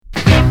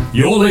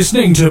You're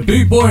listening to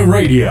Boot Boy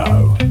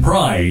Radio.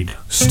 Pride,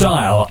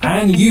 style,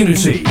 and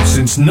unity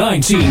since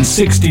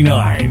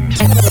 1969.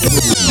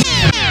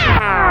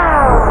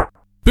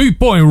 Boot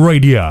Boy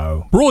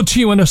Radio, brought to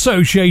you in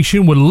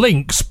association with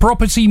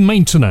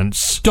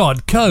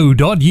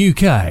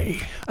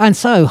linkspropertymaintenance.co.uk. And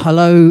so,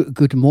 hello,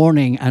 good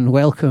morning and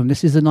welcome.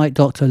 This is the Night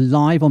Doctor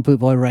live on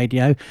Boot Boy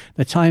Radio.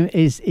 The time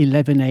is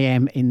 11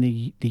 a.m. in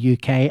the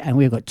UK and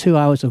we've got 2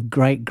 hours of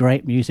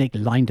great music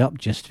lined up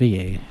just for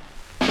you.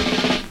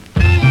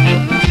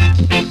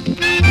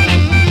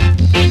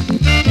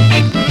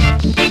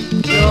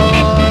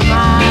 You're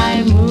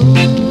my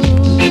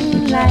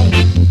moonlight,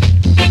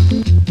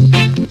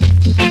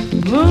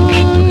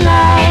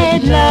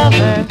 moonlight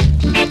lover.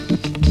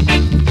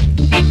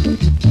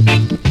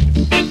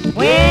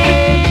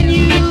 When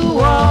you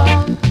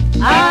walk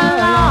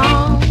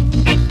along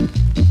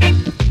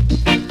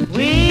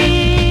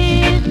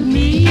with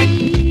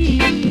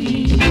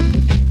me,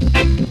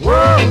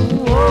 whoa,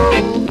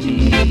 whoa,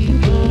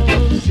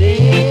 people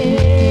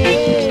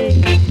say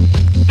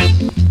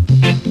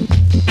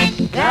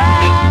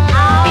that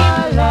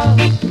our love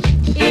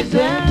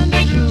isn't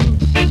true,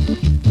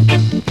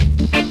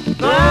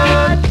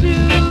 but to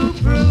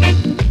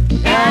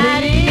prove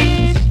that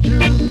it's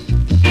true,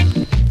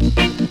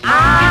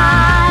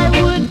 I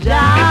would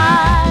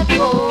die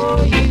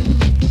for you,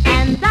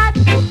 and that's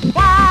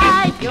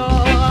why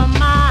you're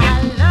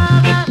my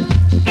lover.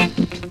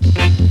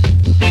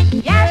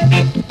 Yes,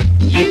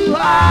 you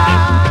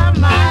are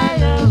my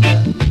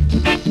lover.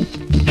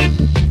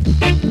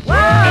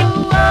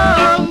 Whoa,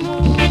 whoa,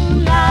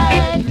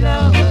 moonlight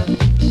lover.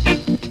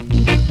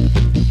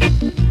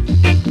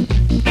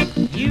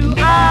 You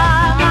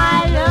are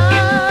my lover.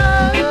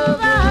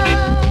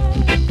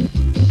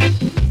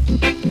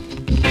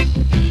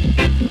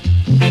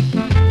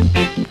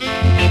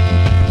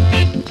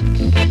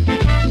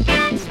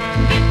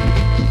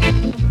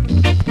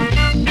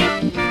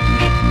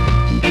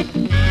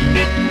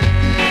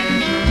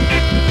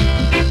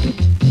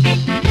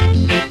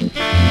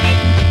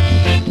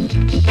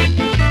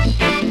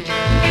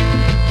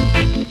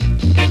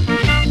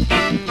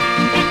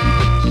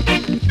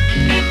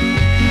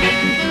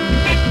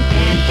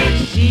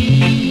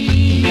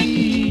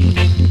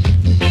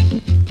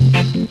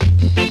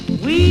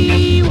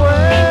 We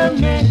were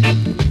meant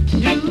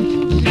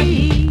to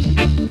be.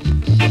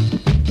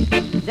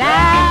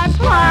 That's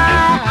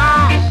why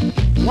I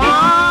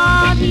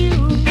want you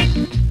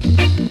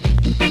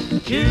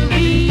to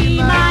be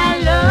my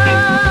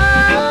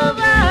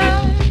lover,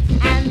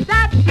 and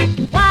that's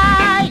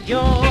why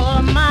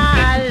you're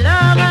my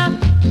lover.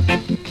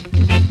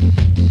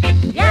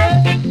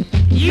 Yes,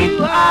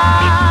 you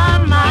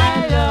are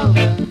my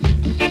lover.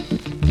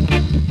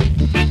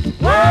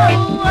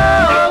 Whoa,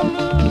 whoa,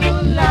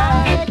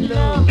 moonlight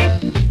lover.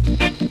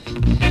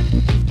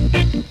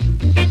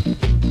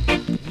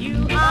 You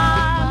are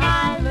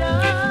my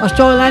lover. That's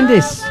Joel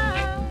Landis.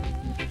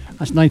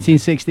 That's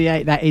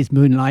 1968. That is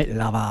Moonlight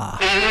Lover.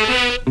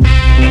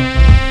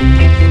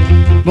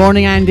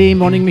 Morning, Andy.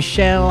 Morning,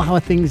 Michelle. How are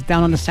things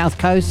down on the south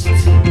coast?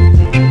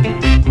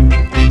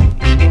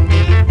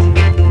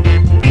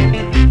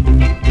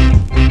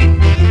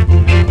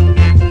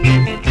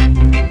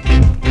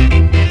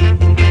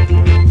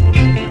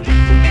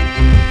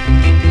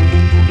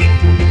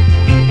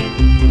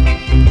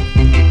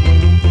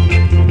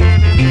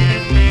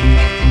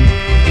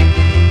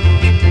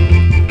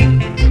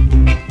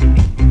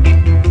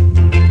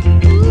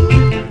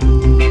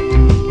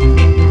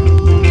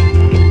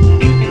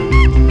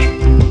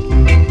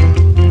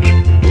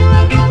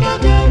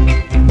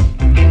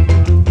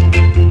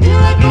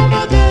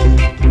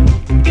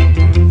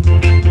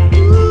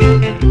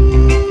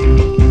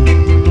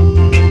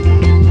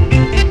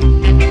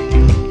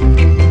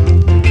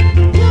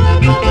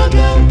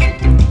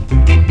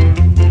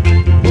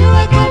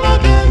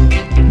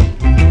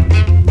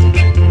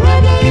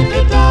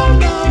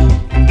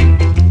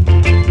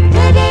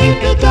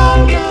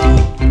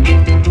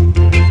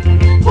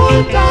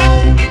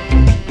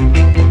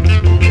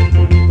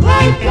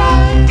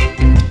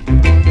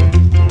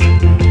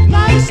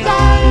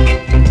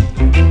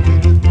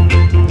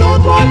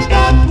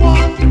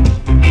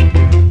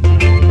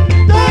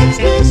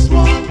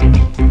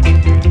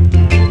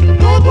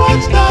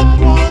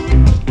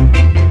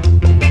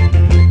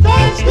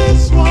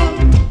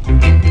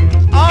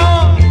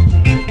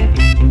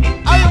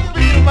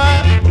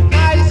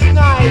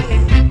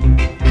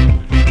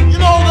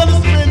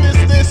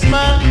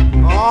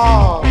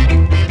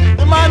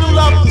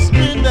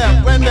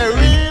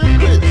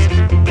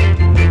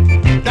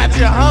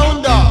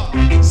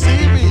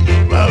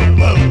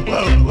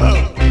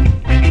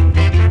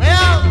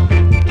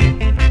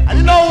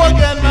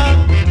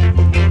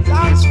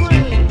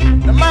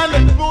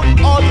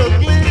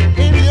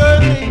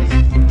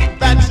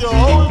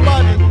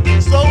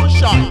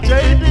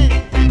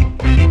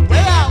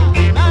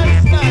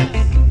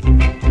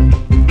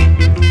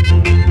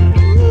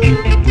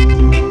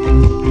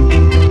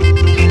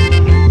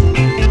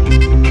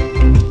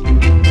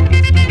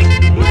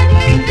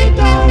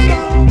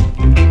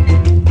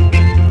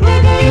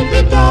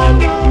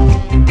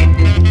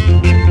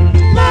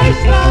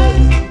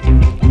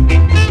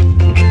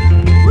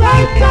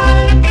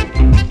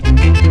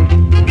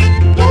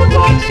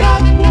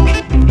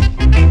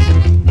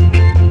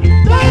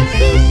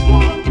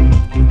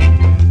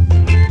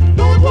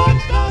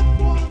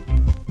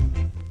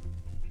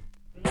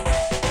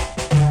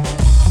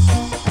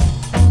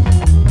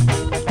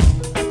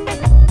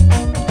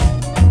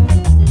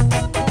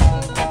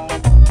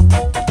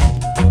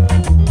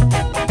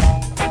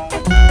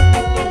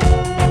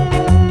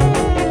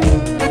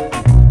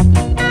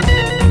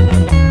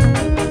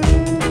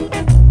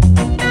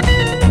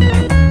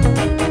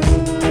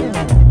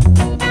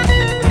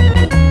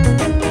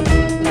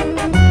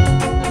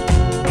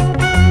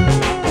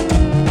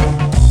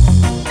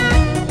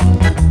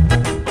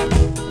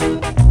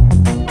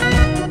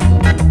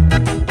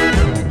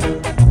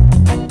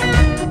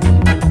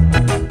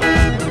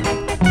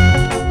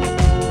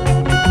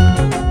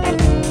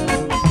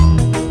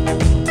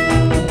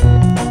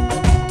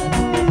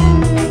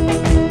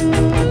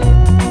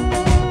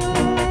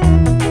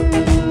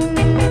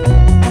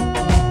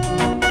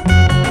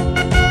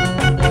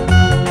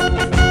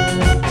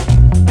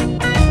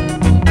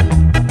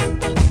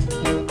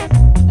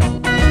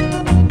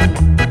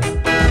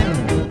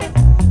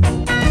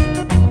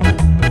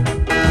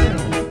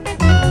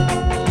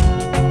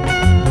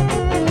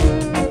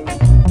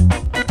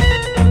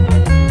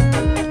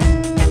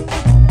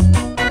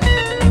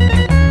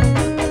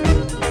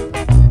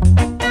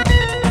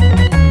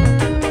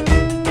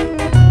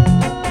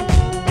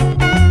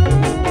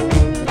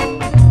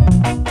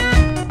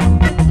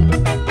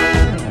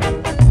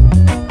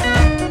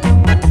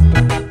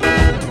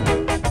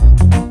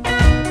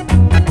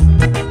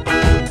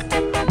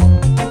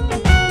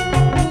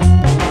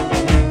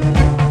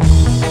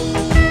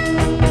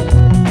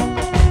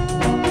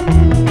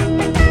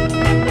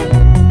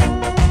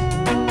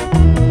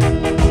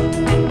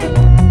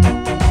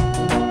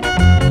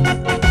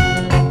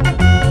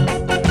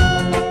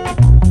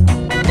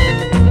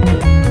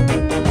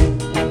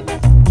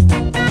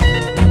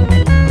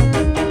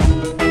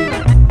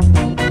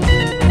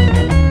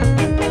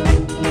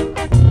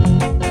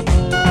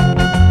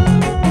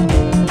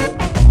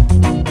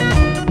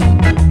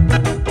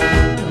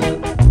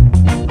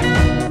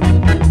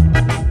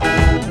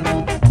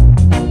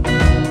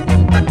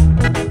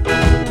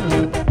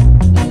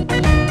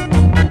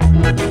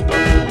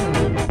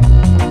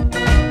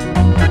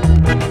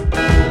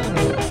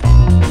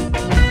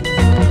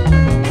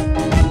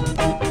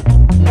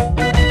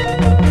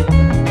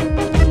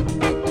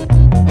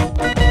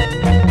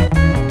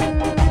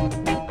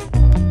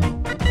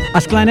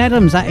 That's Glenn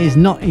Adams. That is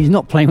not. He's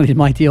not playing with his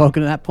mighty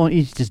organ at that point.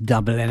 He's just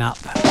doubling up.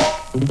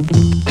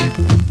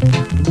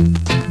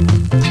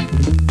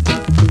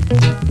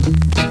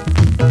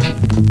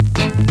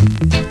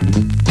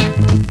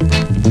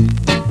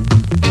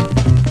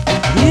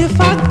 If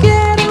I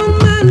get on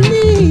my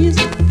knees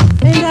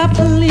and I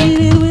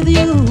pleaded with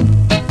you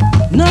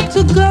not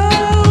to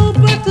go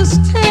but to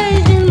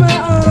stay in my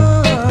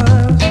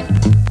arms,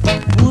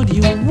 would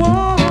you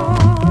walk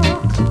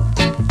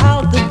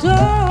out the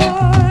door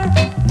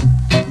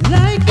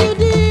like you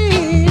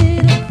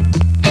did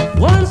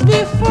once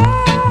before?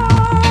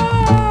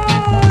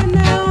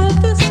 Now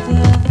this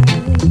time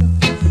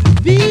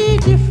be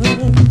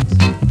different.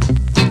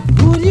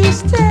 Would you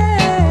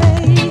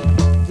stay?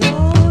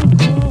 Don't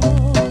go,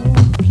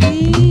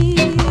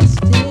 please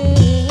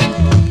stay.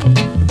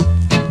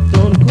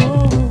 Don't go.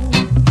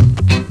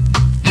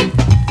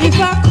 If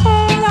I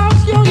call out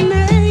your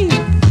name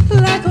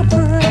like a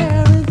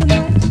prayer in the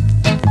night,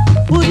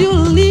 would you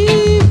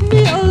leave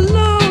me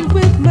alone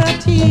with my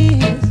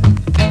tears,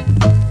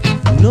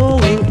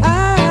 knowing I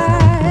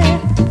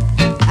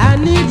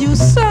need you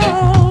so?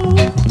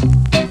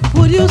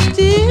 Would you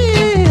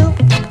still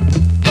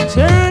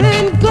turn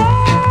and go?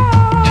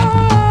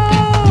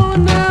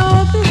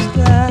 Now this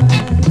time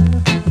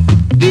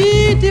be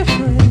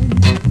different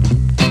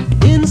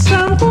in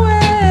some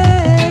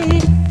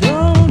way.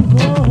 Don't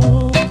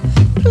go,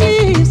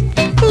 please,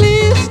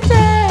 please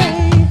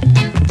stay.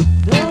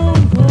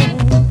 Don't go.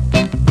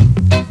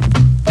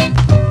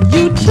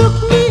 You took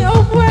me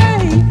away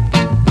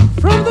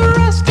from the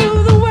rest of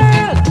the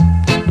world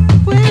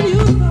when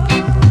you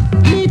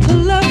taught me to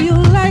love you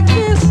like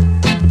this.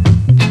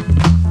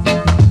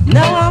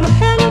 Now I'm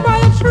hanging by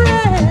a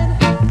thread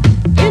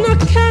in a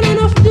cannon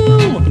of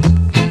doom,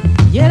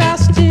 yet I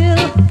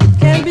still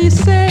can be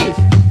safe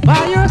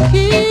by your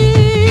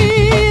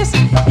kiss.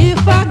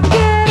 If I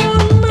get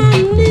on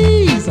my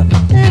knees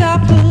and I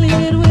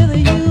plead with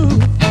you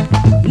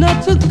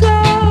not to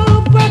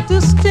go but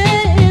to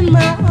stay in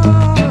my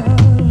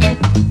arms,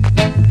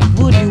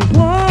 would you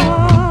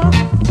walk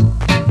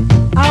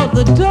out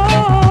the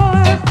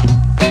door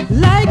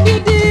like you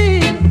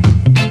did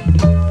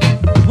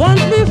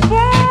once before?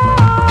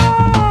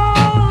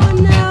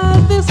 Now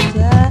this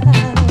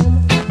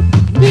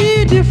time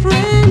be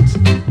different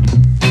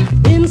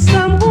in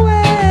some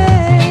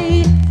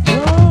way.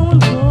 Don't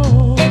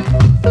go,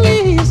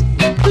 please,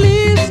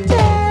 please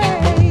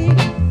stay.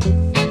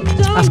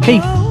 Don't That's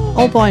Keith, go.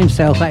 all by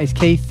himself. That is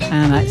Keith,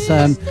 and that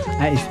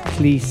is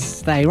Please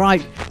Stay.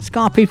 Right,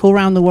 Ska people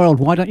around the world,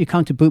 why don't you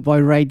come to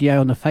Bootboy Radio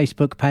on the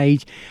Facebook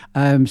page?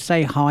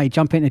 Say hi,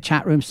 jump in the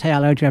chat room, say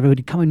hello to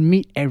everybody, come and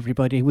meet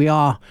everybody. We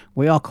are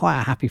quite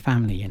a happy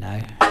family, you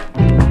know.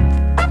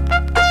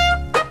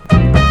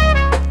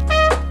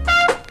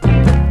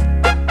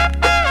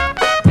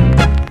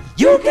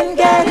 You can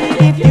get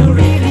it if you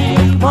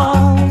really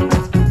want.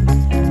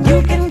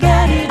 You can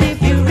get it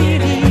if you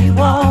really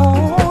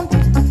want.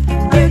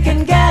 You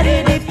can get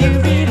it if you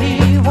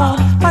really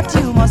want. But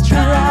you must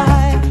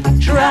try,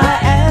 try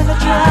and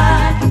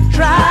try,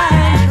 try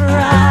and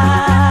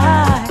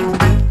try.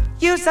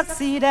 You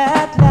succeed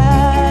at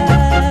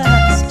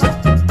last.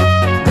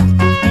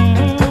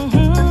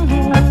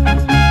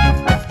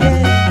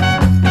 Yeah.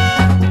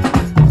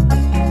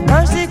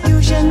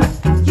 Persecution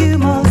you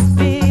must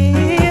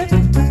fear.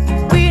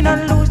 We not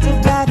lose the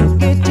battle,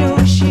 get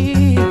your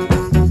shield.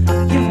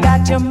 You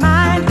got your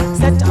mind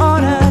set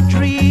on a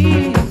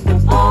tree.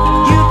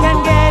 You can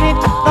get it,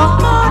 the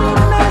heart it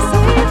may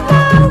seem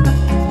low.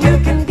 You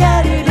can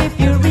get it if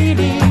you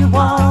really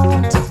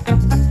want.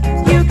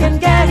 You can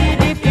get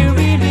it if you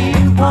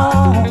really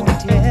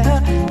want, yeah.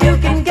 You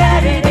can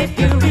get it if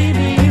you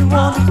really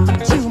want.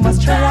 But you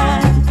must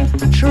try,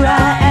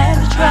 try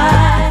and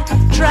try,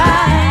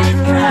 try and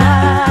try.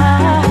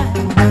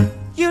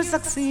 You'll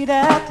succeed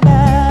at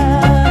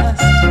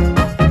last.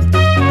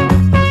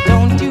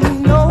 Don't you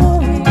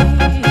know it?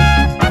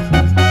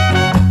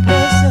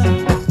 Listen,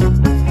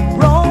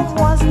 Rome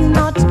was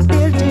not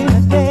built in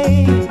a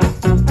day.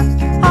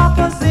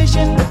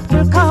 Opposition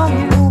will come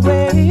your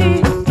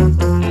way,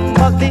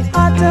 but the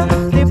hotter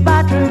the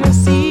battle you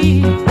see,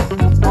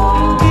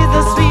 is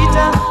the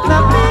sweeter the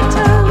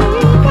victory.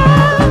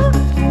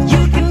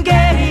 You can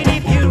get it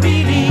if you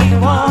really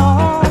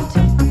want.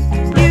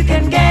 You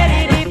can get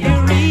it if you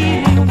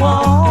really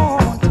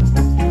want.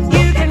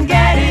 You can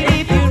get it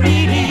if you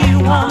really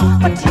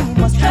want. But you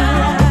must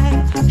try,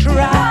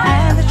 try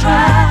and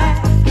try,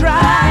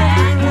 try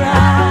and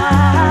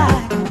try.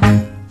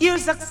 You'll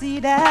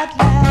succeed at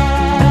last.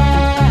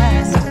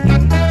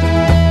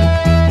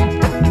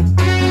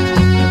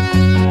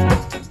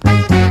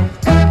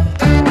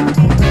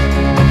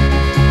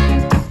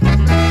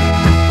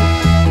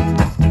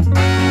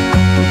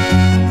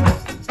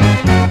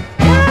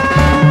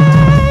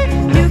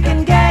 You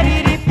can get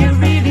it if you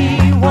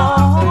really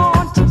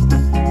want.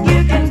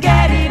 You can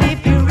get it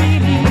if you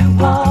really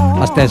want.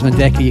 That's Desmond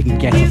Decker, you can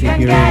get it if you get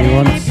really it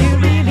want. if you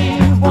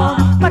really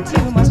want. But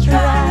you must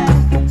try,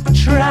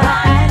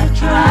 try and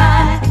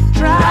try,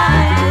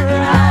 try and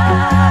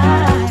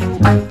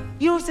try.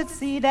 You'll succeed.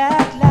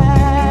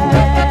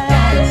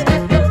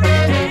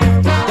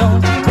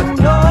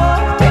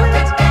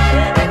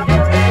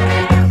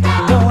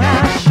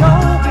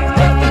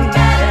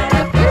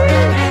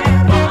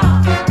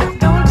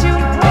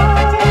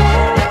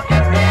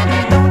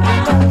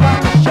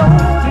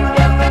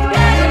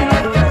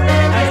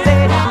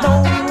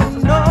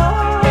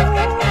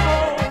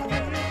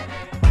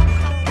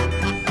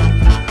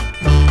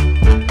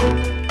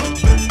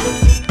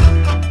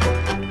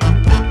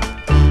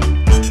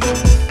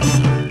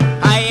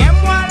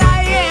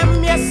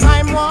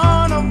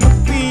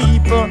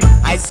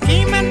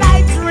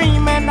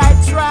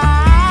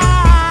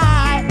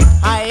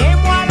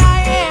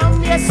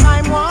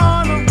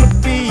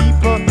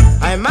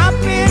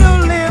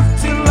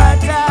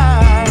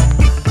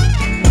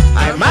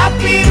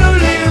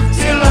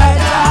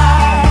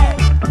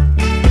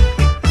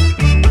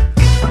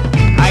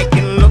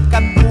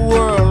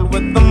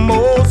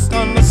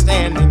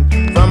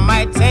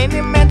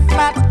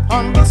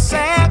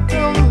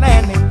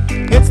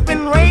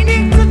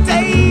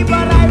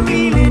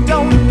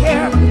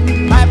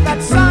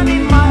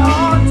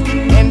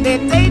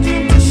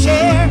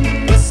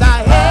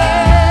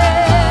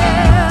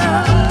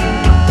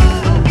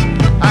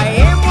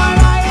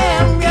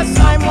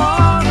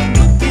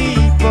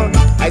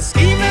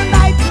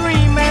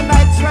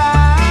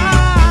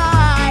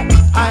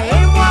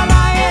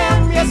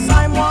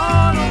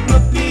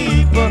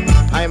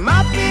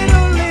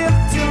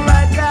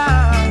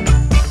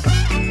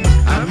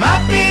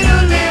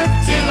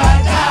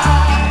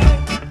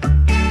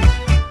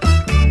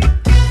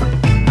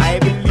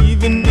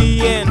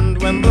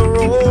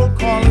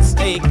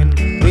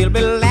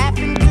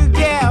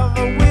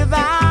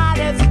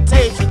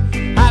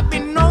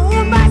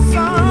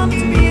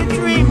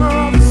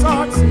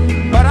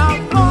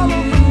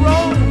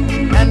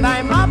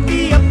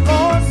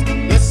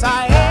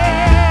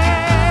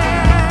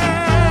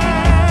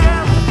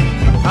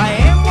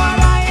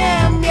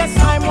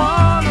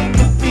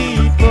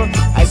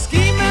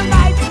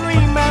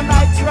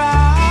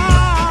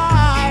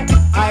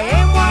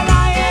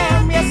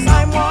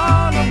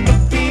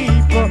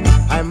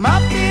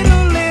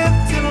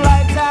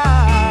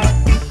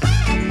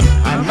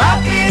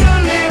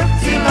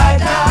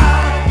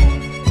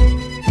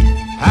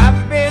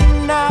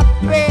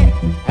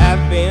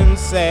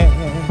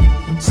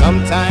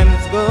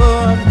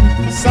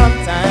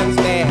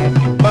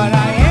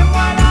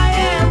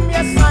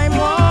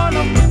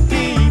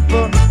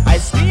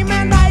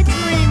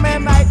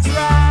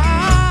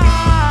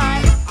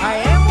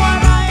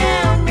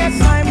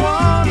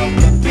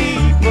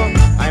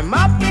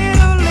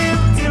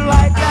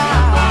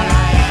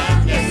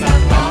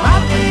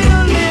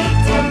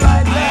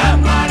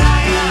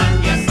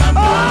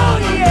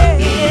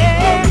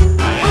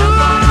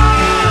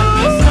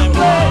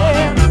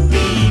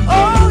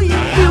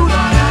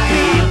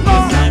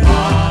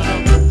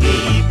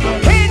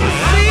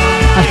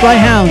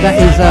 Greyhound, that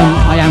is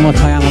I Am What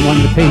I Am, I'm one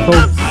of the people.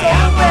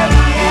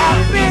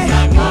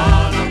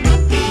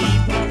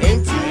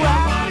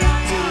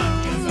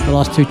 The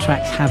last two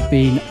tracks have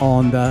been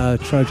on the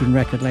Trojan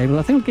record label.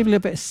 I think we'll give you a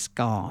little bit of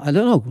ska. I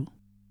don't know, a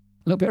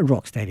little bit of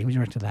Rocksteady. What do you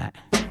reckon to that?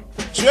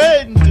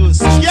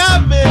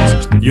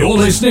 You're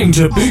listening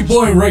to Boot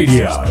Boy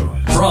Radio.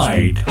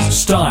 Pride,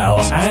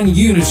 style, and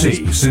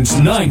unity since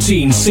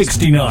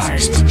 1969.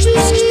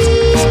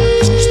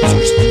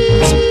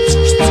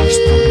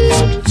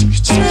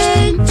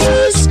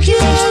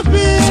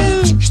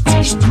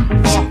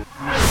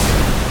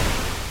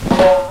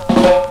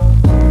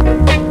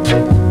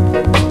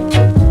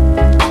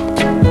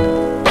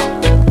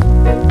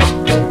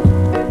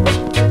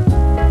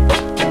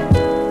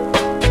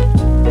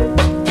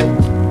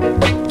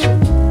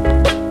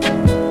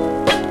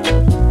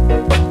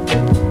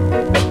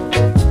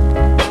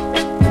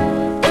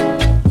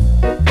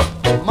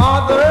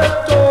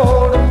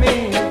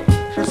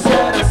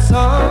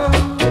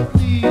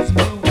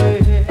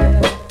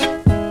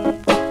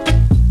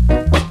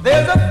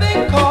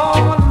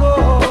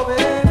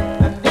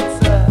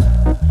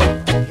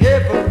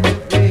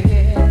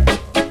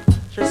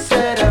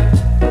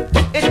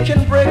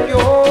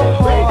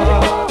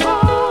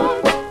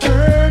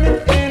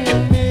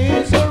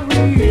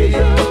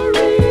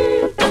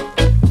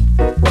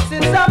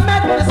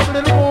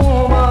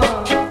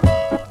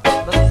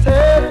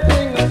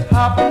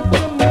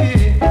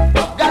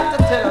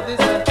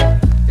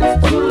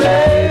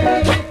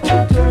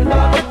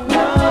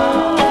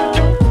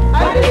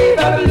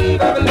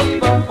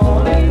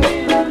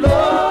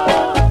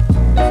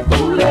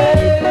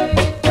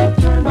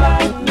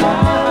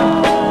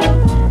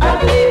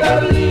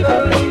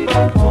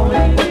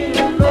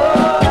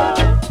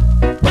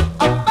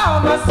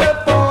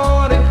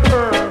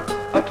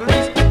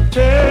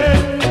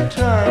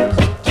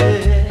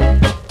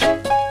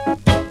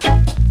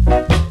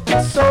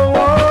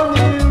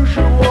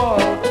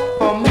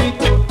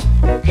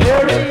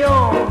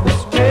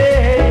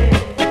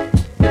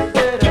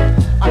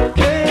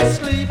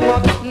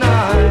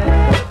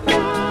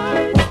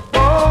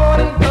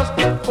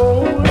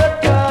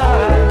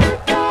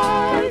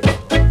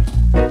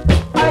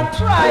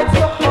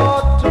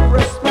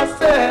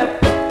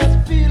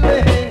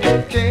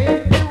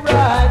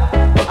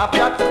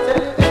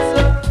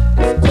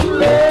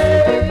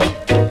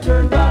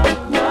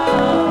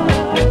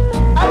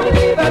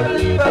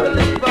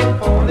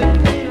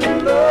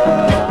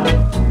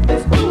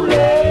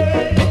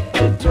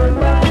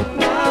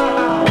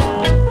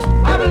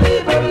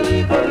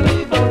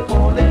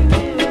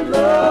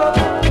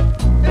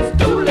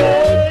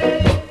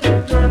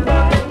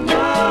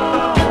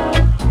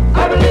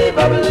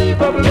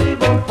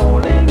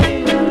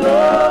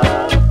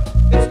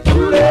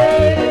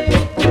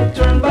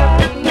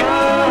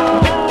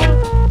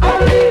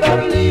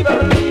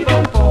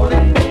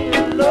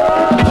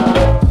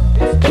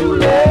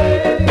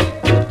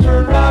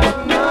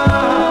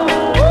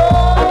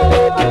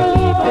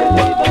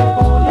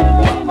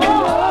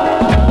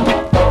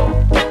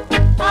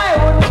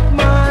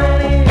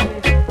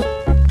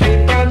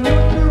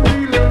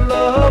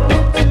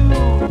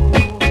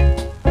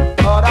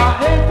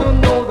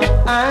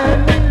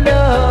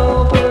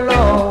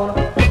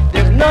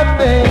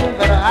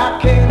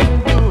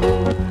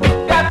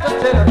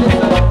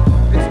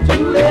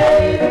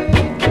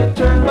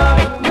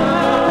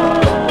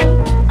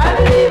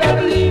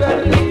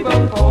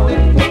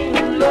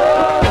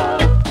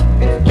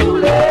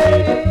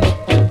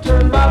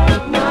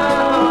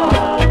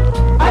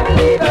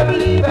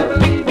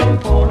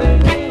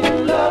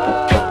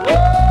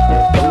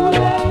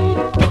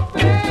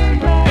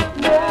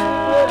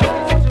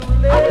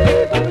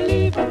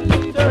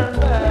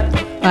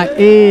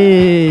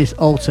 Is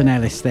Alton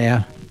Ellis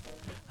there?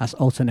 That's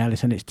Alton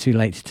Ellis, and it's too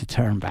late to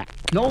turn back.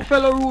 Now,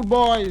 fellow rude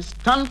boys,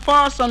 stand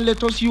fast and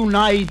let us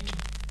unite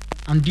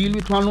and deal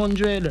with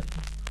 100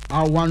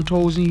 or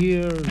 1,000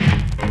 years.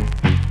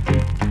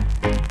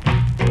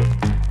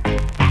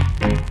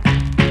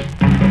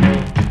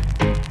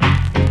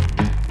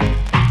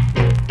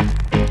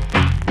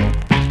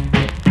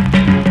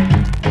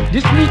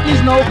 This week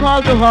is now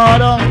called to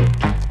order.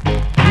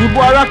 Rude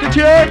boy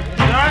Rocketeer.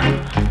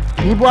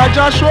 Good boy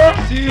Joshua.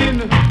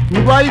 Scene.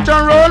 Good boy Hit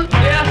and Roll.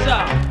 Yes,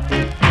 sir.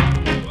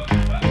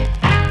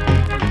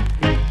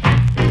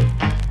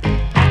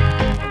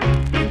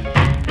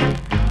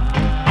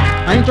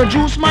 I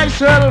introduce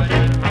myself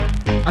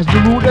as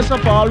the rudest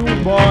of all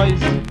rude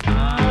boys.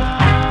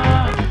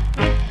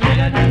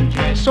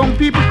 Some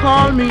people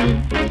call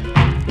me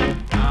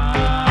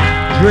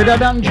Dreader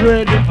than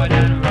Dread.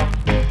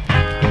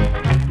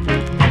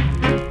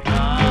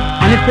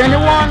 And if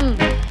anyone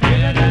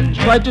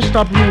try to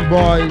stop rude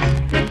boys,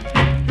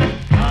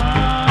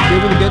 they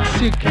will get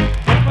sick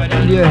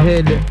in their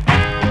head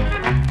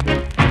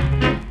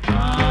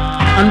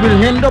and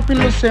will end up in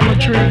the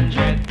cemetery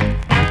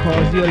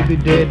because they'll be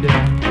dead.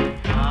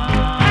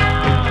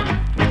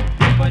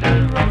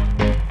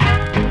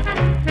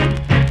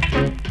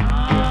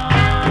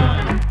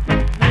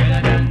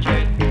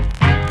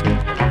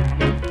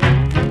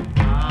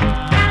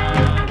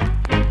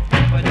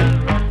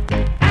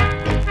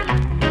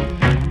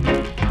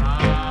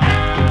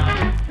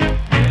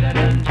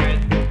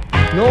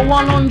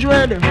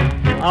 100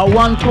 or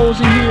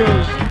 1,000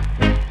 years,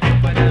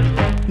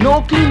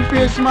 no clean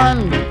face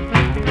man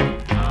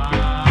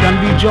can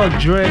be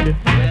Judge Dread.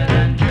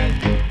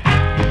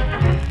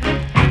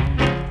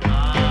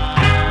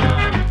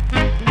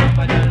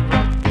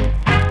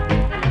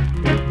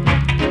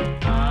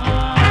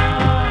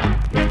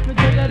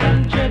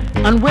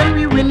 And when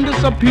we win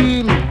this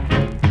appeal,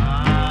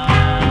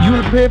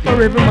 you'll pay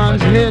for every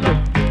man's head.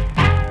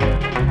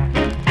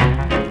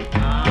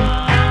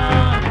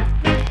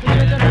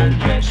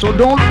 So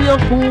don't be a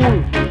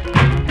fool,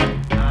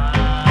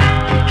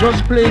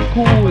 just play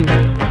cool,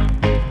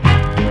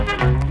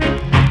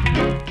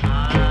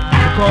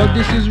 because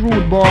this is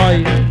Rude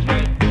Boy,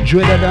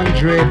 Dreader than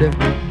Dread.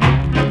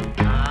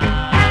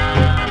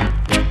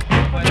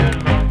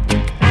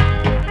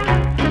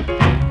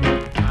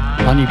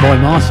 Bonnie Boy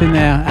Martin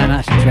there, and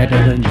that's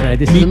Dreader than Dread.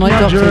 This is the Night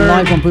Doctor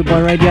live on Boot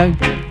Boy Radio.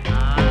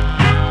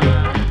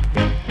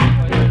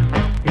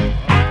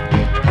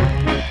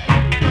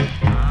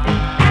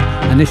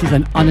 And this is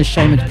an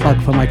unashamed plug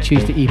for my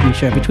Tuesday evening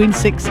show. Between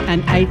 6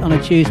 and 8 on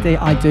a Tuesday,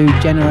 I do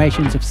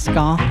Generations of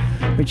Ska,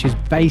 which is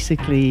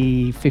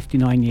basically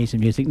 59 years of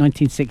music,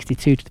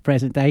 1962 to the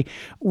present day.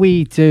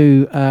 We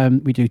do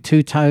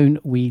two-tone,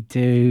 we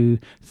do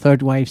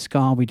third wave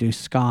ska, we do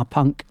ska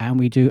punk, and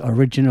we do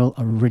original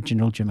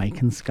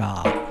Jamaican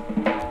ska.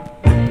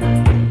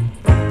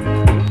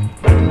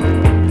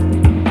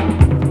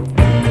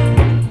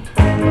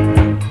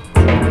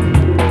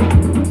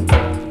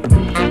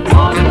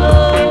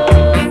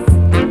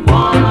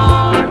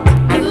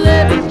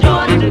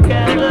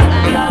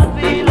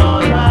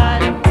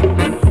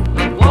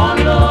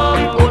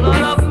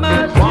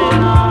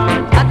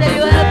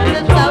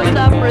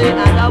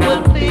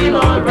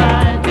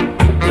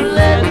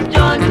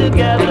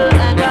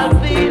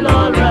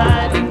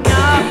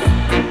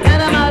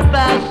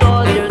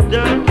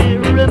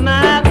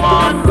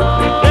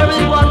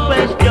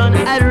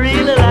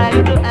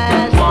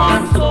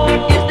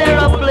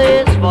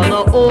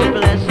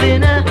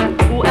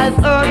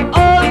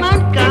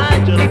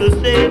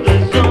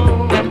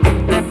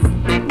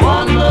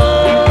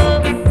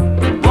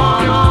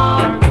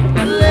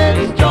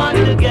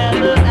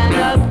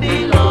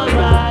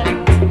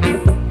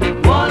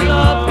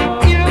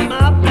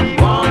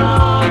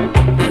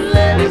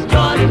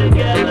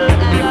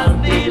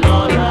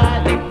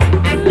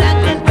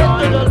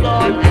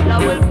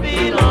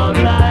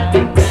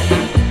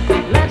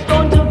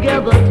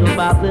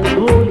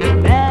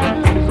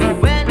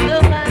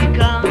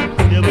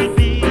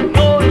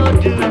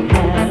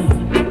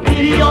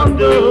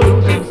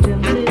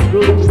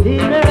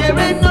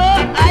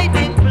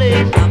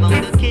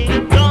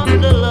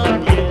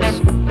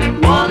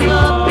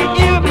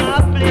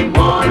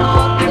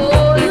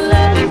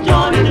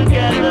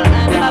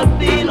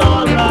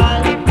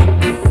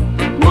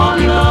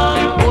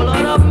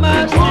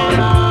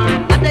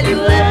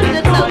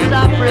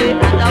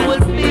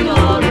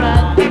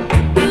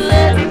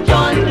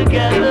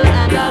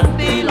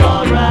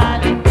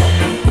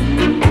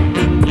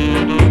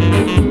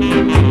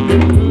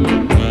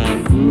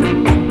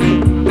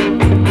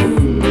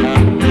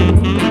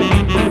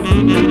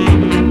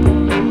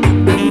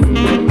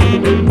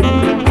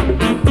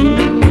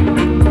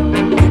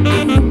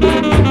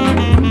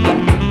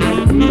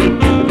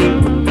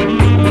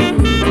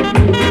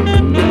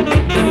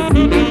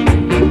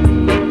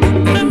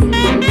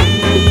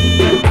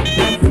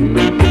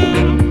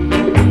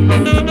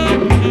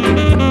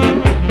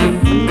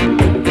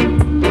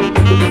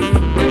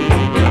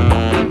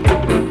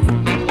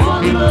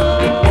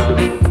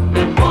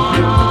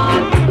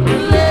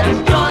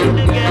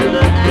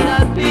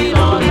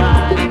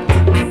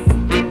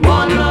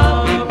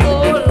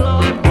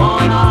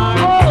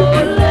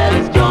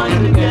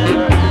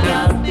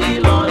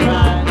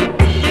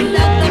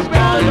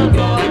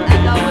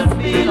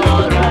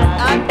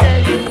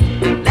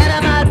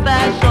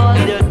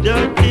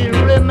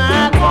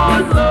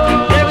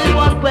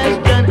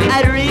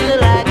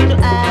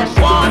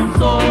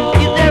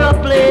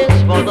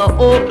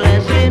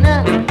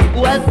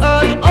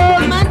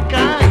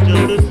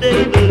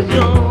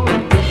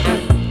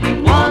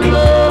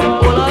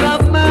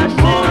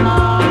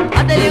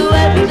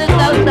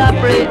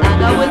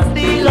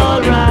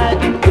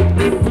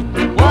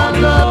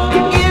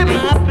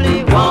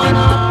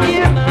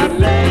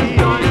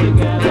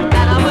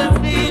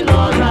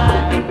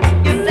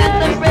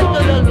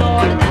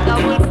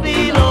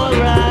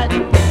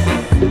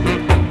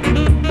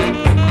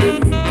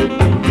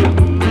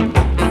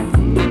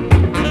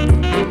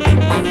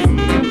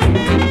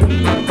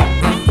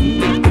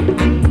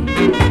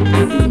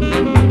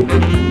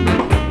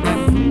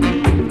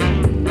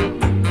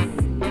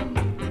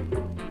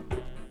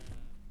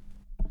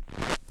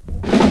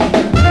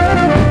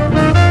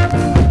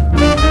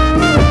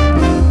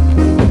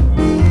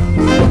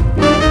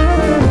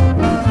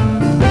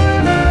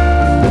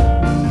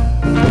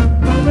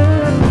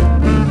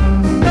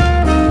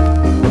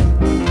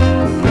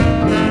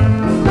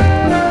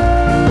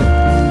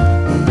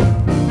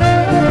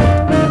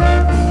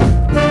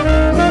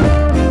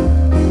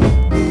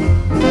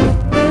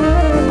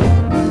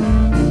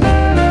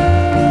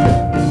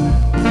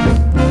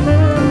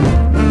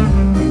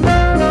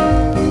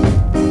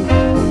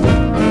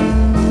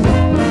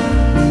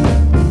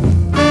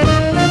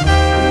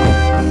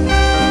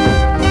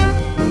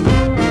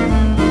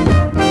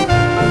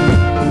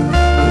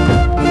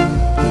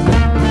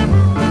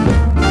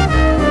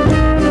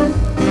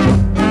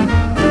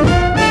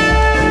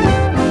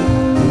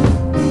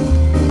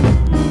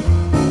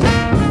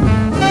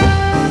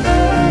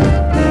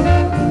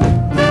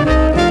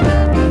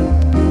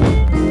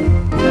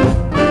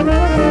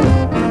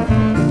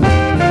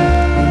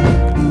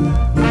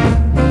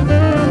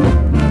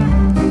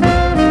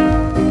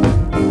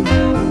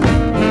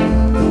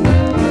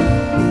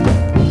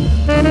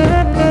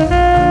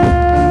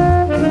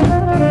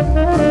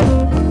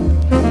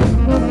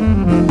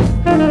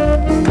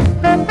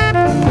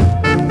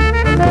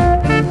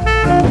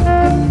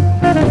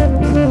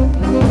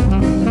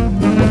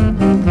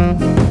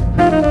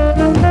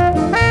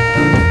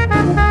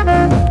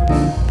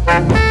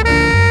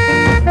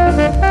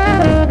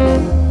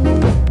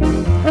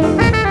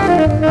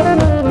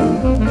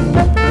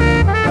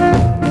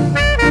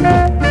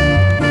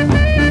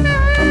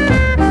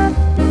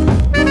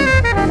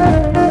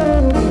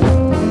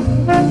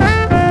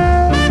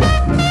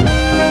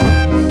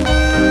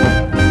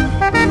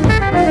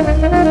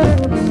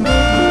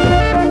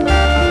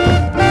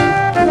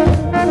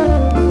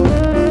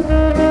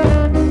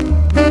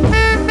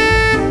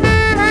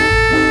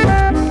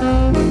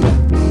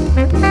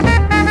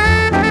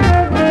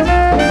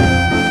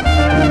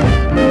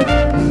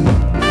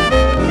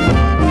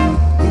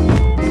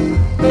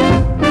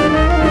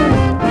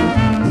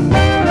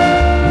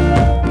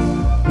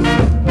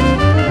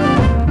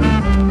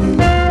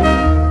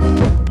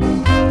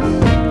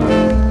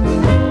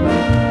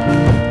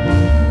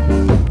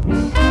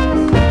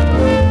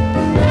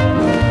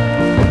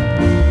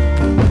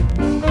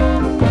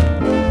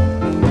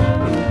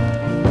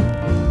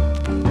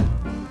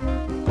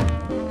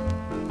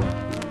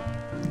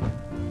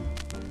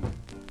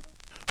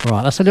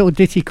 Right, that's a little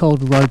ditty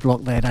called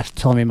Roadblock there. That's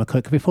Tommy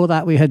McCook. Before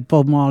that, we had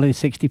Bob Marley's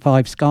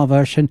 65 Ska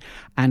version,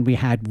 and we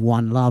had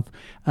One Love.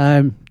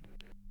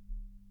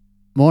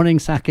 Morning,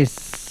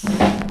 Sakis.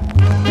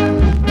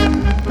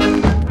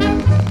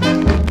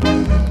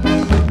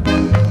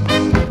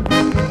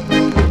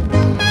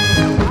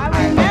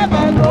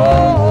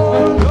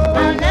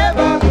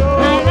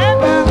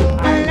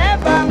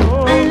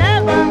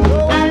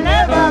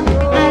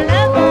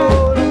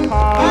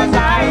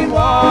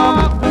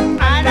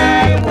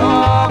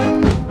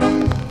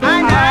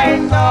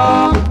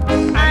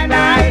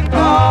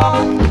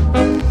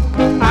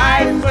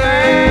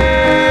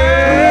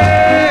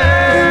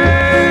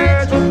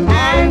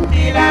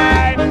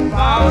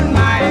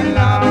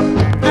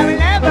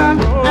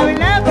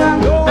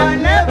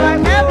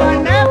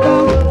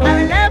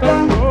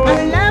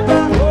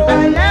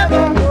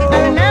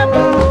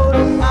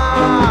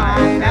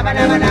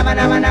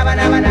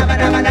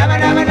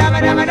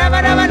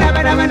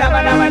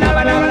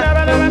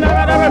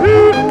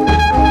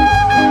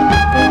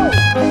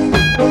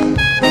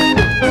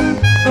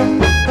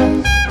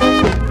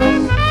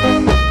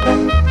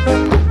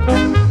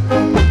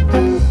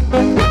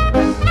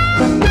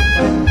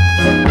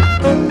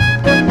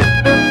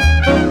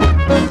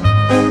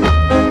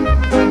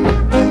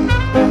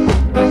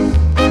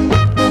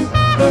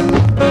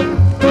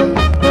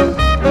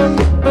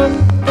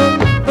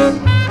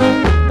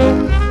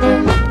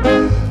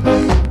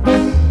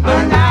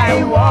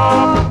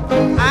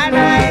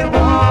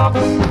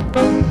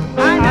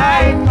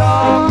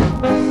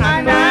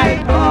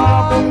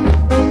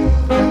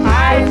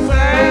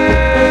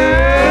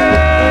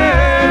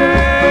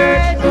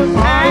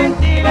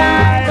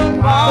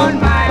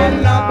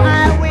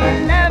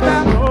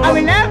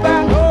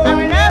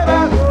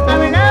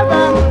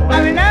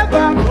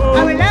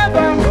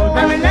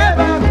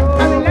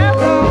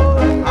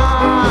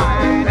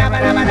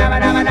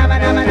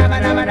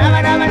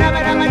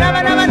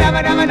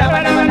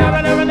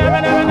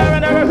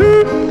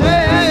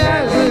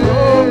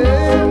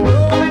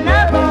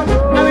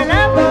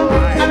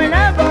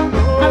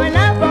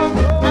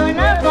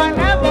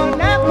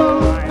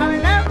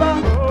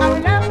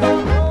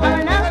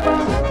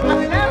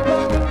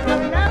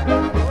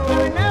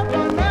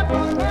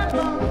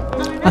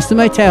 That's the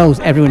Maytals.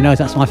 Everyone knows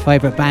that's my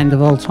favourite band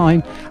of all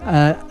time.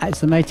 It's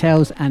the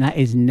Maytals, and that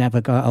is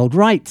Never Go Old.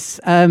 Right,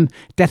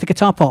 Death of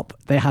Guitar Pop.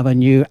 They have a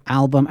new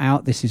album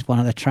out. This is one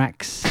of the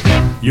tracks.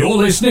 You're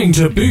listening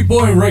to Boot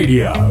Boy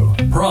Radio.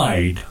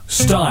 Pride,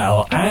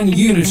 style, and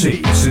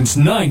unity since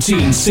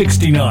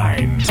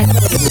 1969.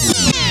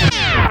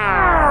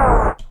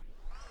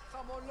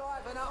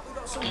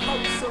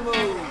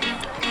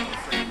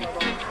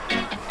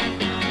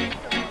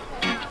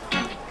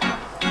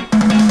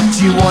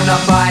 Do you wanna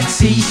buy a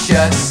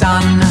t-shirt,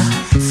 son?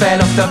 Fell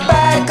off the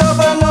back of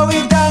a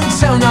lorry, don't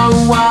tell no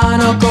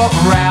one. I got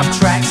Ralph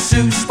track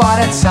suits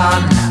by the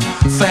ton.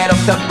 Fell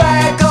off the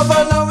back of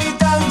a lorry,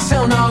 don't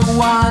tell no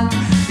one.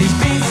 These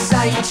bits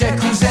ain't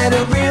Jekylls, they're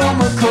the real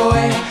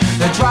McCoy.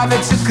 The driver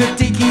took a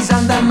dickies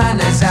under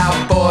manners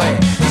out, boy.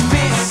 These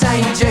bits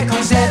ain't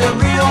Jekylls, they're the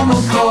real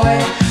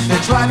McCoy. The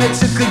driver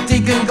took a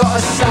dig and got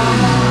a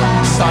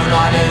son. Stone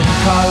Island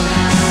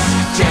coats,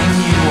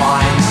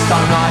 genuine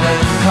Stone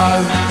Island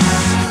coats.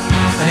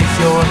 And if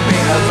you're a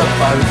bit of a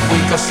boat, we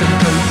got some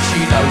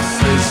Gucci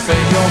loafers for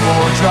your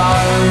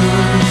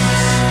wardrobes.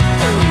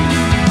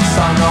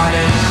 Stone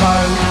Island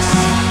coats,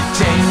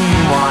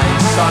 genuine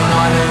Stone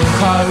Island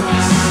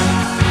coats.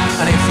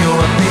 And if you're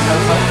a bit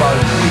of a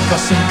boat, we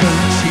got some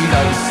Gucci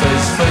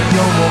loafers for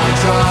your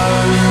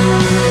wardrobes.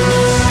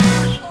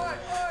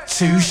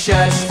 2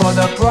 shirts for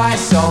the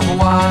price of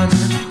 1.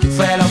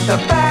 Fell off the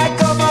back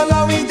of a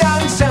lorry,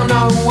 don't tell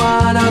no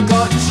one. I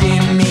got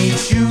Jimmy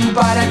Choo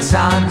by the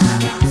ton.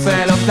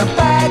 Fell off the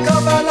back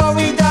of a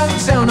lorry, don't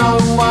tell no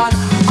one.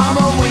 I'm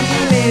a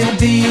wheeling,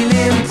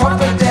 dealing,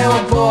 proper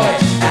Del boy.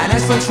 And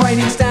as for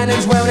trading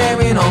standards, well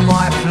they're in on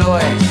my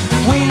ploy.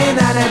 Wheeling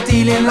and a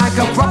dealing like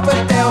a proper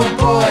Del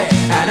boy.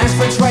 And as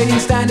for trading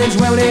standards,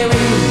 well they're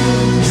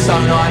in.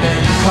 Stone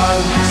Island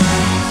coats,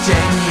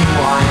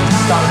 genuine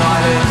Stone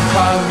Island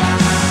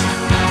coats.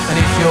 And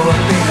if you're a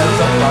bit of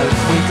a boat,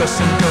 we got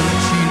some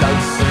Gucci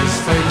loafers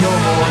for your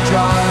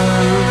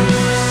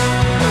wardrobes.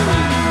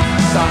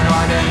 Stone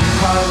Island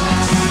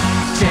coats,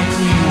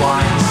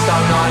 genuine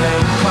Stone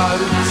Island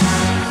coats.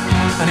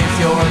 And if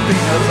you're a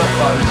bit of a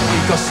boat, we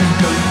got some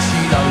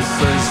Gucci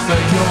loafers for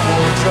your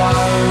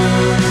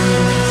wardrobes.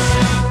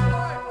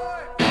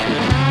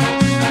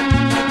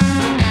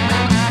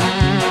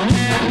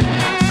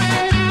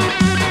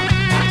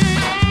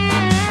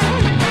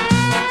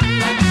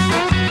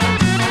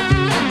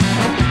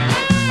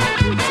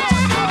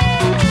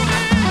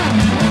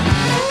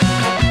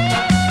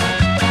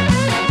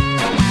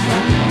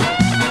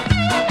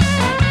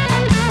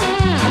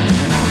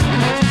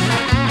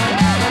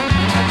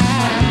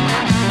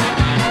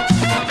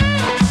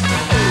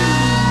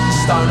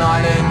 Stone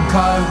Island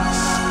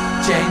coats,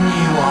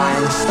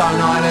 genuine Stone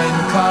Island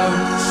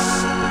coats.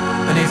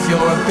 And if you're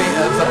a bit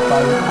of a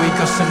boat, we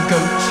got some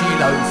Gucci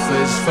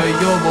loafers for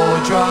your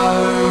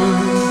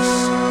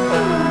wardrobes.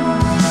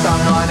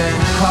 Stone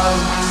Island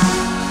coats,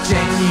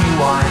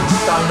 genuine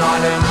Stone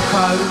Island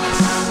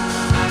coats.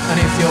 And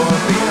if you're a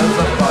bit of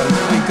a boat,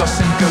 we got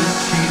some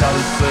Gucci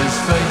loafers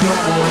for your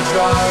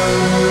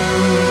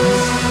wardrobes.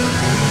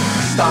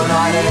 Stone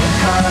Island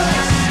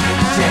coats,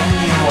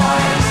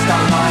 genuine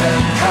Stone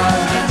Island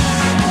coats.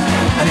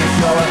 And if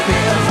you're a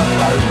bit of a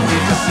boat, we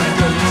got some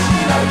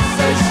Gucci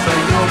loafers for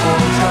your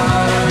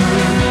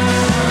wardrobes.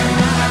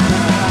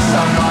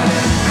 Stone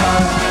Island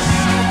coats,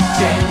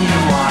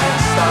 genuine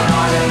Stone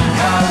Island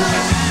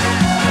coats.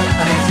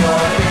 And if you're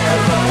a bit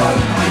of a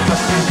boat, we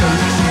got some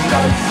Gucci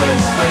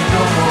loafers for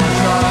your wardrobes.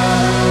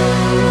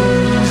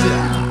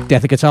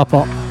 Death of Guitar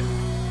Pop.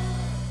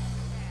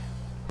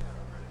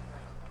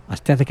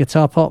 That's Death of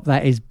Guitar Pop.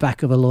 That is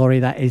Back of a Lorry.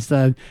 That is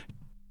the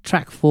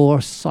track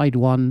 4, side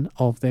 1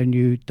 of their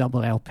new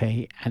double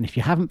LP. And if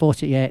you haven't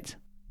bought it yet,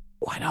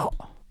 why not?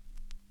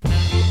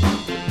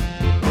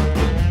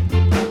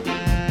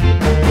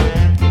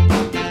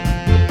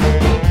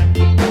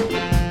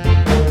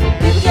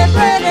 People get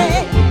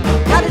ready,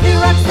 gotta do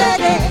rock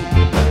steady.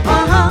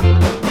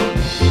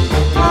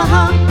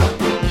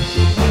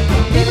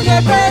 People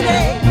get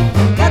ready,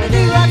 gotta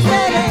do rock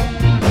steady.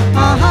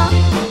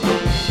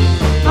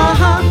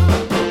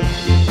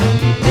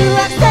 Do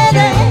rock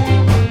steady,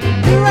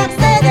 do rock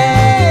steady.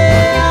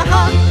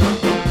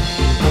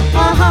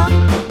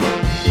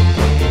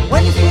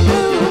 When you feel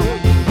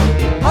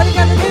blue, all you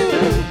gotta do.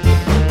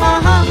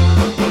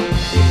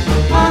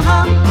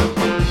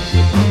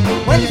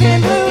 When you feel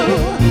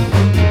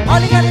blue, all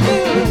you gotta do.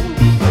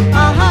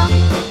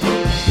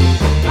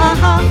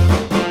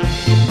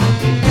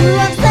 Do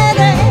rock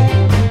steady,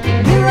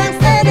 do rock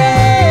steady.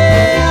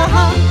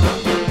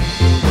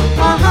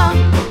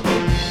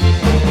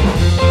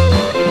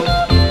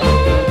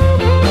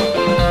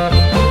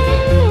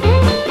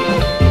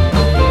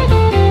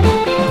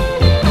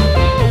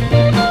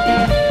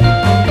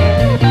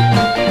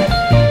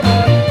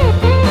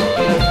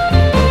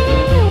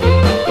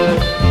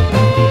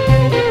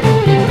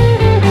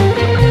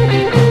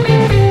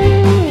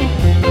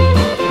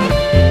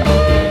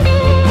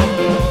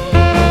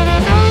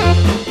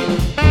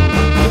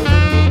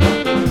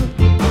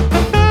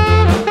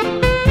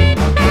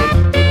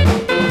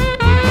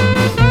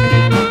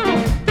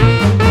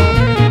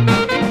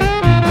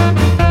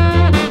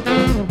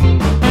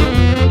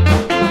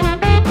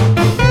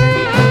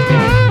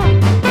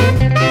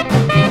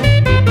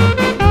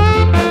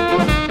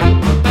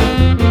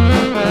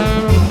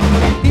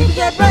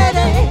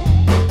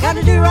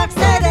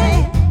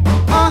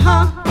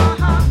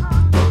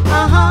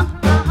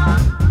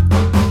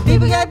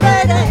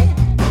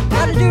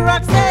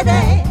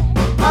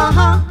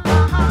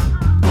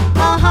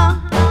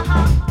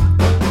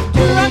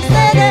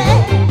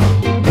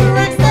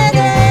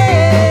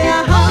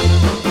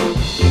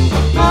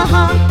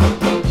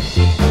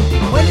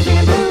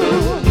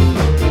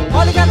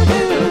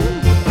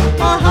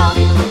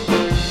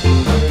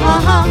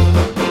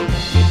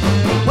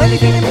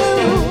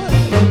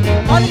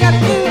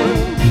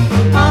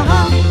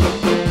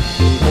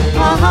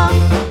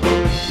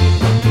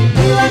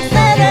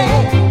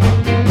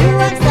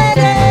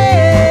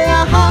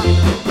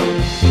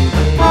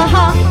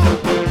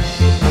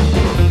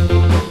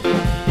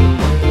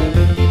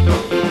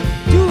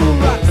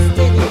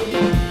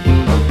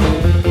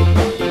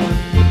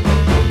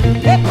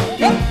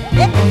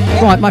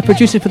 Right, my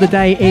producer for the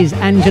day is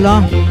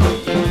Angela.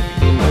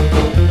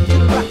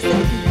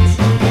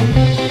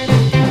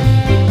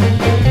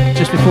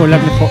 Just before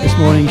 11 o'clock this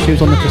morning, she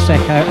was on the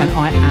Prosecco and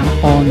I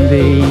am on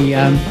the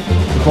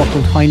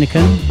bottled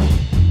Heineken.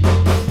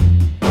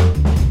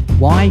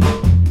 Why?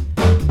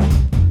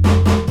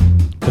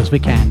 Because we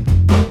can.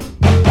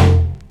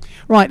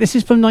 Right, this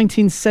is from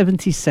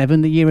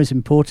 1977. The year is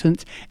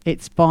important.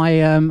 It's by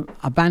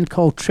a band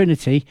called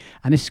Trinity,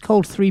 and this is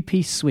called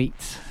 3-Piece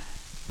Suite.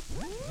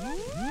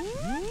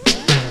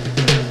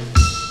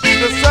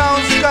 The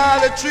sounds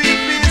called a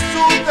 3-piece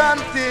suit and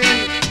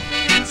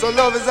thing. So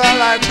love is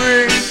all I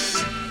bring.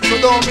 So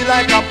don't be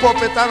like a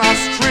puppet on a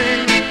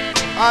string.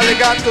 All you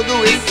got to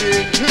do is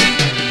sing.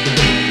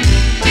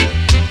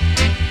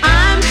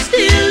 I'm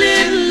still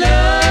in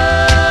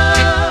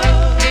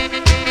love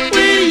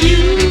with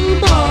you,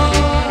 boy.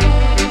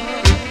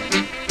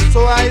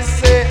 So I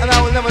say, and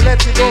I will never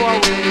let you go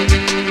away.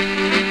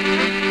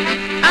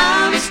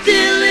 I'm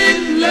still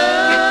in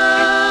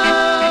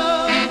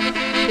love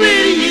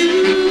with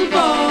you, boy.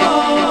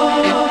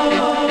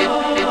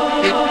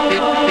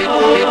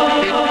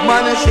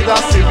 Man, you should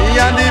have seen me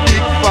and the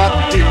big fat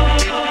thing.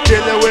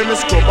 Tell you when me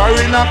scrubber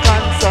in a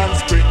Constant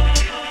Spring.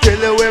 Tell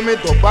you when me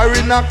dubber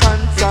in a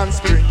Constant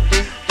Spring.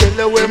 Tell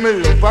you when me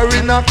lover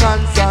in a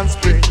Constant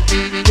Spring.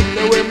 Tell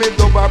you when me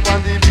dubber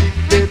on the big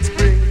bed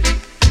spring.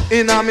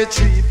 In a me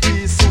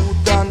 3-piece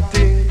suit and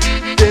thing.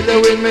 Tell you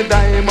when me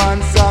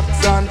diamond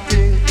socks and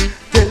thing.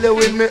 Tell you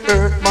when me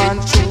Earthman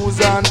shoes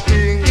and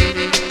thing.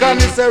 Can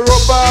me say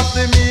rub off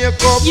the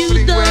makeup.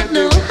 You don't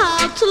know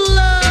how to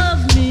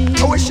love me.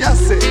 I wish I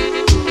say.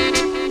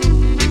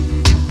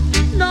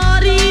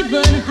 Not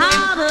even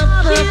how to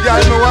kiss.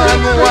 Girl, me wanna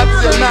know what's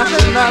your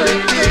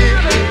nationality.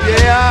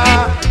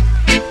 Yeah.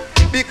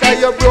 Because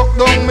you broke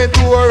down me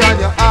door and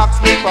you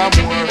asked me for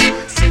more.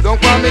 Sit down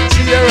for me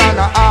chair and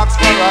I ask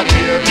for a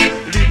beer.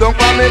 Leave down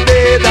for me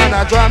bed and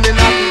I draw me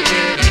nappy.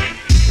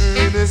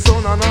 The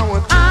sun and I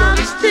want to I'm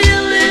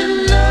still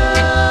in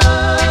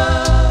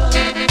love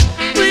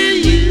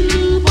with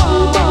you,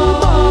 boy.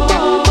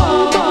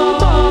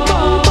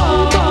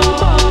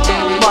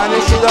 Man,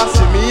 you should have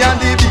seen me and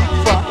the big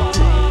fat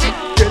thing.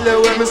 Tell her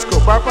when me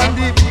scrub up on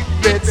the big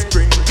bed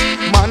spring.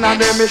 Man, and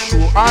then me show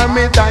her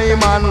me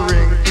diamond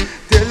ring.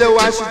 Tell her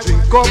why she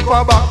drink up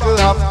a bottle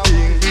of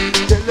thing.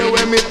 Tell her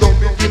when me dump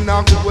it in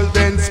a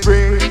golden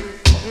spring.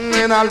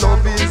 And I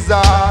love is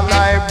all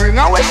I bring.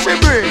 And what she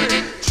bring?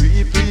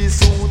 3-piece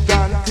suit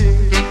and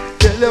thing.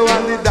 Tell her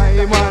all the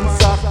diamond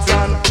socks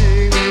and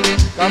thing.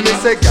 Cause me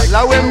say,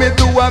 gala when me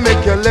do I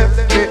make you left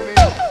me.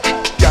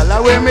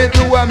 Gala when me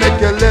do I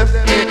make you left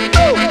me.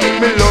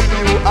 Me love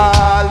you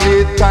all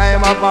the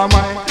time of my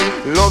mind.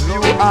 Love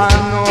you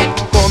and no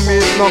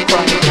commit no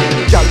crime.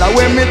 Gala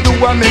when me do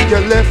I make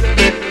you left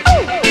me.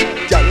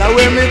 Gala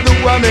when me do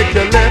I make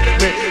you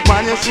left me.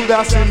 Man, you should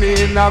have seen me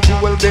in a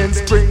golden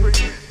spring.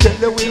 Tell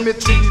her with me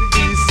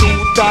 3-piece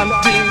suit and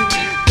thing.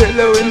 Tell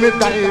her with me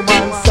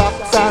diamond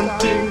socks and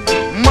thing.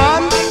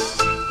 Man,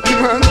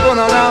 man's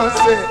gonna now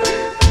say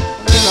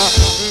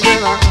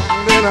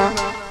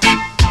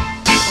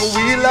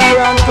Wheeler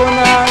and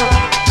Toner.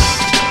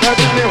 That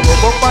me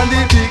rub up on the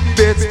big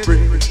bed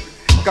spring.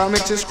 Can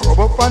make you scrub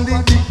up on the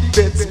big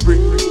bed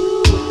spring.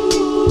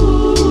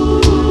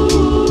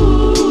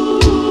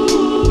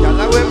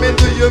 Gala when me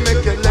do you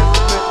make you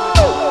left me.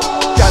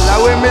 Gala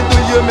when me do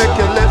you make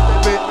you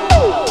left me.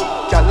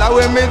 Gala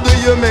when me do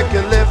you make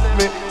you left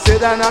me. Say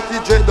that not the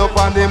dread up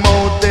on the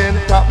mountain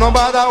top.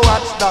 Nobody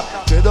watch that.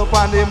 Dread up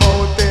on the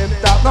mountain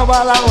top.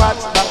 Nobody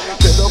watch that.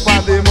 Dread up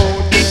on the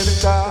mountain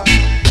top.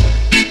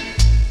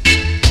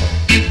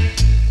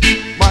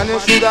 Man, you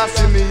should have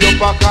seen me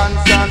up a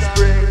Constant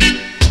Spring.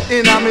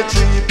 In a me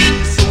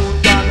 3-piece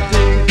suit and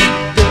thing.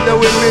 Tell her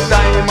with me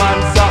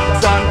diamond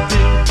socks and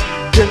thing.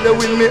 Tell her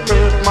with me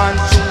Earthman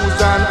shoes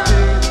and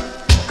thing.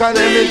 Can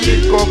let me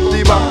pick up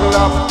the buckle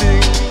of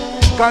thing.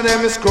 Can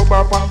let me scrub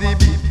up on the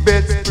big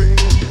bed spring.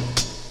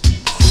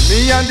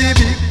 Me and the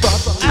big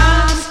papa,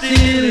 I'm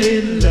still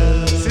in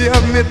love see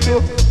have me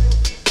too.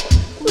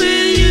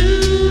 with you.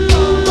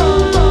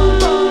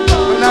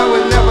 And I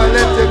will never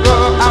let you go.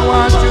 I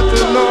want you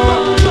to know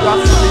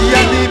that's me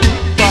and the big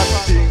fat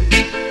thing.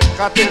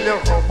 Can tell you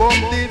how about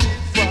the big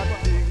fat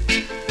thing.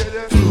 Tell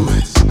you do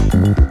it.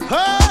 Oh.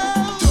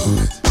 Do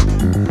it.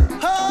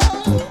 Oh.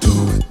 Do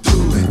it. Do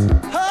it.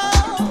 Oh.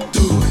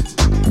 Do it.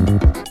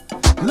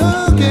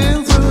 Looking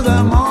through the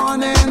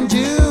morning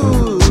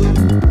dew,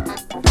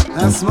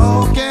 the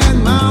smoking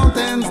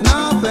mountains,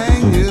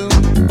 nothing new.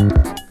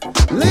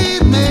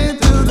 Lead me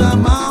to the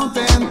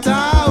mountain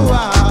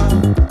tower,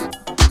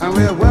 and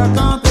we'll work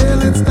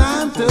until it's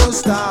time to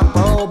stop.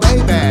 Oh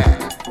baby,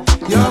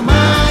 you're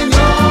mine,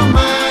 you're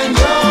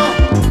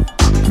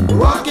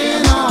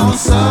walking on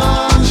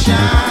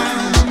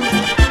sunshine.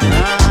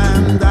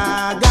 And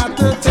I got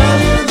to tell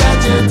you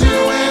that you're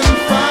doing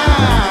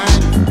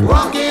fine,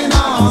 walking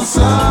on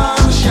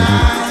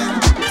sunshine.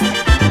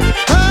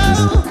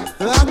 Oh,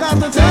 I got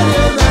to tell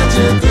you that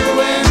you're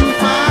doing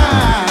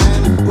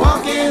fine,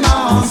 walking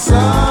on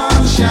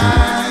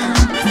sunshine.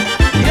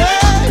 Yeah.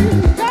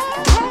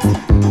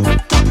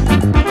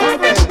 Oh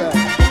baby.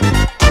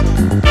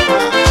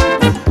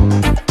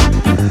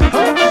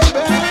 Oh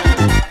baby.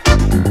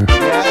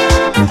 Yeah.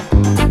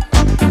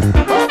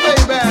 Oh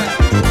baby.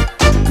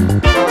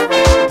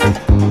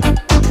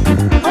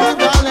 Oh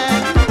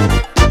darling.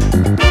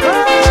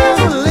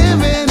 Oh,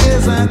 living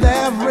isn't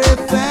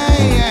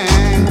everything,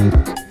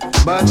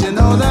 but you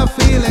know the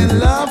feeling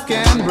love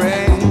can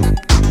bring.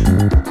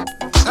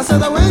 I said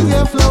that when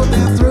you're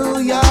floating through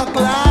your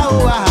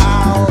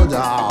cloud,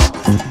 oh,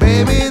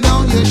 baby,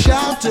 don't you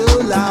shout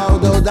too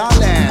loud, oh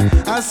darling.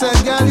 I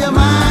said, girl, you're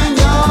mine,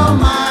 oh,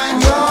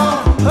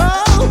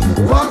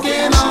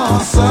 walking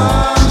on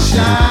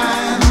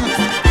sunshine.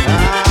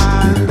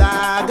 And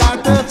I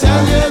got to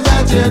tell you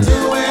that you're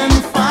doing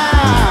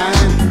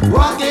fine,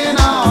 walking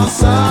on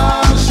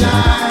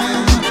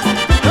sunshine.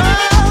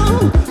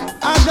 Oh,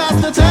 I got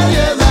to tell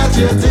you that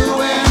you're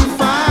doing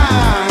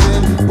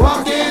fine,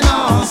 walking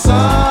on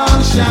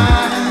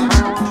sunshine.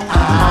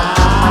 Ah,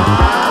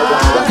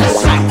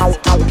 that's right,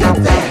 get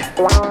there.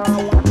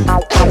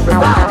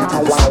 Everybody to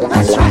the sun,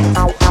 that's right,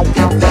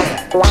 get there.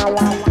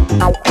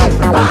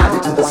 Everybody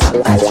to the sun,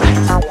 that's right,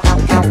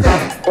 get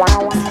there.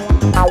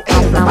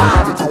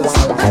 Everybody to the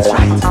sun, that's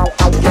right,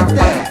 get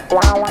there.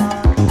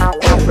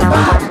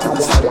 Everybody to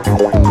the sun.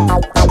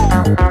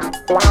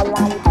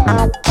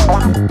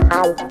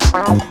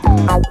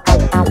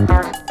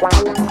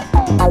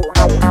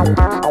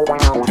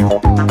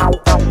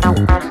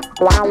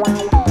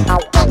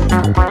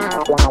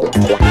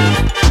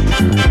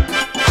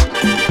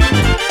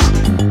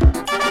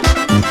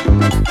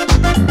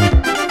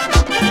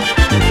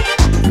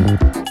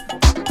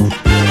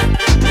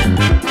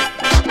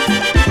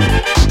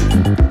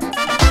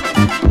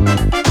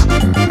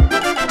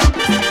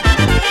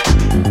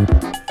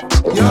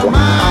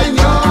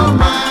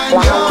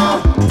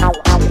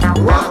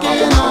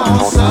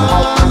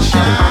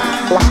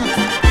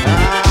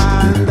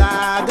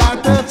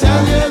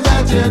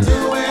 that you're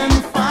doing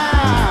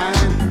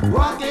fine,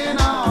 walking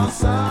on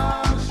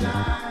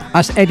sunshine.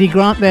 That's Eddie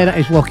Grant there, that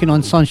is Walking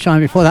on Sunshine.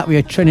 Before that we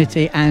had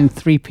Trinity and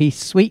Three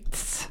Piece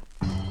Suites.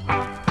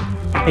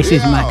 This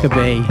is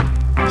Maccabee.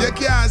 You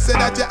can't say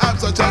that you have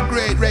such a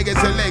great reggae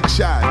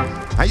selection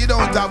and you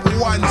don't have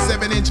 1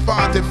 7-inch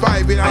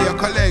 45 in your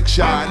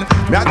collection.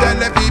 Me I tell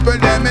the people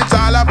them it's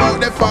all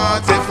about the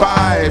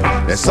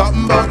 45. There's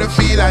something about the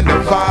feel and the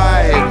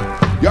vibe.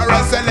 You're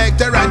a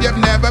selector and you've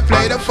never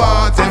played a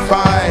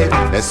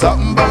 45. There's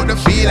something about the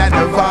feel and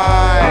the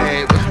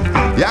vibe.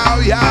 Yow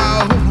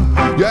yow.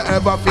 You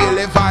ever feel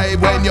the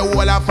vibe when you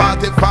hold a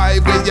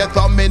 45 with your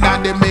thumb in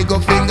and the middle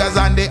fingers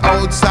on the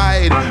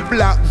outside?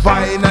 Black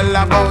vinyl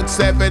about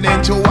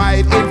 7-inch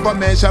wide.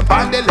 Information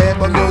on the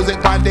label,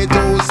 music on the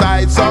 2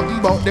 sides. Something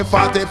about the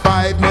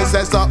 45, me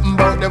say something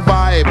about the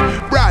vibe.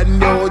 Brand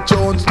new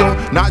tunes too,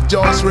 not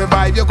just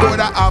revive. You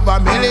coulda have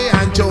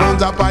 1,000,000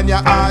 tunes up on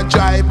your hard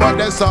drive, but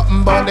there's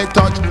something about the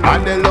touch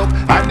and the look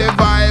and the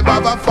vibe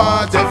of a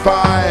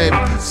 45.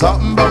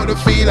 Something about the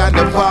feel and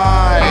the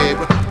vibe.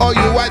 Oh,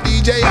 you a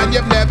DJ and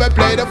you've never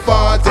played a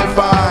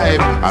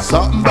 45.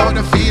 Something about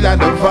the feel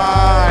and the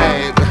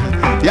vibe.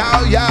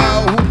 Yow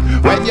yow.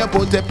 When you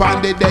put it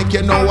on the deck,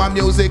 you know a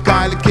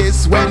musical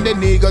kiss. When the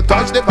nigga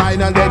touch the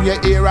vinyl, then you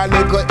hear a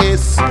little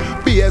hiss.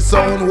 Bass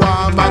sound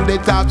warm and the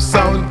top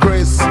sound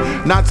crisp.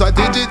 Not so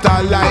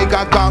digital like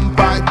a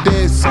compact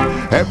disc.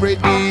 Every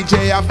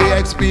DJ have to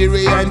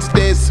experience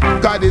this,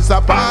 cause it's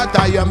a part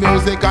of your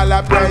musical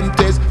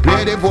apprentice.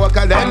 Play the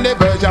vocal, then the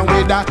version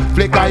with a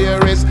flick of your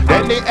wrist.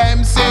 Then the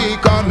MC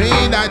come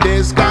in at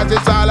this, cause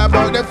it's all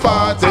about the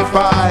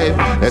 45.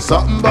 There's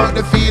something about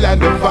the feel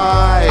and the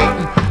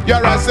vibe.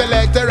 You're a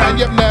selector and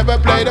you've never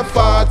played a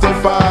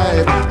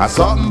 45.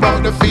 Something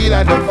about the feel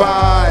and the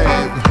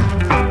vibe.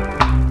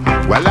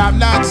 Well, I'm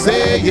not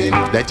saying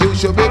that you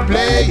should be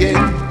playing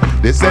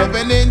the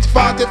 7-inch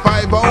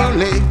 45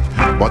 only,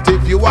 but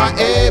if you are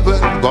able,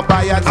 go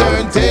buy a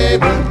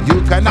turntable.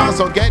 You can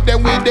also get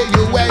them with the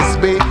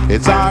USB.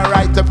 It's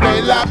alright to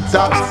play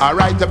laptops,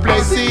 alright to play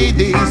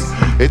CDs.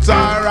 It's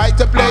alright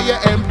to play your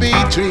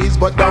MP3s,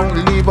 but don't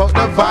leave out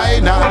the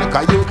vinyl,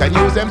 cause you can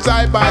use them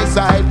side by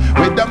side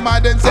with the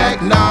modern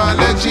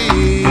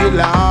technology,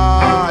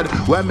 Lord.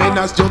 When me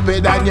not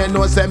stupid and you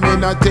know say me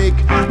not tick,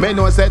 me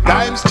know say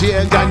times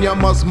change and you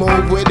must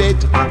move with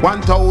it.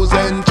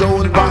 1,000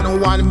 tunes on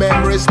one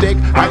memory stick,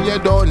 and you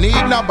don't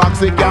need no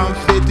box, it can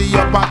fit in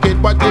your pocket.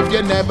 But if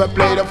you never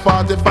played a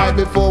 45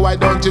 before, why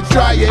don't you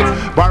try it?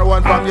 Borrow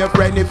one from your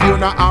friend if you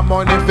not have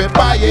money to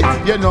buy it.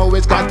 You know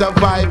it's got a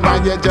vibe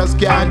and you just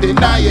can't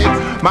deny it.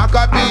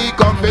 Maccabee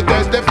come to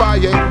testify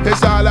it.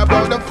 It's all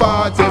about the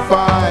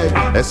 45.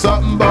 There's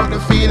something about the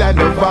feel and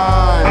the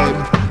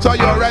vibe. So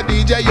you're a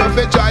DJ, you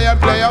fit try and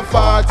play a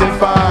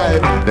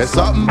 45. There's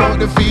something about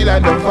the feel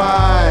and the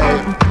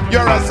vibe.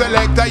 You're a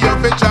selector, you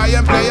fit try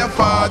and play a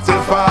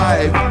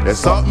 45. There's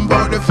something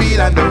about the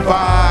feel and the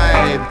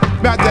vibe.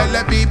 Me I tell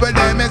the people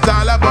them it's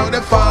all about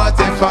the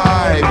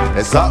 45.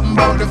 There's something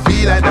about the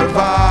feel and the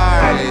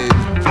vibe.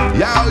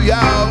 Yow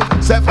yow,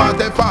 say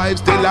 45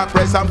 still a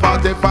press and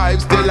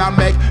 45 still a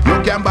make.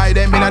 You can buy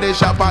them in the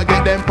shop or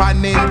get them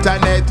on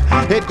internet.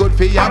 It good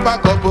for you have a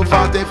couple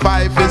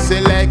 45 to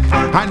select.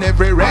 And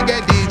every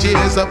reggae DJ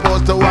is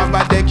supposed to have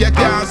a deck. You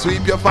can't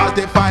sweep your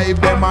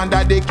 45 them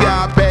under the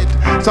carpet.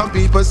 Some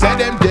people say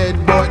them dead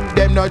but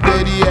them not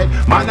dead yet.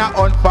 Man a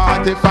on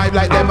 45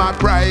 like them a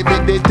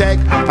private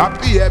detect. I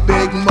pay a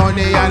big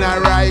money and I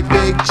write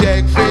big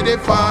check for the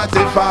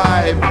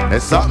 45.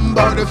 There's something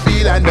about the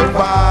feel and the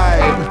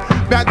vibe.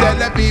 Me I tell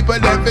the people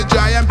them to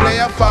try and play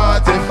a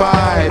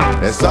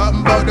 45. There's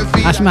something about the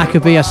feel. That's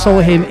Maccabee. I saw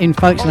him in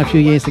Folkestone a few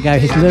years ago.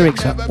 His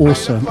lyrics are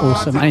awesome,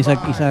 and he's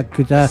a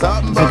good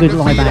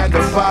live act.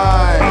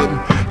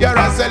 You're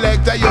a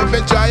selector, you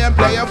fit try and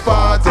play a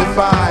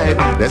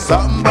 45. There's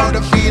something about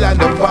the feel and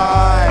the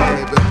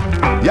vibe.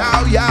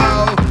 Yow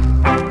yow.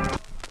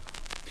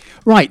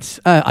 Right,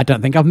 I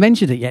don't think I've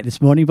mentioned it yet this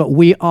morning, but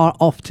we are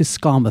off to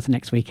Skarmouth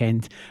next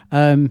weekend.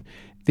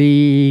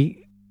 The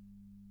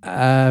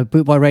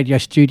Bootboy Radio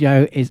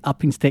studio is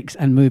up in sticks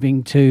and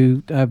moving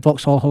to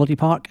Vauxhall Holiday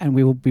Park, and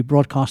we will be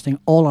broadcasting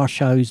all our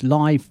shows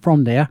live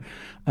from there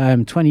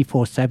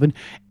 24/7.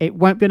 It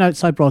won't be an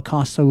outside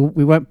broadcast, so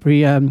we won't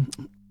be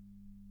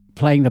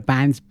playing the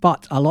bands,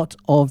 but a lot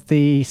of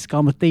the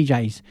Skarmouth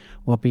DJs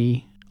will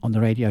be on the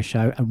radio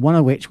show, and one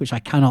of which I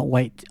cannot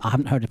wait, I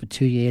haven't heard it for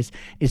 2 years,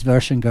 is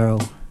Version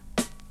Girl.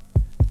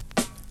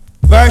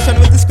 Version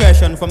with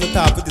discretion from the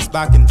top with this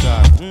backing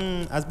track.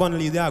 As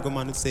Bunley the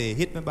Argument would say,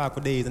 hit me back for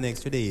days and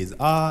extra days.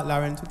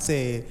 Lawrence would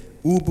say,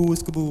 Ubu,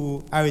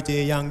 Skaboo, Harry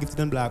J, Young, Gifted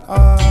and Black.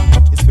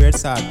 It's weird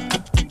sad.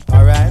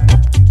 Alright,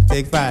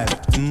 take 5.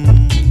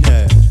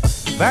 Yeah.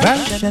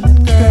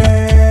 Version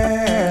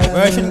girl.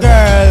 Version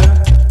girl.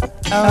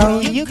 Oh,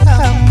 you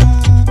come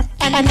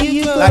and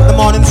you go like the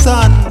morning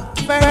sun.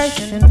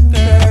 Version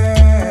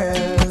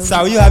girl.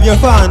 So you have your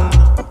fun.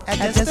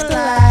 And just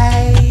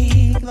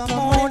like the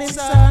morning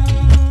sun.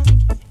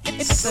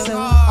 It's so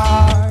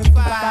hard to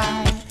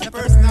find the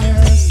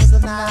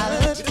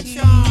personality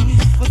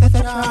with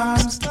the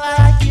charms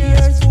like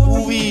yours.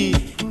 Ooh-wee.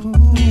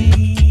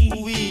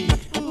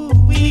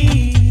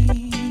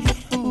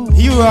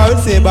 You would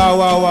say bow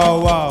wow wow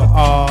wow.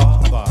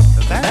 Wow.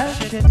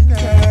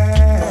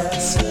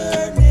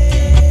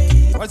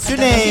 What's your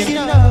name?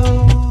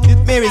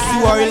 It's Mary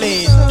Sue or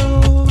Elaine.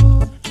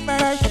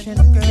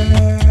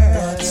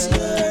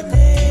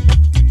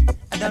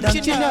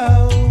 Don't you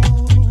know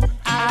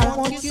I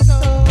want you so?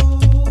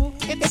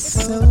 It's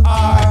so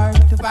hard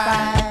to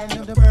find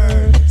the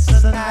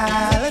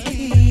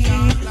personality,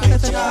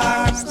 the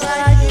charms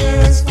like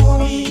yours for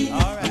me.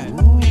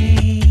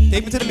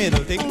 Take me to the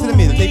middle, take me to the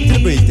middle, take me to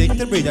the bridge, take me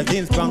to the bridge, as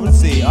James Brown would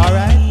say,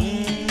 alright?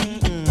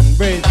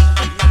 Bridge,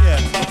 yeah.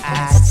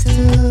 I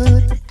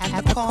stood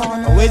at the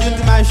corner. I waited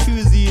until my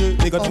shoes healed,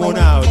 they got worn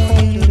out.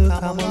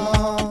 Come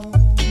along.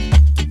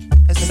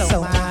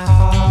 So my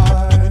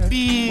heart would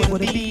be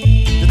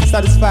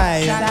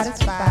satisfied.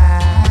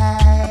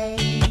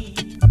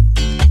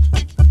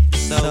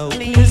 So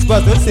Chris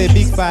Butt would say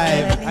big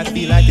five, I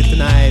feel like it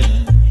tonight.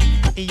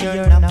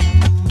 You're number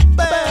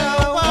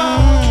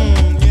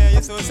one. Yeah,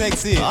 you're so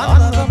sexy. So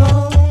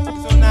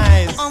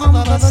nice.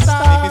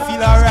 Make me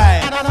feel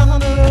alright.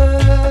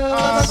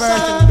 Oh,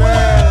 virgin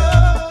girl.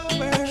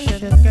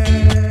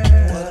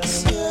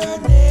 What's your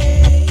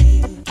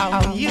name?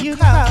 How you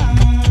come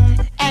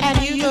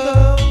and you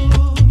go.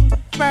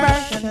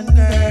 Virgin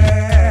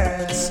girl.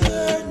 What's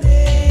your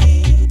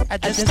name? I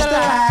just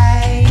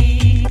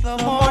like the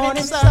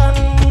morning sun.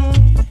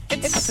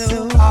 It's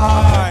so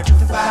hard to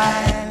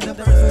find the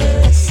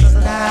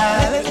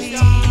personality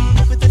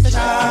with the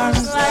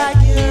charms like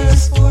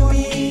yours for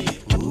me.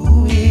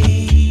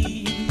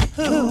 Ooh-wee,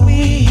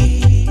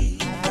 ooh-wee,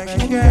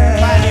 virgin girl.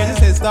 Pioneers,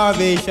 this is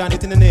starvation,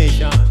 it's in the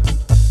nation.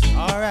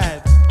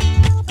 Alright.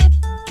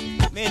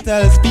 May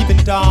tell us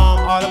peeping Tom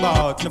all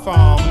about the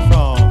farm.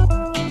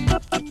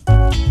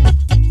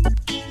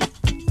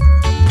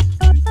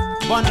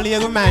 One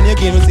little man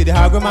again will say the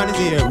hard man is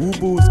here. Woo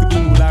boo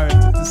skaboo, Larry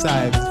to the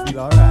side. Feel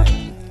alright.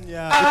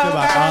 Yeah, put your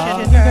back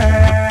on.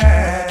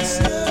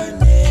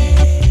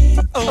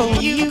 Oh,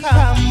 you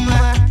come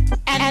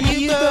and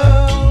you go.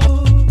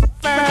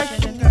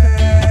 Virgin girl.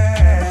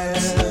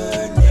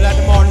 Like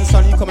the morning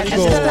sun, you come and you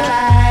go. Just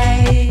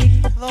like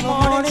the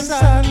morning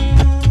sun.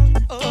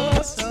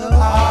 Oh, so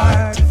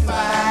hard to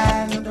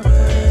find the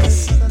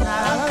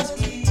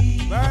personality.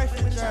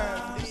 Virgin girl.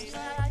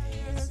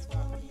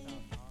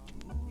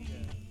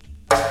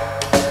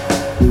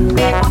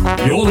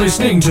 You're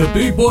listening to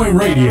Boot Boy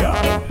Radio.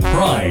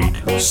 Pride,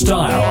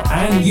 style,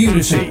 and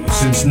unity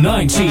since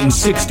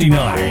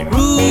 1969.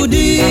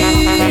 Rudy.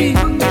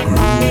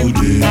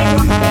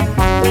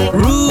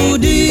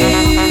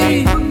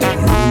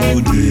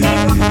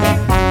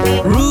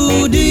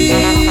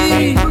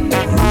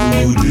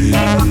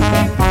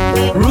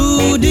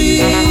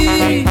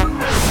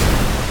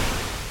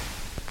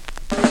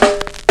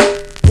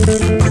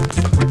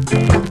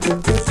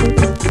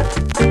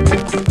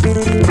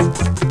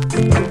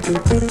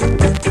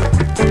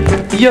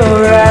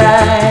 Your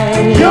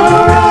eyes,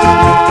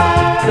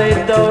 they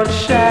don't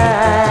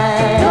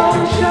shine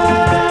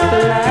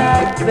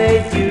like they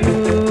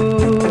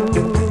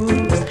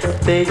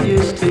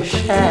used to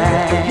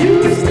shine.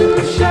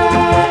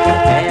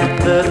 And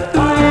the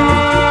thrill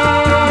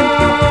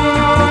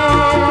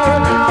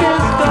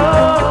is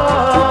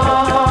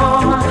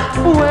gone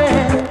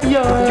when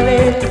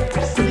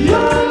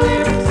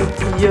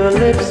your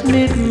lips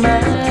meet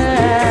mine.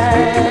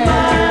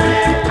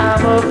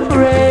 I'm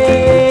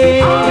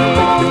afraid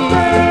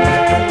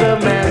the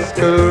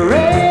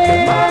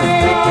masquerade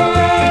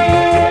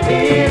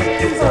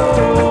is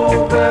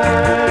over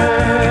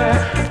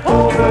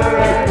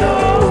and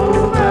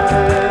over,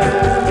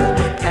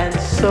 and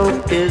so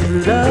is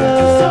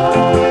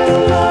love,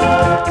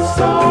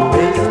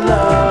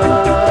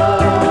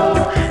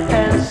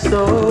 and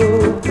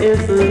so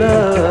is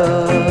love.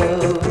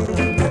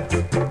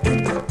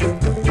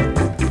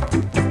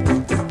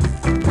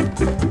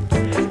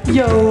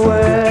 Your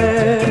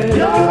words,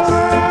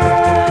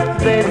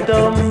 they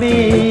don't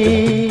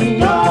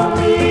mean all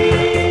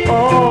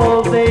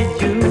they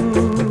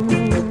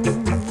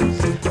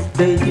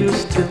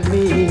used to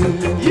mean.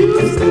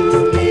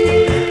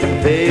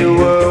 They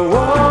were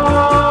warm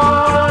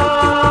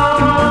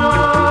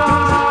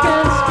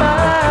and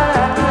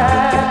spine.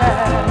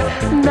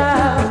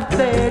 Now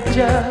they're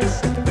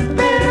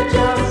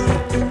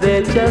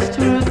just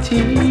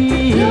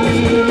routine.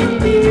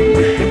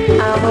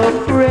 I'm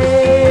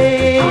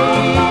afraid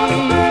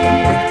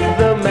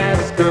the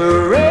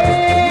masquerade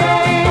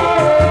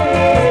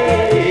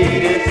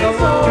is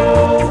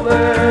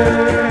over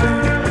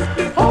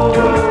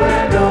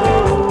and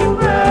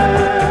over,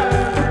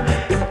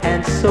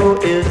 and so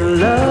is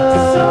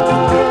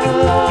love,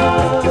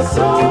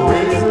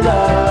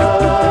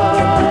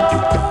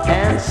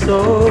 and so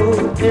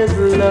is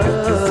love.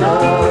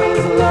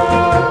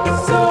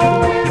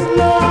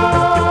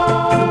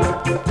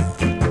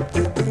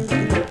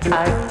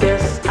 I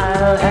guess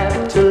I'll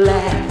have to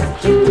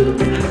laugh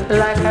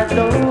like I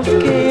don't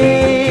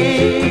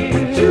care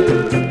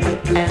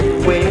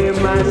and wear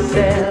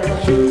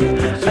myself a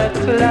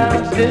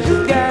cloud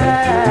disguise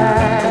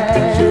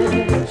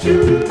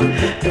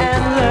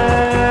and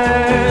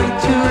learn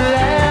to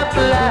laugh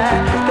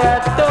like I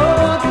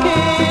don't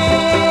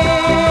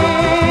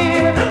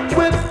care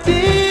with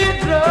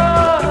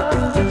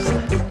teardrops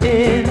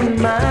in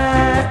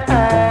my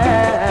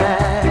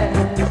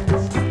eyes.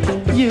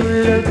 You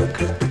look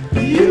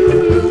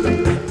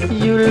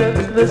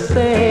the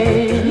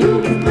same.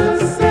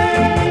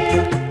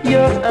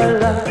 You're a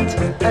lot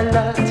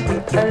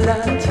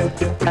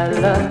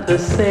the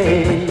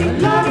same.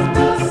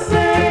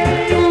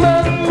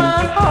 But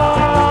my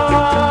heart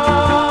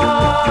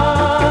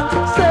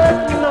said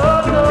no.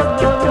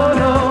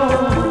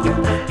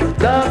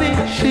 Darling,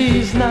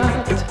 she's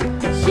not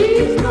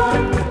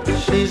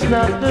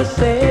the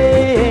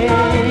same.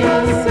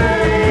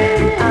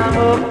 I'm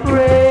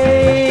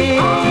afraid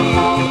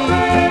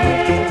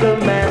the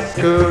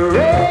masquerade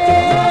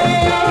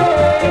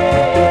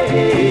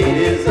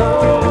is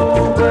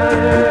over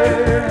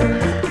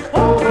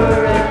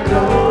and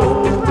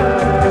over,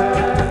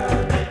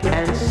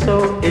 and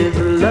so is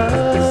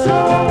love, so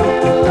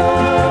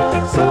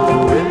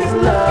is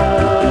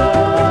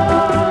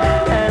love,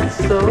 and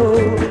so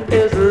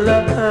is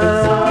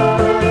love,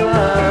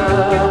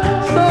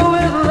 so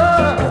is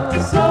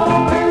love, so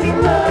is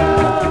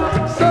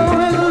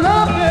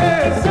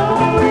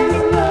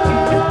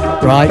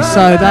love. Right,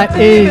 so that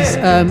is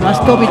that's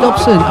Bobby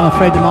Dobson. I'm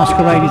afraid the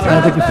masquerade is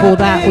over. Before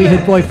that, we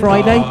had Boy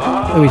Friday,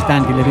 who is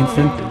Dandy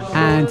Livingston,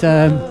 and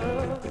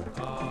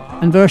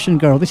Version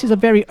Girl. This is a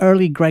very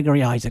early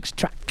Gregory Isaacs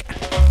track.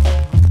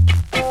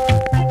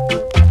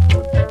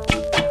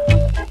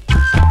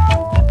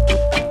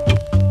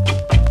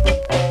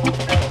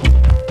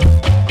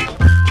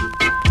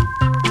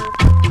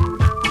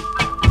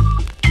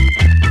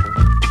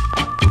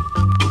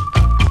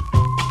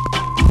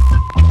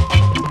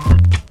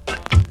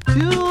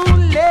 Too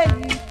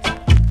late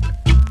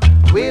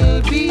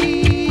will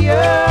be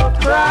a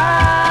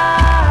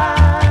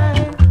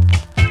crime.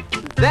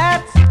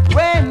 That's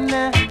when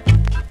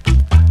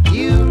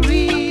you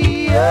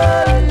realize.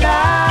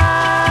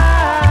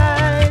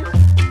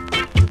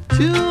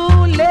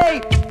 Too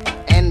late,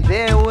 and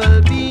there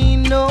will be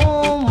no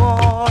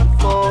more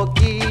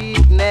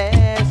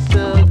forgiveness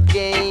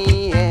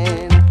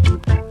again.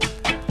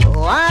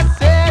 Oh, I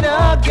said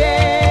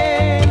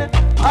again.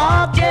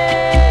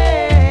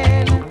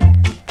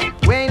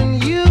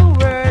 When you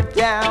were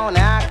down,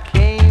 I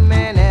came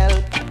and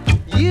helped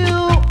you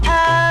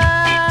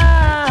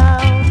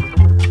out.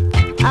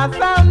 I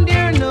found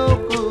you're no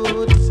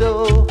good,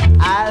 so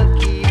I'll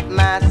keep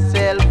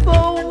myself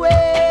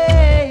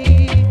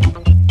away.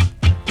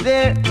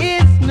 There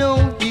is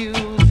no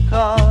use,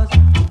 'cause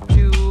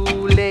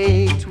too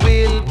late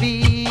will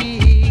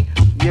be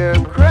your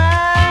crime,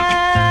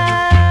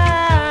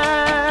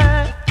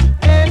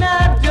 and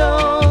I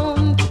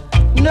don't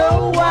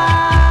know why.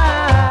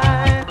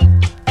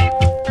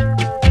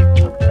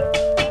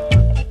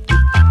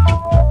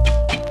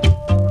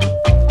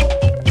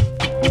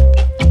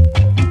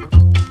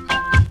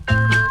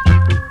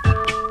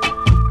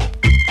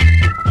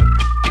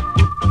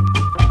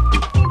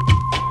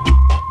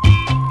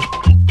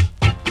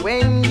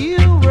 When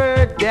you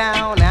were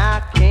down,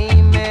 I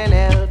came and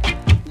helped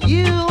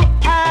you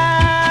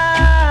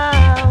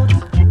out.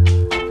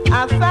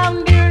 I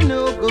found you're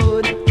no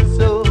good,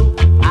 so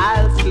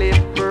I'll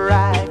slip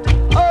right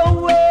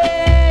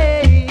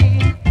away.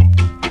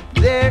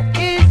 There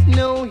is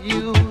no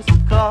use,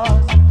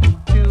 'cause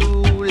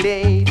too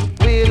late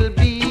will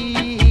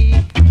be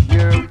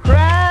your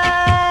crime,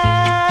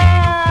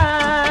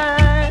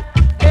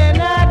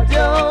 and I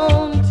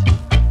don't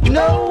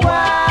know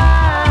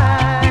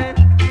why.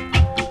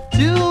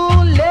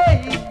 Too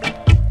late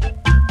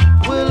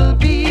will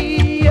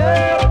be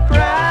your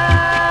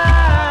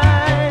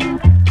crime.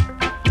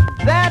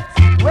 That's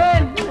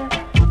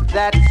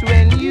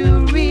when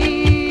you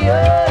realize.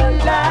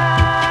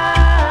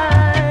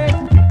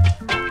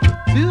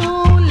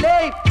 Too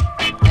late,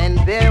 and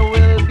there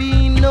will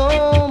be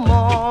no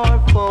more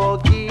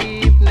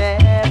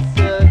forgiveness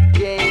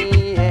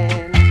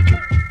again.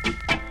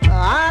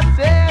 I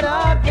said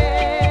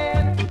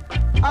again.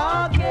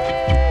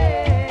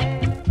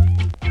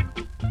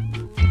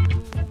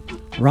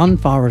 Run,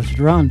 Forrest,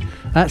 run.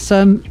 That's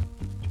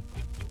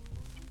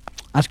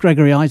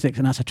Gregory Isaacs,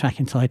 and that's a track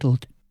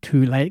entitled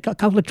Too Late. Got a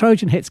couple of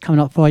Trojan hits coming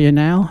up for you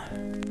now.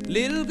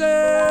 Little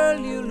girl,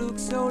 you look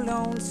so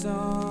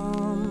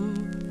lonesome.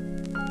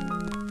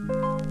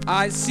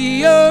 I see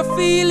you're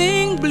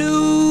feeling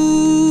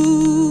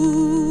blue.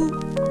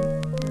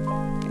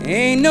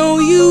 Ain't no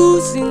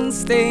use in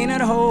staying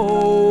at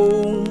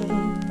home.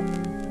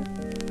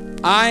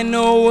 I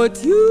know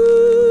what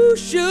you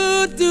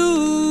should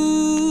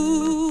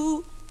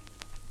do.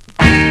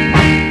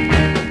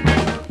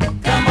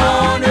 Come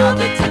on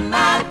over to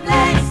my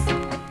place.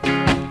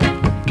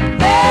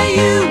 Hey,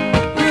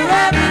 we're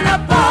having a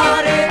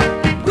party.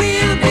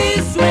 We'll be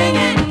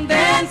swinging,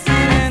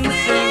 dancing, and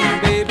singing.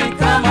 Baby,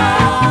 come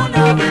on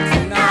over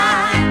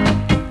tonight.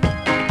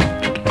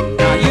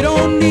 Now you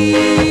don't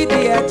need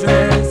the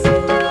address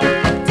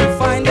to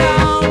find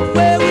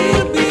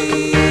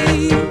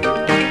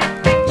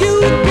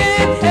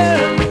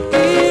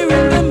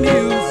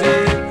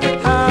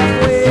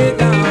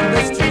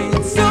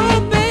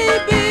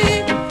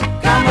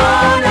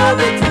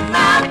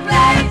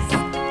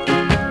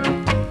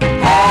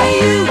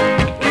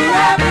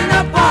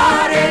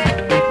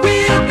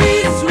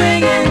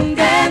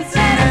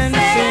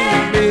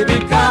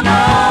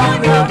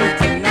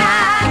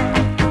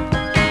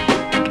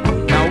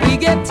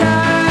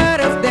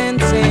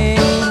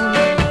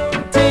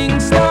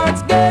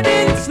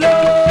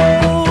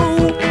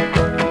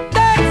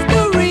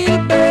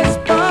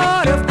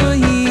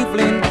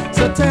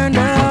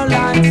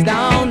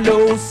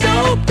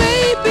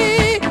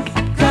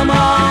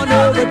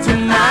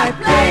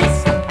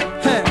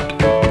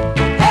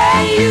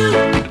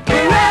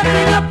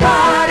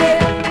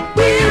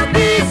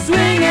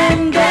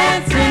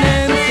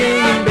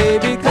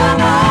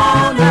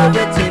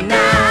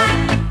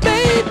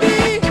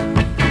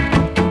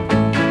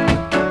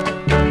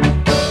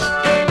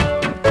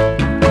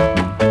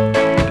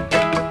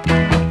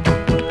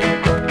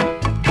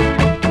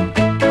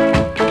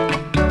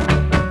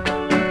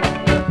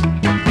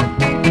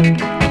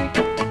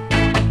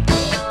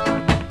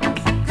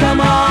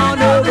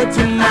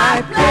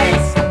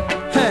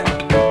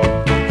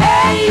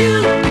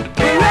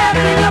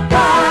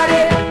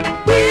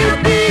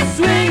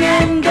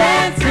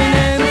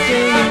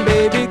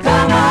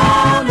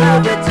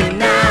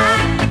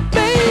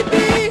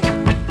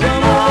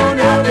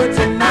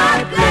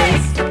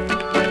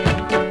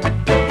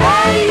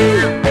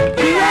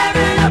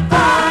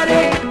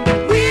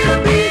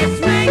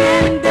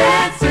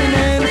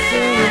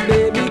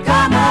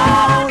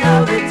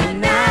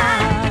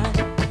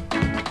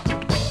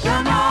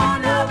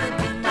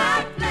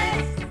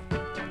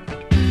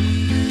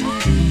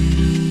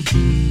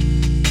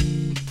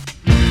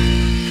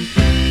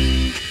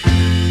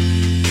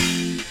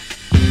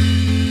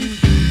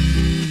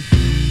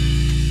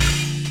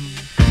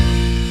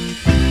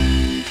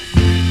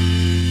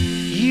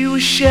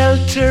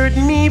sheltered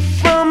me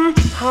from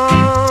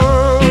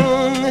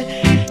harm,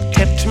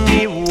 kept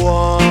me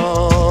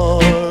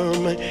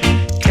warm,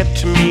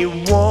 kept me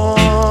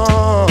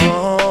warm.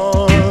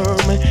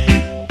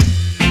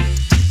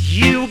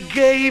 You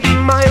gave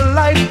my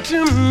life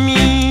to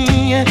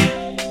me,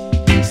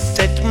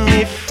 set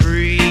me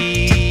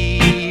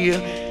free,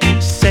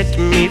 set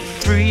me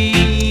free.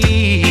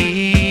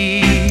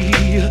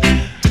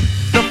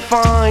 The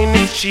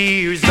finest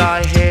years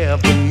I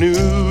ever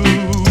knew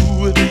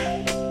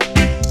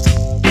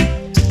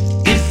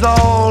is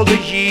all the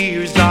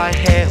years I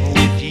had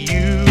with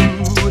you,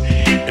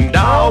 and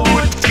I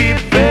would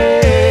give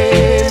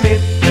anything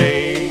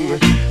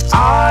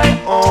I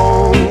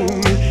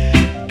own,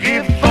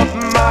 give up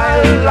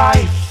my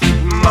life,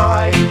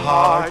 my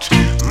heart,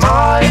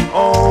 my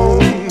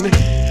own,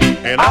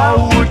 and I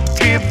would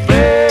give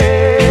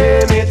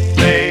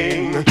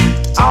anything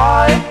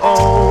I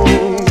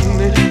own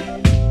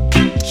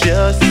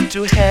just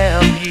to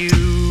have you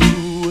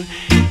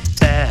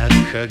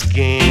back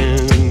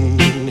again.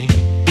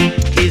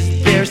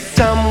 Is there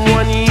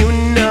someone you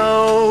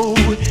know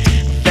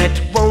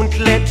that won't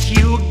let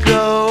you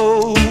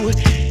go,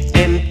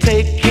 and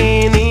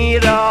taking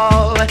it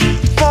all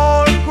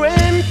for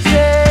granted?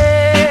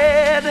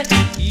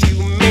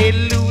 You may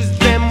lose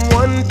them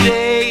one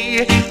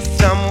day,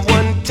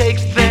 someone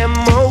takes them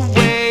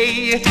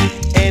away,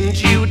 and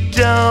you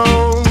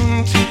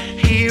don't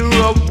hear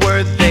a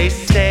word they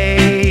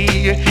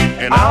say.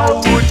 And I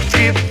would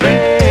give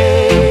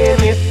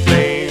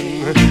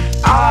anything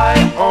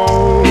I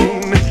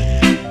own,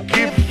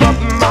 give up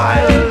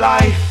my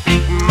life,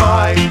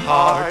 my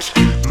heart,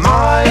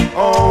 my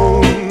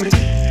own,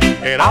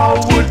 and I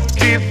would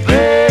give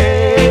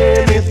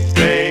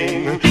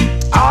anything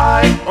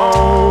I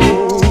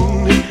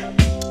own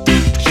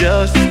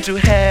just to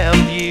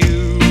have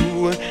you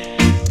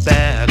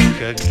back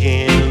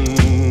again,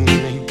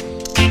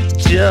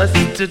 just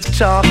to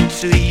talk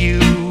to you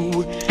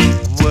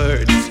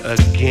words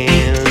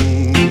again.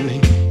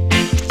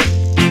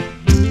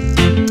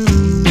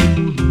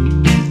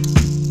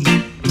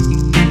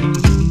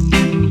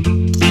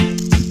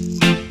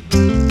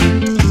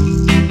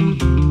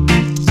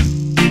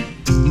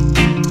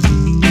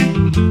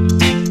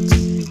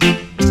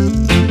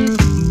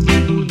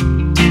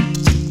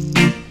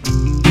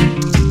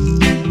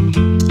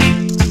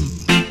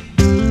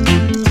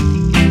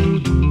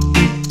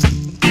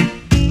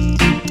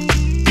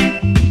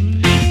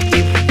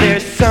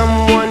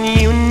 Someone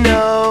you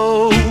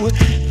know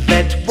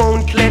that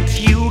won't let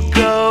you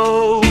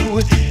go,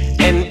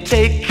 and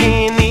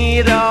taking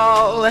it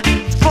all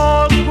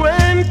for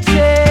granted.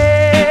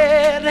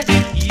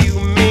 You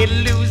may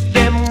lose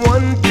them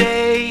one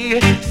day,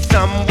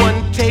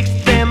 someone takes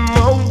them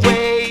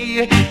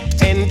away,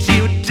 and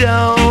you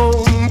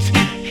don't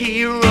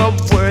hear a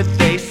word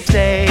they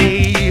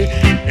say.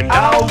 And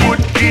I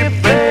would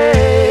give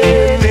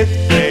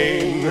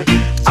anything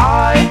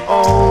I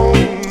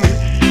own,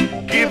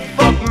 give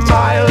up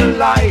my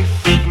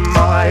life,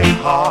 my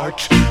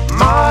heart,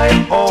 my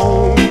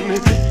own,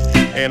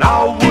 and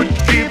I would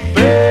give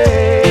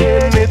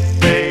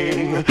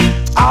anything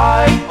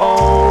I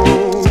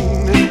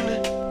own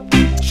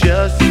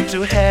just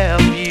to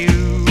have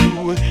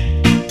you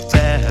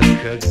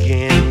back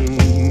again,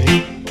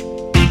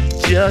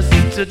 just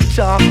to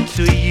talk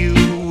to you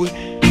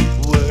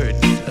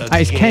words again.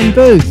 It's Ken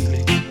Booth.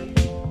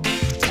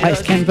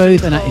 It's Ken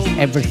Booth, and that is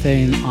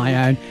Everything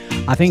I Own.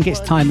 I think it's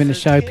time in the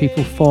show,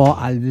 people, for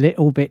a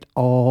little bit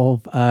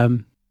of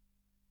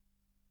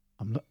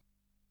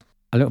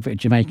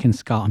Jamaican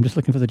ska. I'm just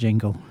looking for the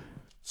jingle.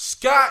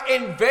 Ska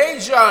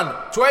Invasion,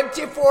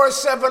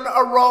 24/7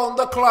 around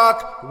the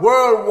clock,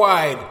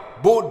 worldwide.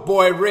 Boot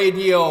Boy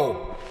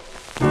Radio.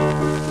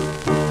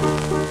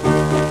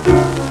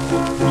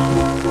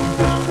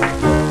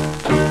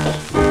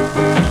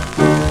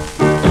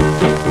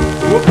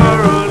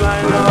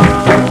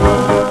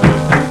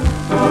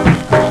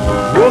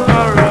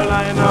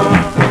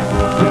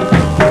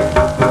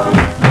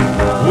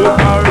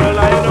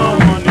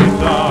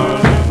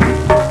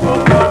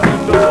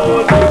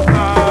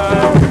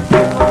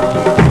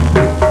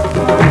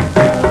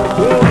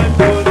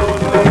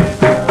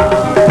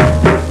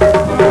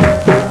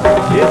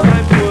 Yes,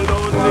 I pulled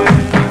on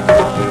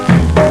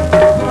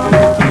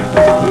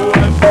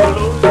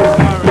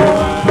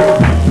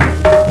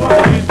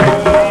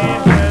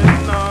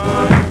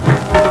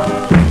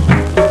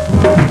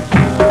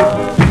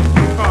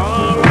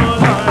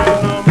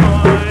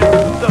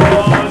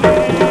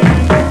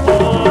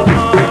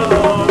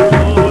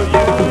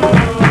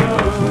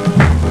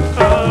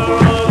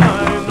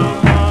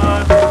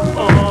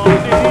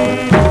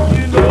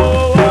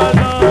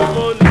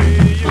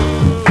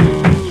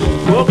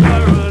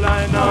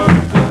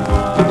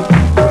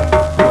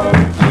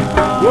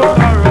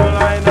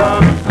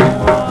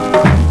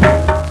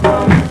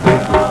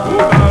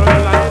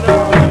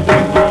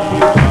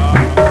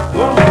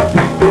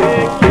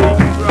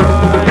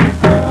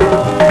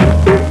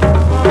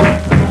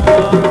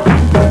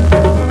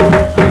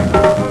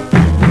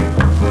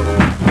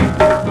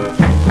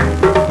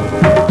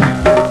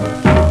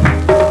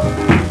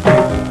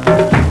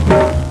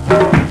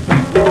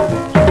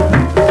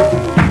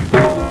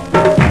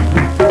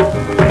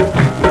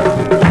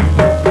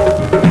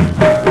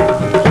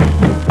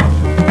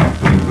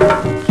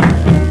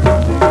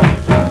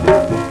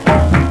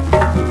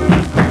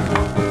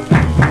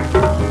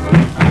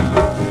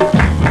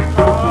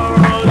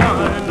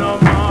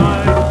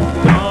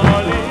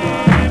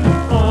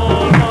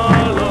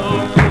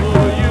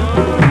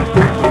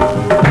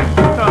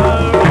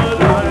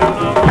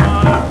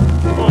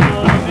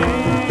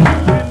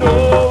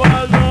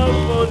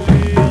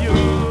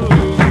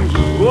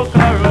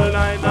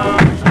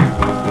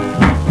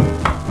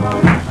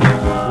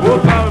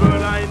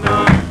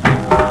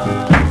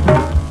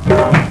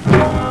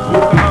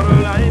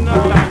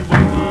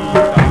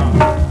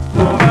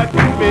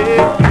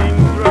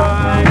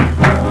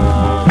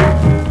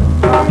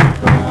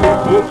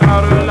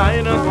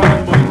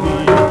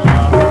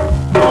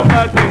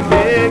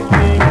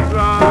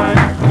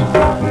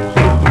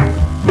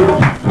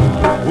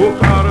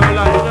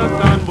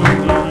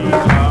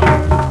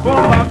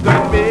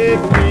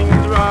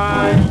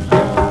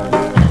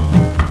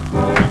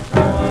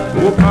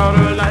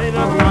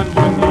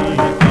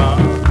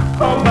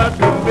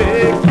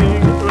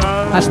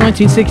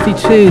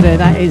 1962 there,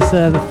 that is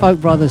the Folk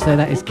Brothers there,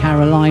 that is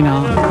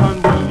Carolina.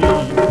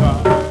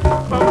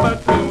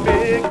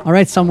 I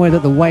read somewhere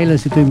that the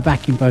Wailers are doing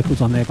backing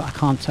vocals on there, but I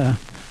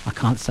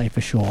can't say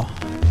for sure.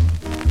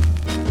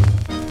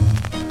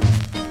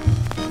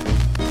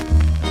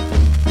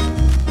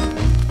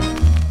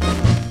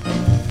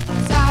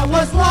 As I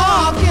was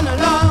walking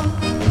along,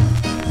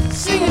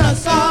 singing a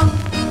song,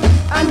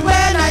 and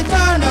when I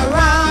turned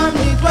around,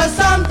 it was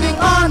something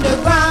on the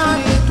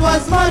ground, it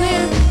was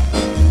money.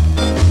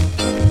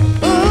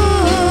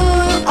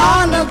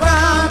 On the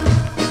ground,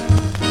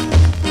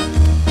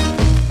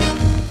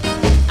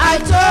 I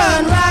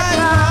turned right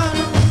around,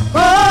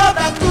 go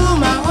back to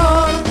my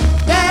home,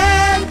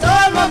 then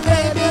told my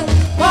baby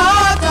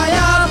what I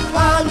have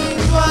found.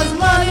 It was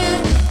money.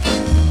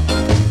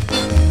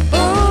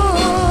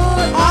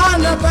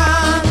 On the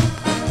ground,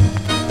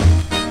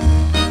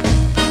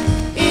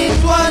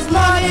 it was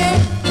money.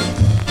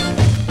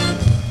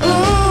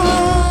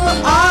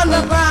 On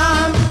the ground.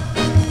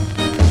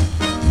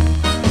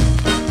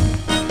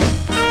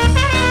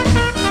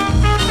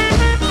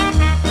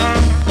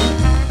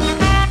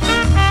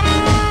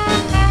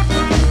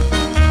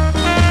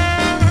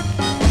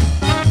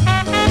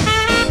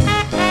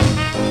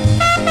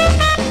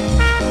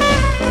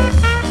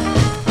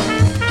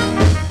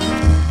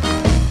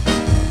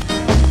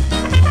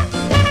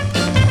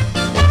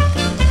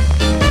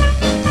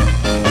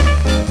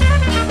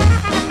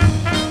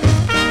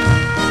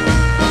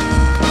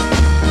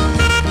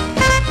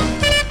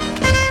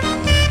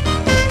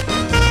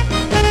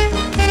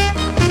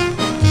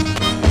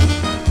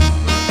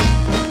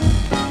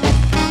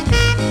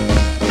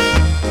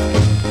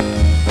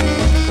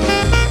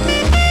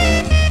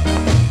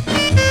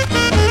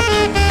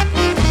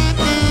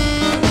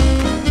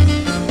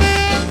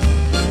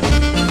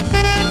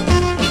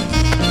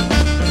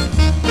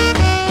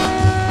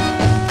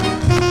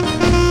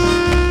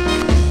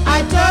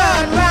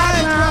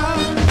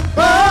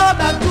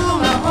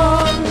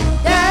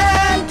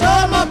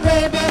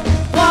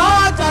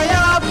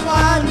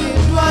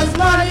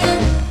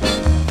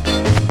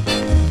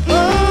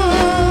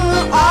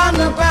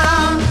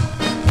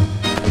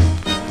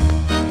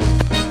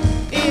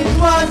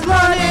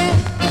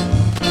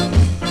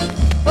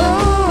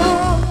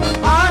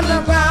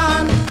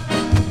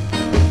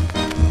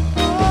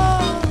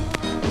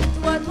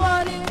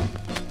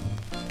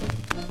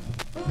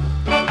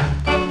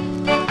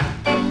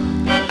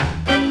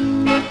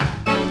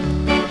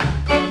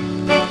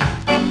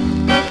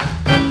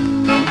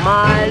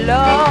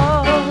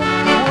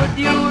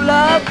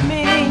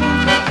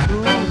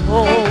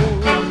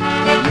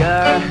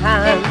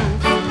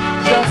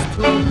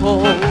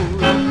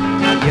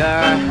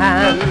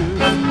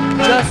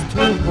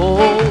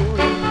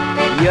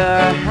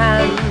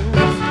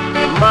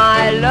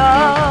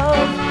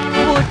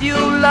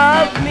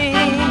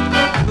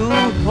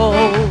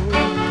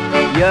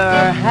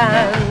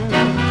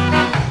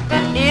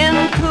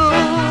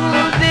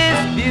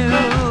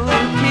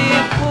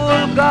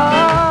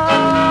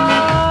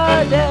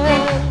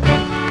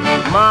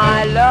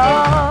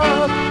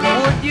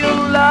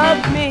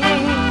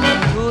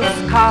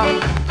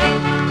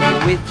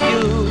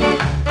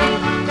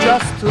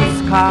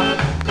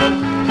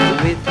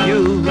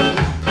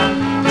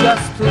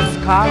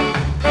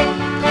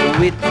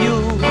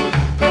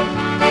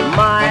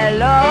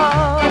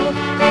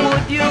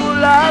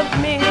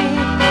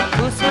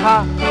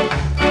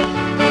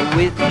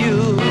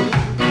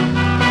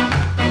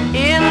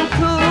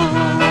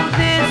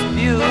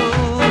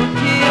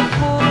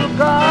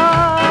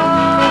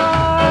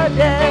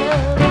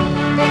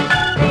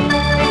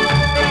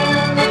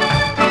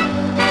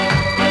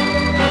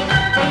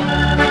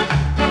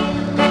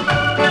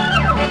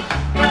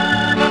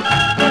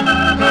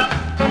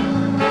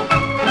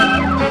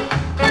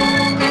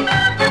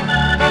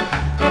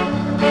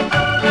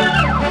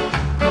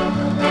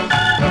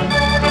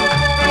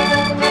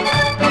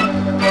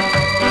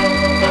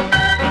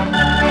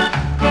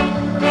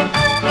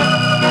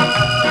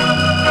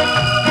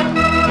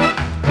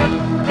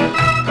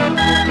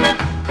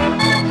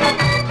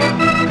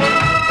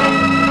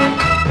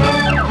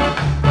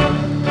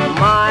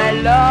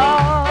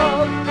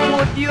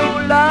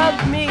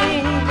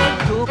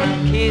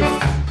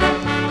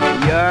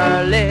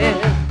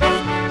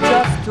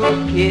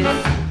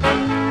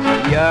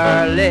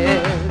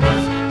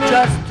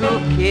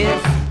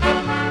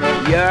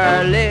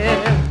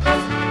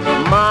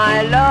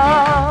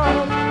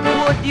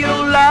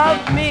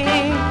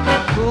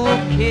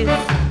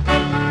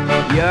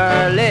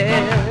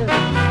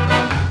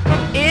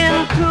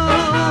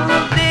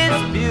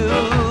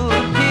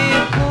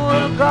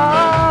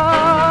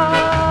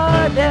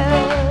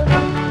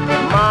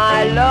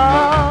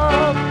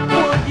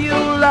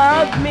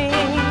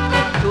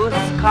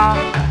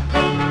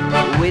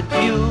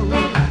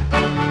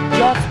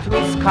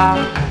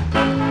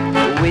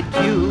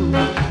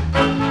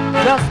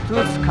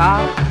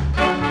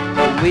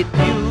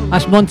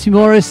 That's Monty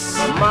Morris,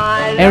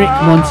 Eric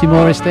Monty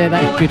Morris there,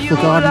 that is Beautiful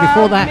Garden.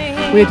 Before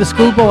that, we had the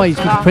Schoolboys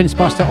with the Prince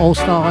Buster All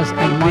Stars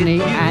and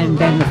Money, and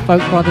then the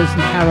Folk Brothers in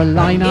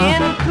Carolina.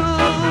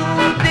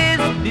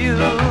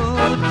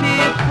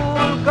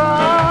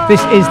 This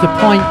is The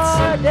Point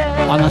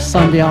on a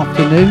Sunday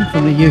afternoon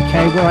from the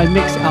UK, where I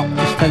mix it up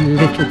just a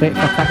little bit for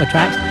a couple of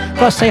tracks.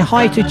 Got to say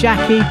hi to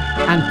Jackie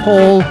and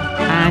Paul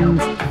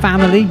and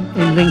family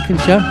in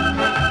Lincolnshire.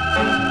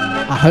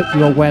 I hope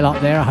you're well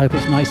up there. I hope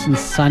it's nice and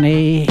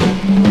sunny.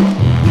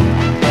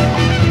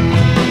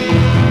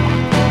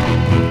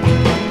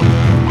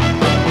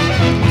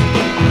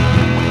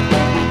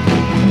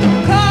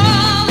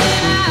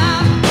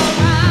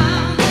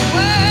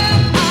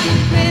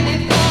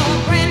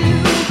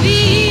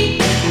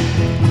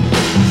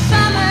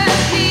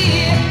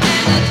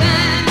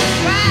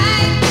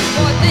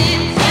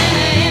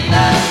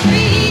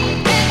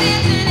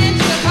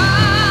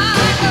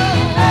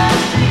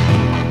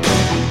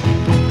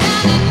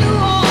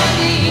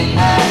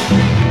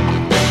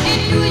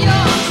 New York.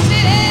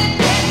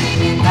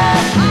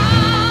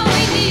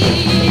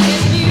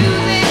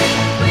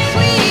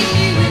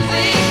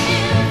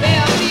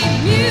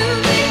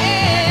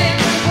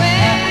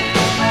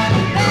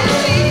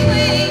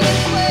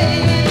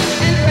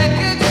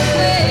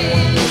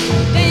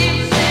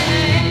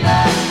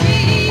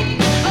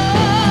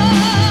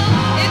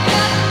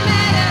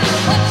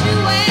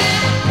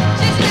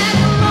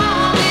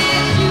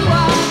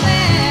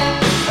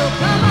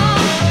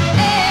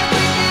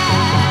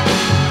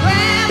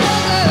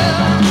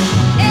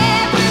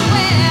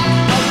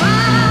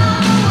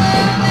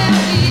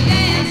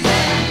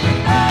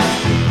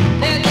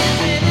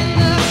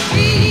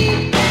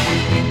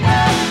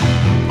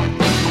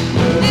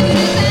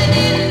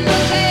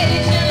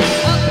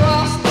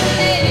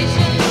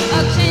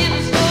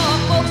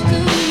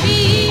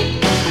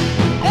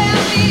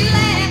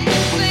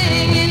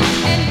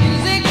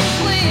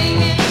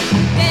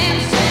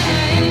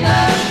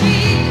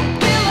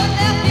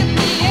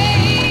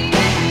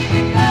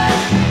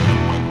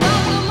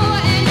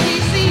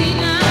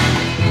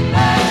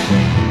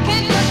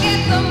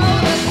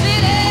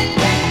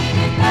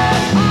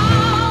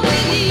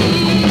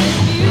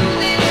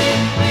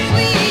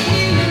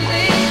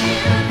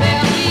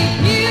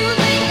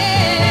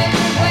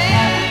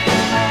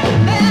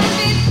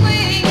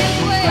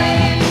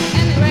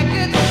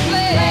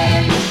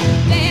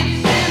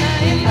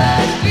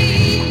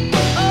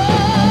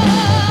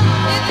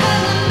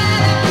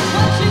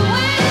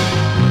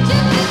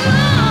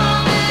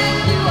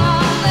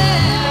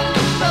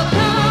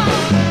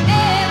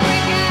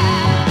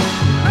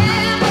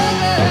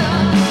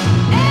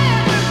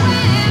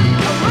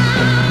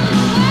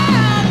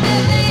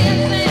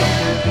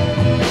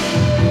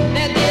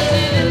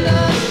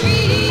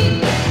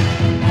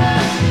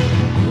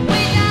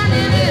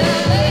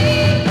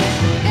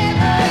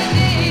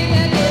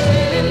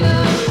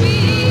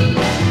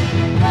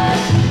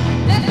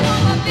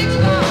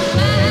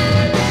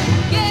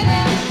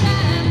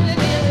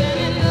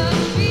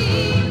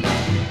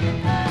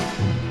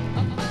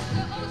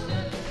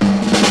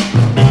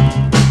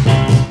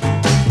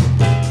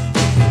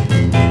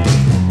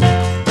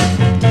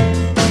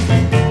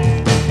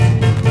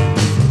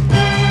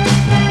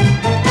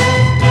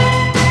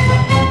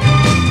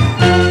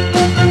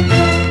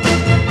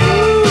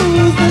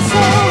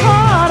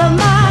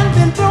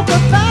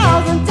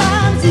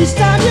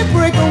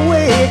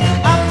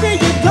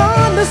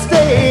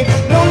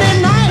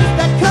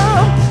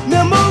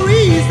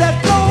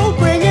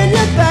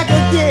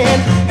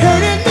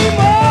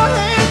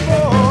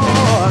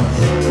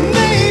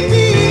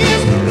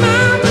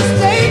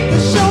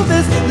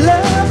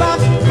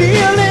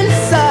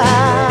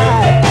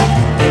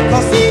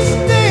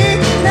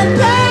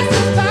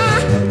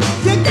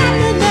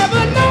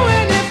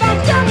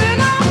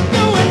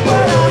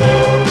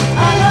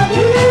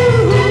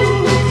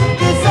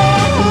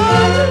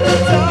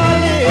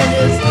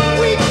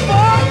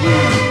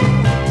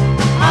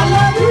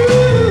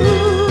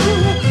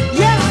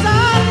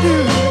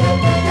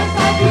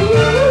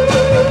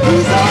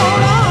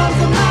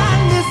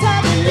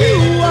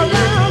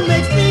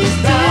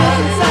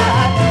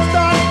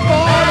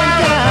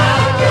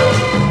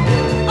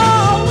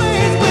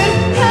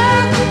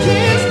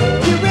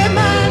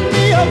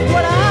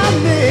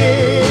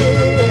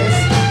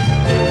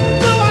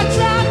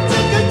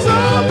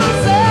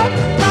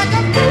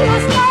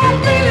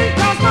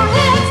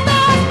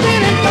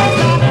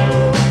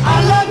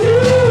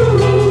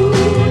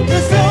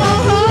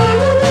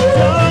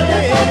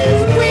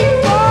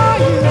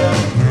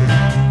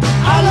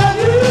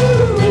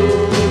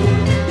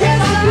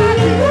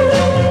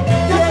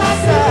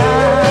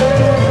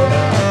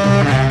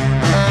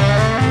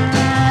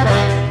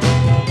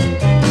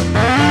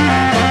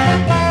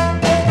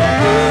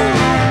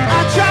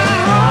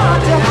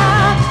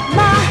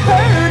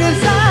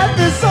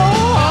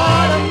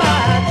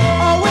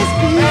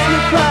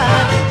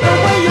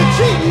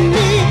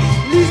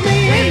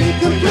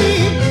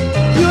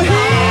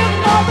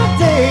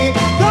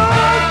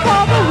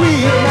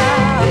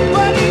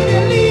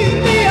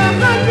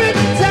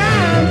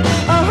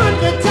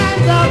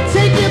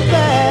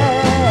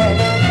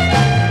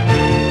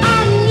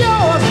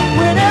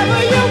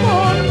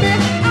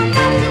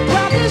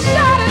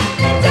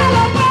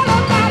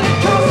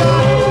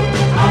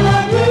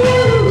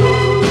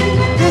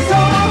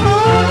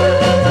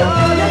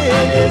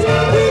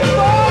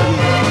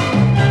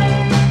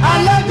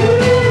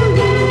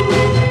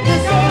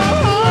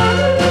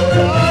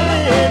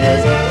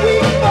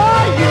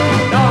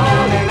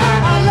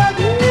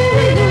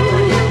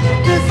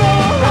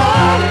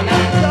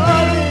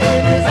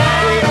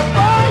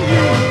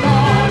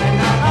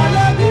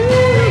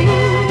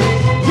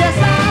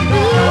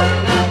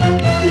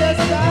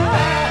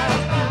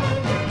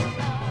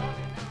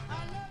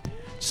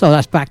 So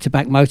that's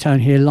back-to-back Motown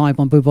here live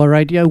on Boot Boy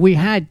Radio. We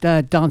had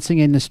Dancing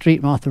in the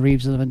Street, Martha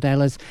Reeves and the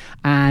Vandellas,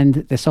 and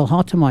They're So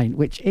Hard to Mine,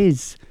 which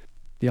is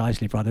the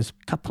Isley Brothers.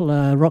 Couple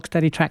of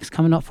rocksteady tracks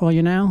coming up for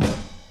you now.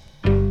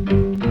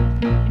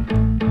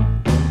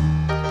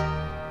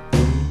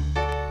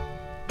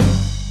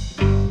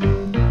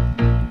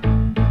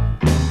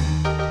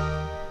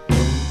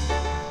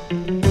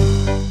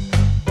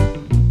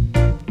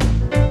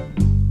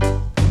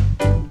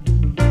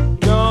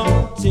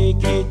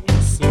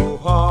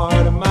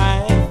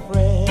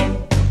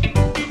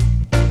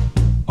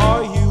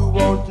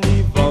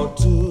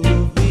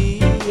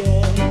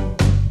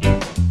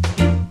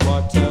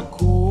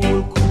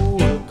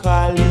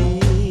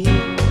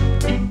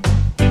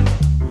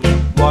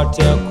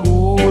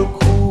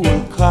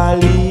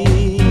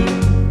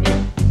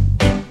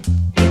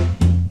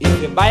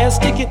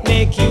 It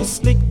make you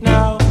slick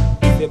now.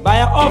 If you buy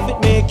a off, it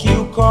make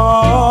you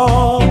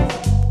calm.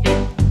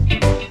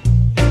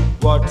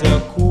 What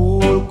a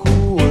cool,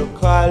 cool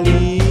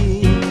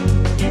collie.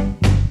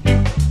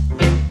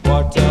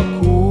 What a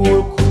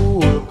cool,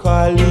 cool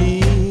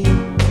collie.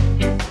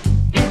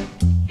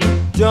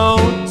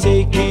 Don't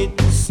take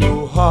it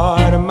so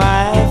hard,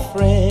 my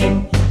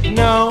friend.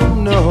 No,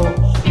 no,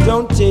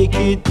 don't take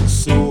it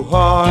so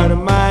hard,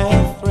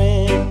 my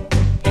friend.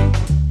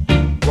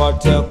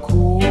 What a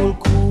cool,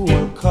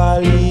 cool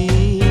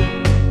collie.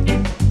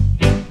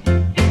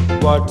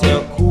 What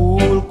a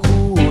cool,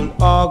 cool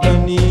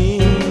agony.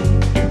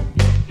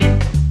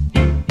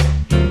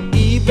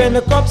 Even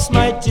the cops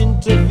might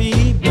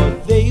intervene,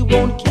 but they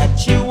won't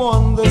catch you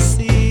on the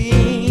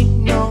sea.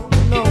 No,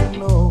 no,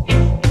 no.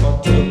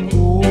 What a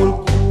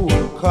cool,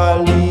 cool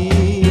collie.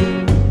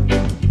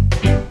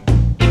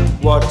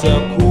 What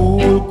a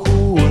cool,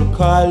 cool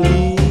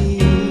collie.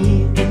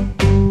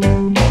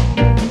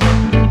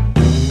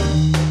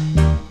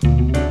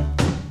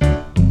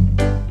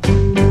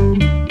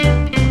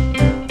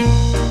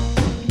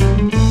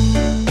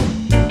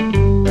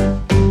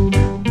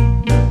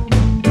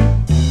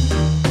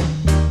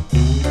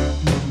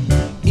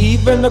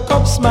 Even the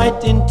cops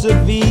might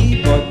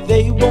intervene, but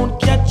they won't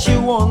catch you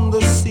on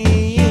the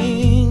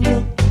scene.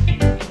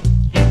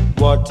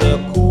 What a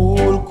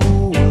cool,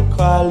 cool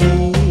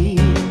collie.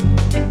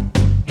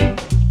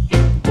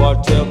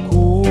 What a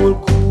cool,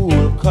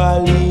 cool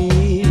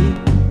collie.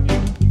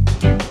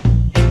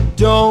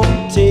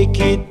 Don't take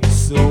it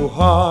so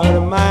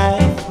hard, my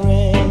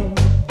friend,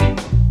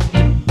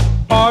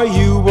 or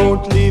you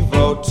won't live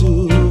out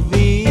to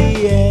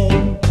the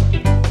end.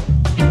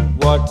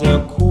 What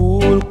a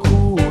cool,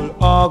 cool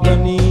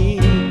agony.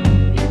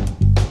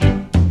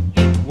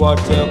 What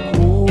a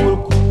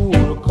cool,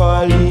 cool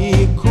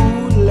collie,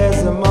 cool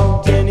as a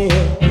mountain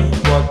air.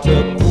 What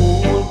a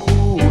cool,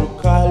 cool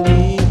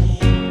collie,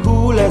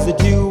 cool as a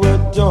dew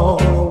at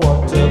dawn.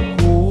 What a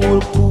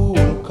cool,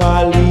 cool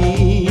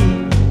collie,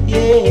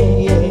 yeah,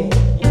 yeah.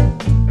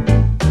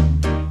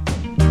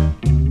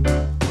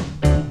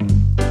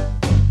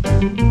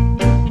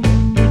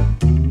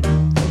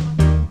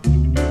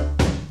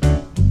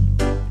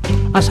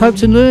 That's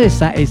Hopton Lewis.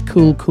 That is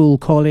Cool, Cool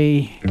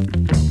Collie.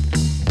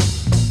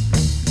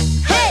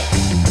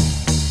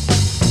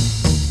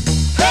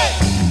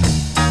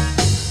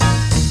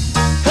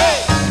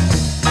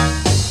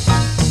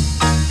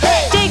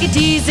 Take it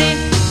easy,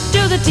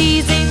 do the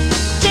teasy.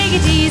 Take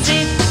it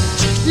easy,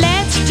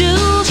 let's do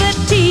the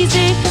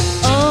teasy.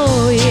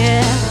 Oh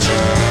yeah.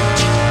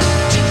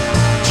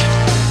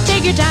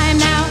 Take your time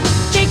now,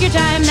 take your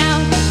time now.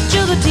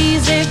 Do the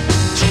teasy.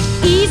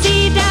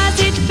 Easy does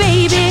it,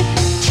 baby.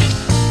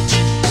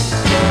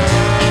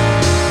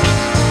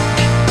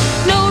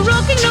 No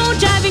rocking, no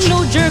jiving,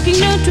 no jerking,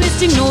 no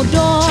twisting, no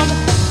dog.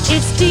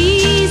 It's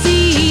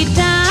teasy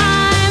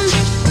time.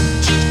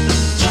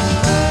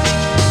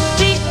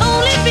 The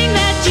only thing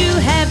that you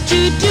have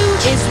to do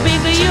is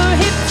wiggle your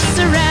hips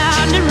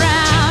around and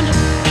round.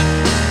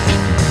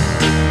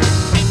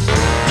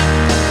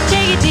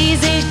 Take it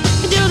easy,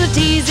 do the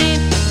teasy.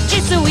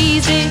 It's so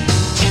easy.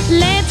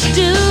 Let's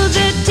do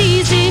the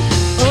teasy.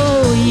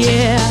 Oh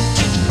yeah.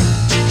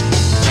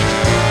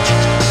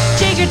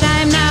 Take your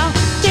time now,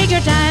 take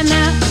your time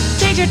now,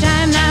 take your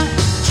time now.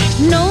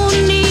 No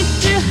need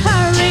to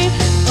hurry.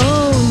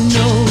 Oh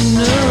no,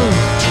 no.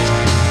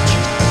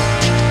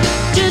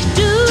 To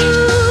do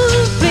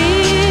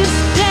this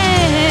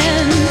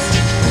dance,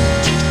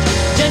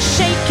 just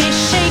shake it,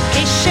 shake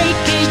it,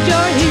 shake it,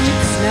 your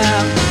hips now.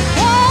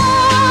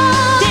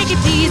 Take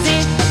it easy,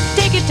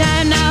 take your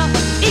time now.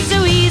 It's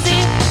so easy.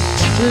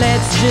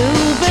 Let's do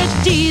the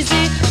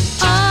teasy.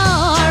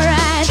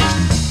 Alright.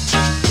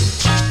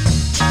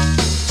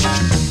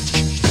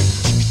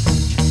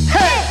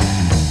 Hey!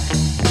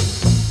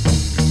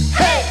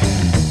 Hey!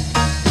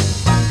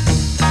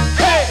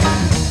 Hey!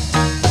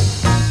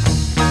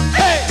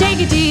 Hey! Take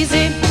it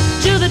easy,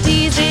 do the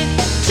teasy.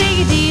 Take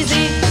it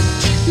easy.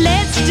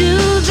 Let's do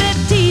the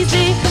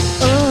teasy.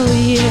 Oh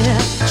yeah.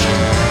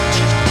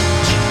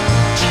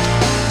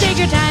 Take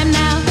your time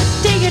now,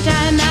 take your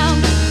time now.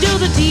 Do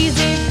the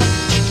teasy.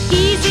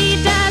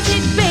 Easy does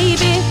it,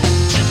 baby.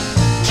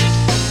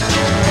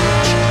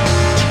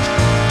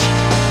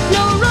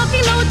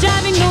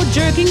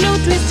 jerking, no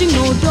twisting,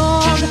 no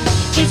dog.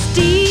 It's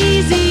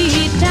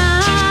teasy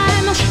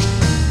time.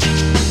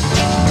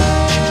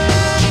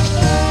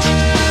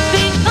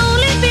 The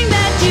only thing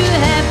that you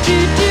have to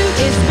do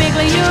is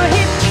wiggle your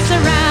hips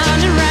around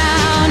and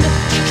round.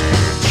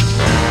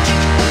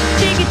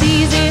 Take it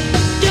easy,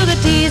 do the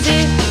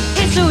teasy.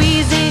 It's so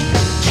easy.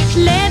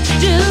 Let's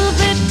do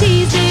the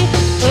teasy.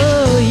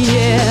 Oh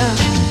yeah.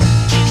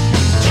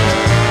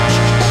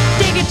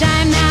 Take your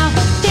time now.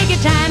 Take your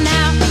time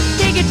now.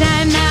 Take your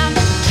time now.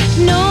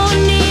 No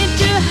need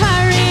to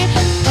hurry.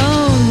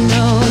 Oh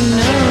no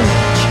no.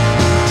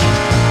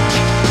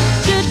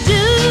 To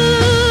do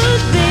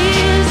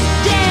this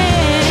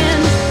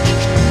dance.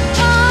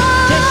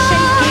 Oh. Just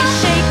shake it,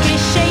 shake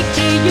it, shake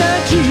it, your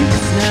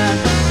hips now.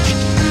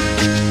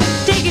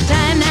 Take your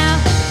time now.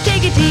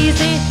 Take it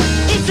easy.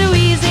 It's so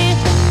easy.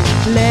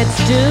 Let's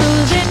do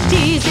the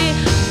teasy.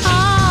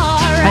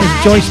 Alright. That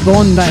is Joyce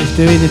Bond that's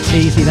doing the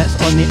teasy. That's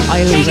on the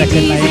Island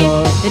record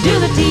label. And do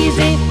the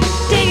teasy.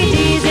 Take it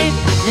easy.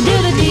 And do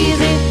the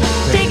teasy.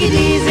 Take it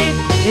easy.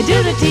 And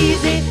do the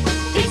teasy.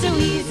 It's so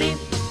easy.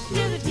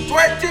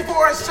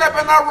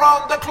 24/7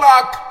 around the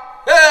clock.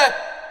 Eh?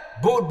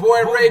 Boot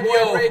Boy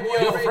Radio,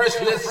 your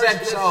freshly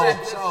set sound.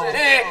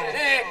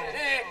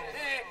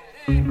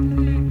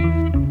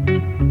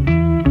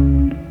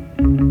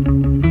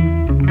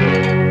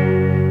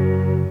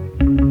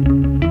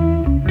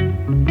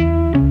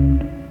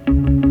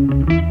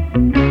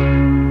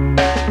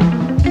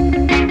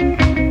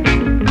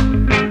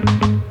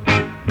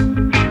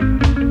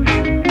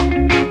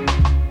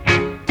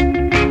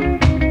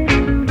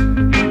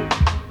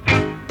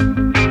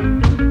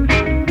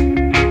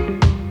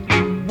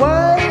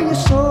 Why you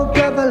so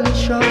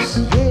cavalicious,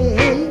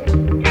 yeah?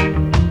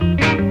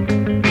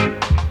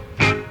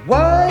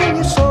 Why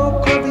you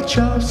so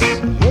covetous,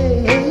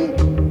 yeah?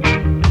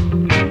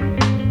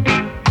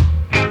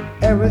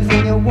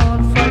 Everything you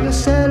want for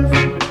yourself,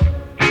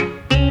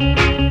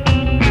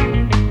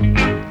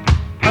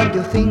 and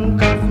you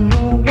think of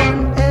no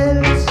one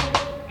else.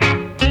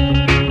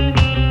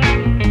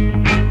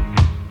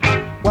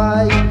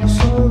 Why you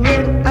so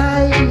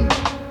red-eyed?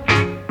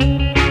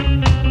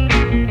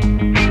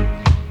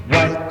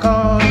 Why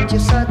can't you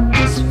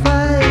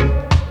satisfy?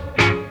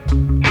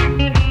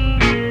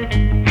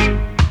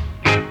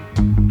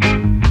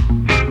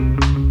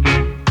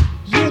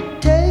 You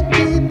take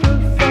people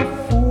for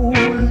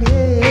fool,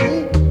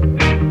 yeah.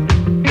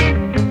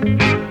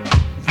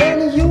 Then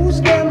use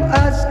them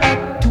as a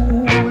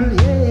tool,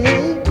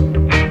 yeah.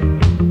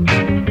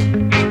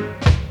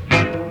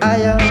 But I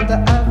am the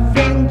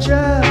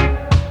avenger.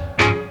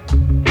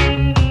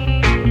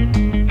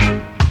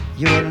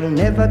 You'll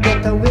never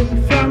get away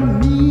from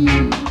me.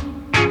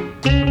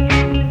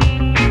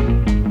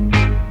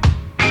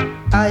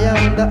 I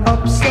am the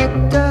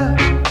upsetter.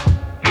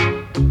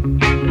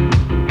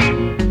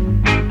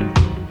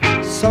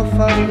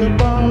 Suffer, you're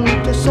bound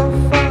to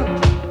suffer.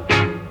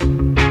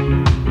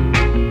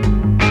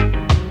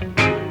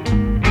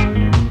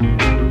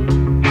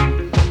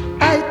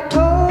 I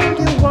told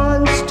you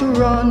once to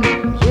run,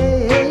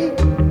 yeah.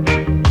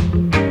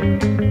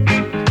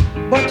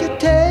 But you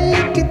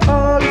take it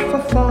all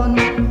for fun,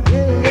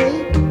 yeah.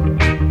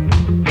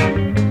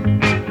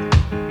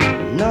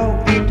 Now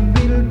it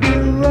will be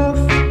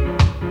rough.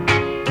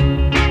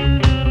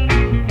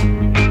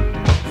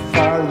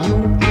 For you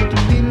it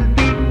will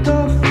be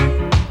tough.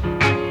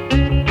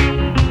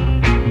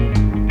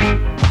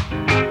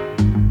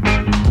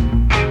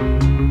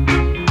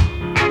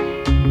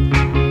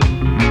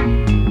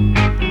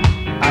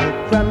 I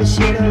promise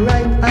you the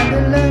right and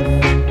the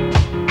left.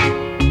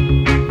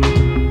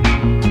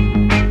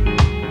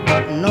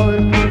 But no,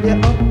 it will be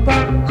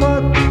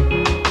uppercut.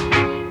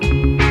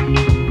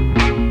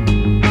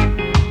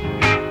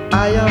 I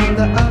am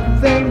the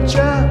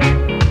avenger.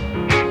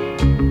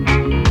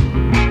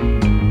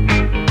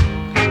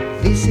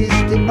 This is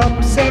the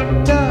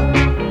upsetter.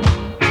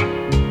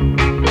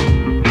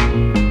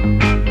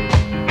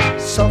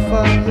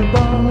 Suffer, you're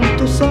bound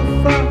to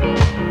suffer.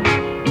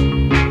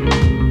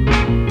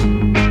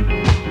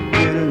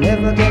 You'll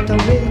never get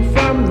away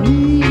from me.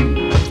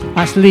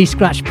 That's Lee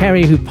Scratch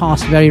Perry, who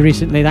passed very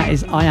recently. That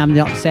is I Am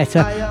the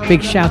Upsetter.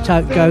 Big shout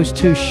out goes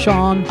to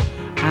Sean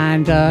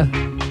and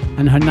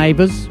her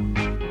neighbours.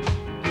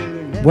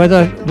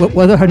 Whether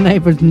her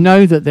neighbours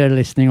know that they're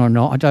listening or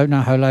not, I don't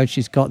know how loud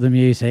she's got the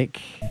music.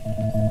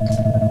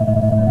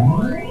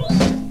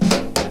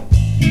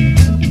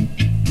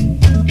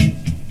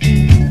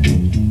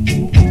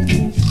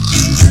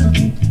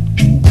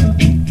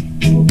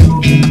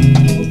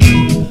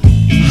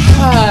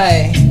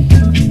 Hi.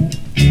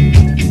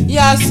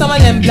 Yeah, some of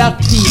them black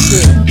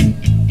people,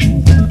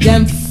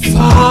 them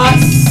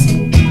fast.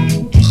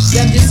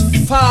 Them just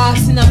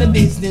fast in my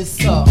business,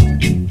 so.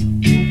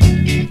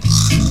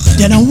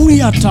 Then who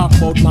you talk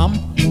about, ma'am?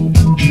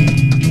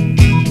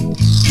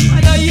 I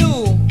know you.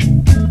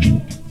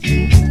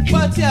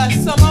 But yeah,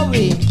 some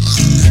away.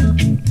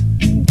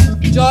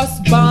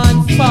 Just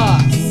born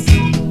fast.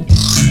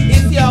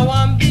 If you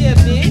want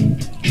baby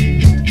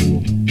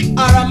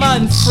or a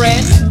man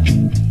friend,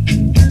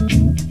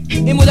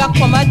 a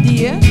come a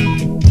day,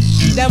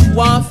 them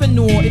want to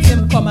know if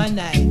him come a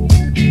night.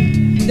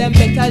 Them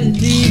better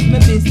leave my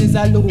business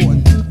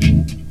alone.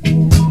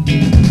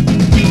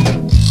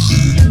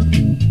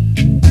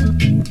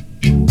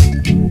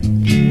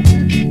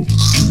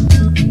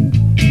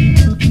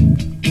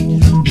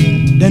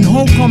 Then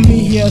how come me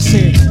here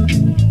say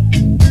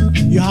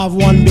you have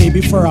one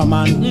baby for a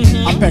man,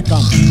 a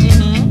Peckham?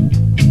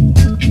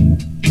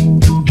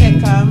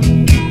 Peckham.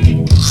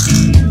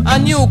 A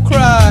New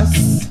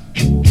Cross.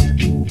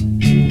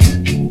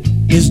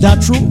 Is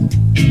that true?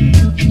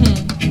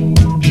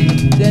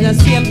 Then the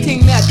same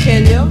thing me I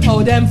tell you,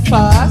 how them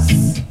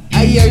fast.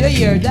 I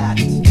hear that.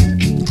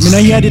 Me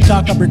not hear the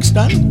talk of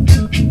Brixton.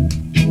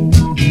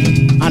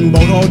 And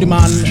about how the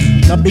man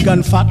not big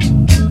and fat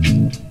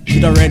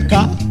with a red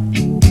car.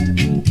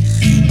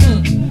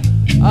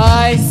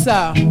 I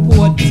sir,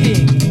 poor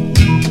thing.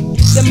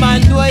 The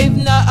man don't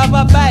even have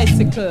a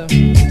bicycle.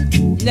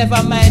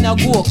 Never mind a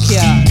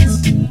go-kart.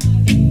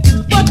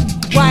 But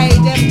why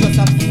them just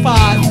a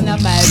fast in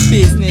my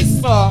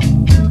business for?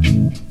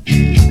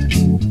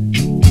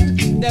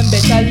 Them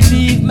better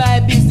leave my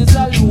business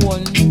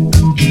alone.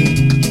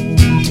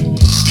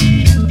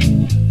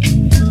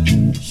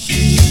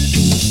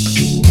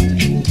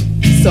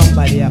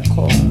 Somebody a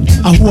come.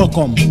 And who a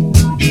come?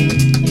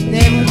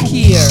 Them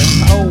care.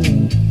 Oh.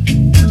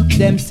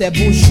 Them say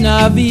Bush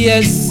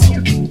Navies,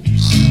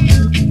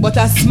 but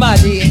a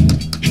smaddy.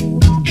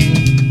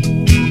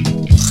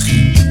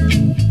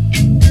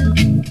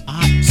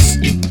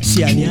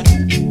 See her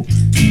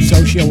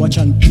so she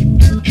watching people.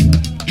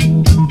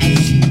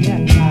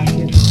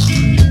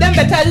 Them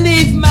better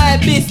leave my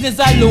business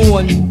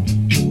alone.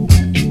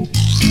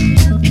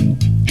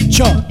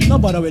 Sure, no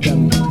bother with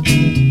them.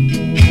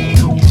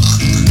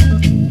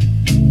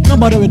 No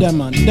bother with them,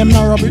 man. Them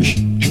not rubbish.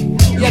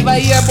 You ever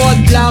hear about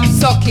Blam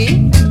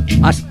Sucky?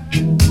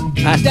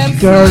 That's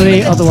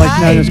Girly,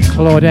 otherwise known as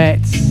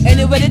Claudette.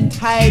 Anyway, the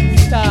tide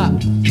stop.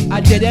 I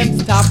did them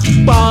stop.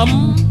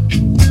 Bum.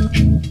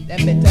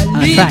 Them better A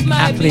leave track my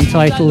aptly business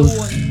entitled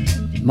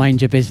alone.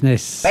 Mind Your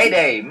Business.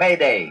 Mayday,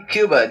 Mayday,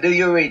 Cuba, do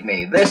you read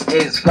me? This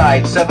is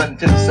flight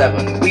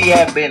 727. We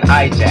have been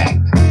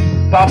hijacked.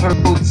 Proper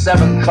route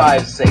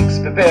 756.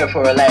 Prepare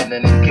for a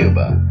landing in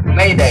Cuba.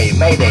 Mayday,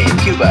 Mayday,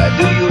 Cuba,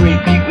 do you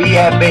read me? We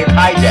have been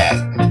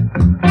hijacked.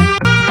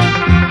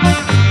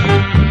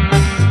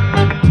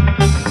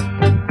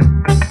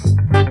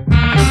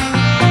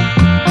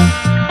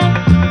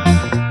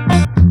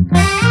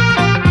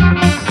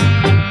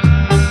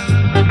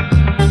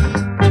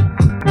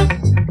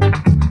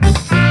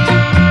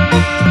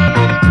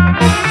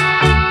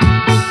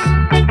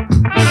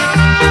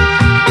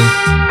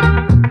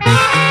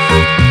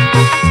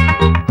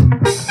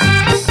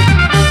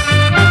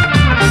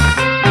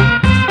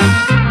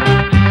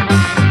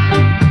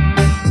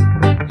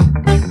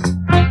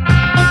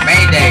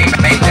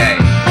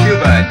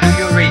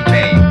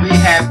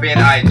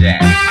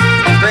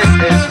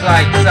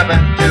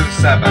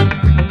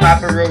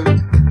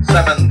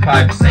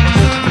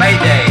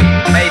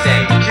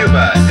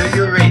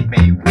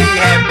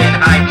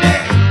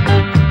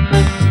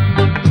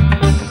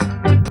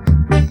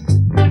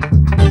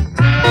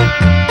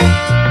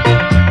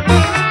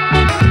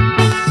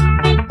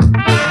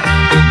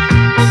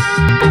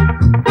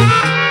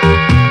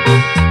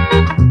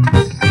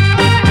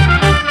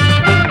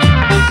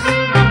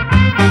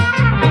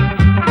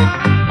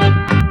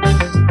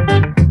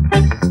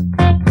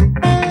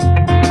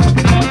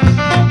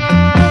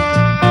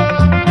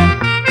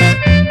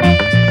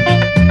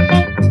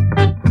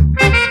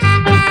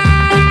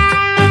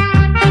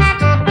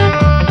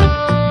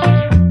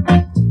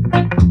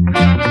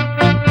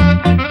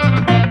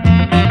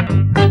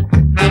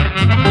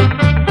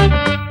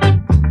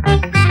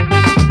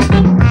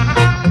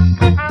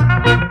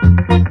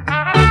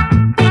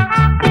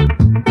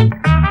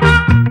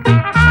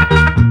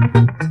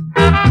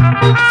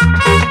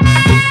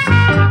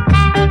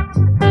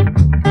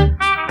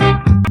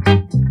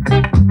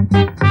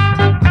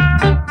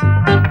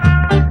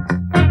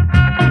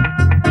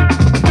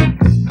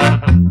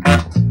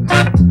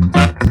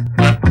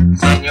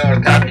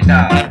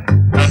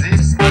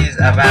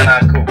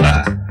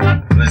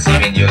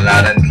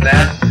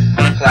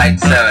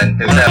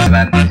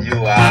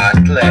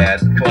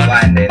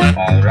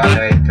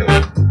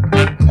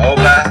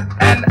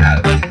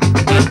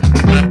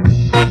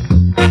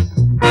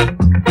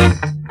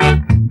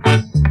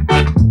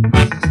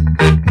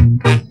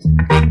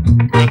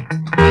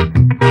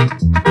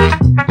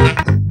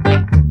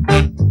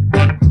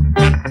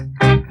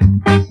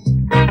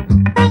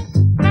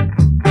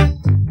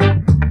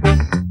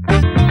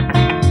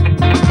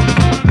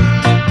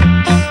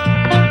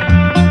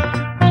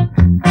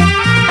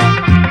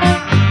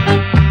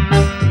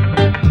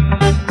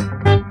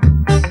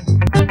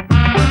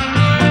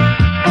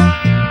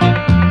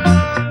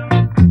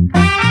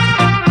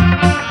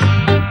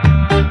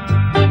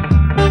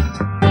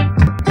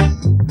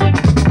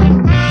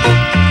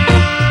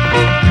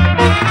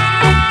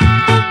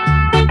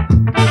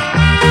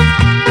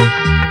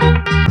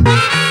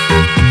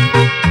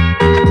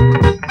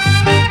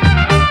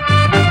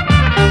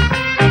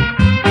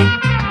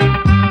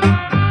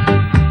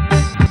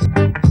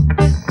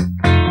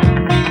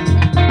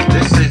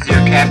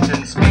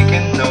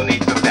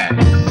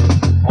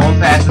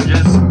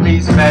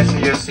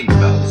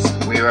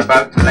 You're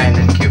about to land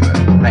in Cuba.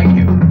 Thank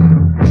you.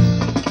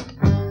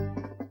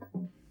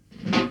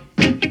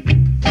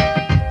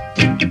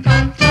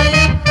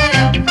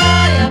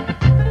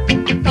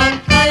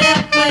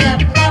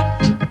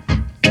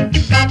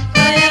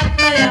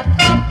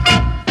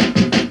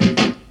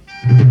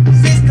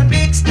 Sister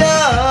Big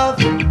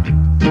Stuff, who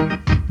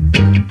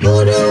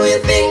do you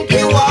think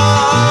you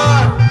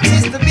are?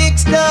 Sister Big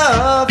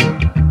Stuff,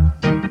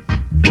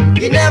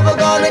 you're never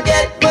gonna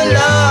get my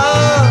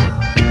love.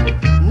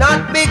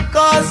 Not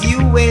because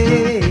you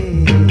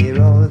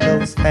wear all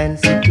those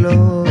fancy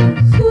clothes.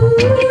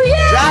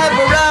 Drive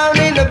around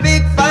in a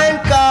big fine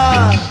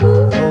car.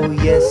 Oh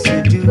yes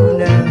you do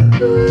now.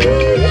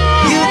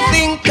 You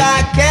think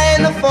I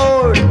can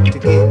afford to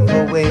give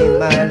away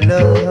my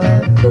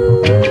love?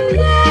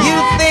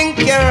 You think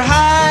you're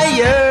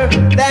higher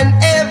than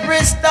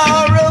every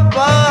star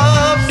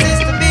above.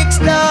 Sister Big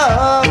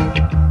Stuff,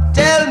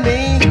 tell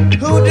me,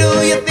 who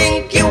do you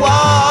think you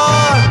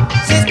are?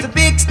 Sister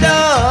Big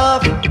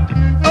Stuff,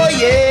 oh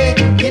yeah,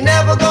 you're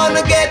never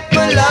gonna get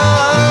my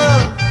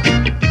love.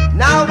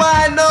 Now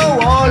I know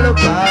all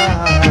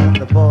about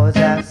the boys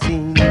I've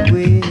seen you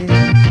with.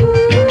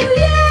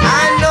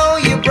 I know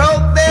you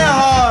broke their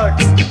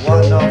hearts,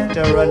 one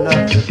after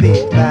another,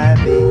 bit by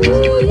bit.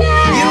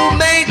 You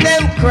made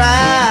them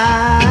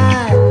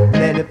cry,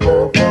 many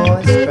poor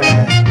boys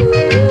cry.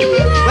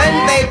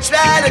 When they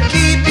try to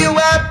keep you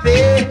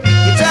happy,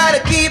 you try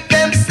to keep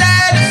them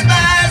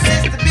satisfied.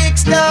 Sister Big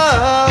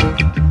Stuff,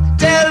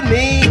 tell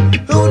me,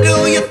 who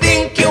do you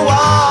think you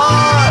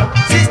are?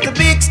 Sister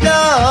Big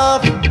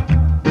Stuff,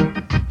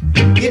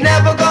 you're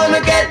never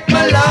gonna get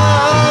my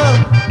love.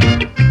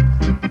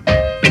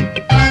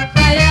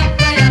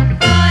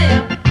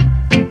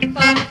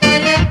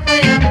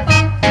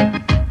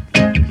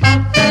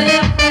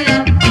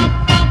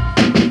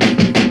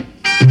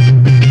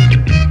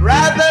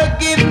 Rather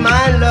give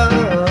my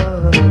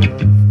love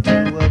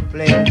to a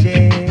plain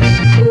Jane.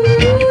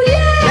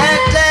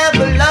 Let's have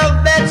a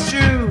love that's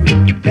true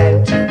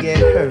than to get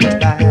hurt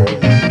by you.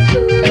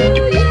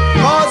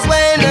 Cause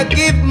when I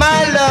give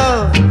my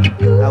love,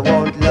 I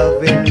want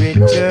love in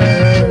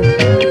return.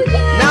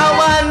 Now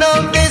I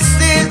know this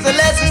is a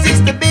lesson,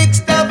 Sister Big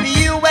Stuff,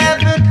 you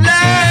haven't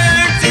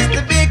learned.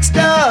 Sister Big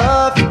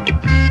Stuff,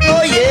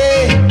 oh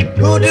yeah,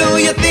 who do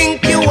you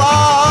think you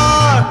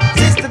are?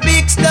 Sister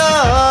Big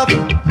Stuff,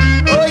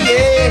 oh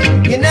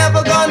yeah, you're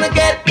never gonna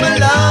get my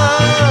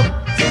love.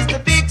 Sister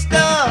Big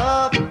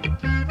Stuff,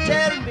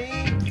 tell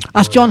me.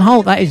 That's John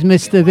Holt. That is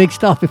Mr. Big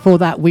Stuff. Before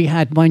that, we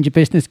had Mind Your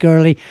Business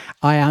Girlie,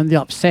 I Am the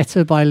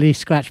Upsetter by Lee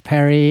Scratch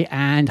Perry,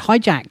 and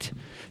Hijacked,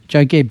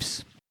 Joe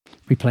Gibbs.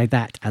 We played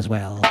that as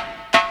well.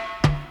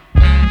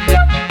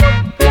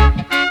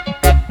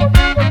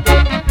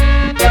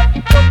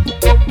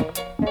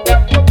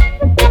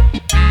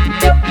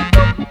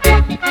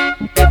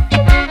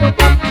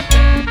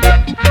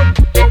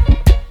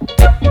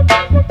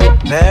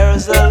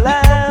 There's a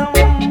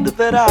land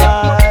that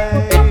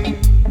I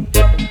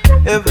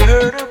have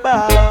heard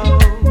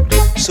about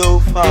so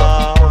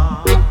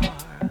far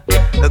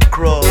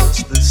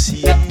across the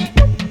sea.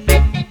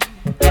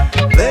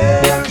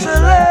 There's a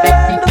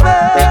land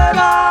that I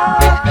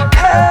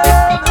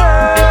have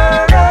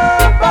heard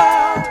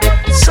about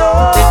so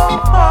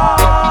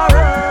far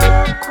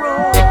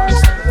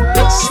across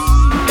the sea.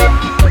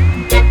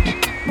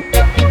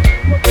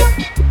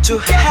 To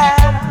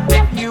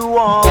have you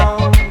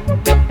on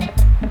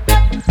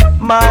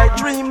my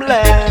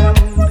dreamland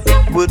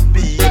would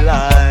be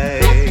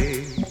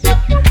like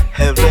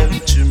heaven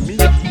to me.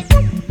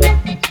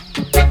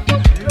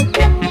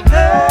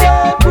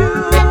 Have you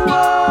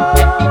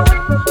on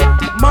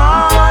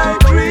my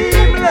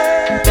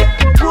dreamland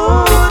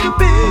would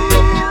be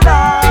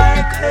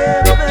like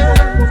heaven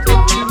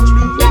to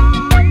me.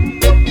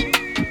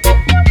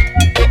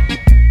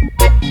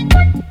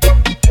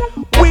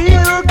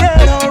 We'll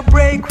get our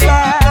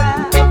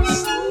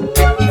breakfast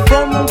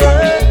from the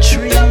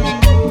tree.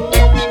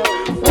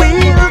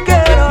 We'll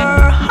get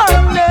our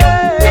honey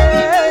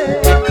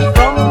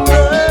from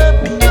the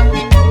bee.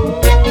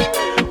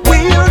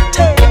 We'll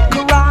take a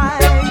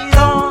ride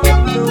on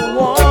the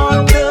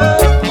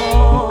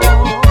waterfall,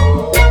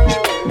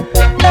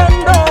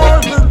 and all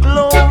the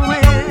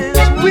glories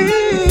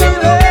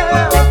we'll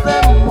have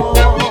them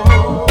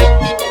all,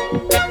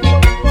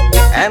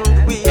 and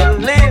we'll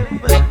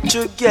live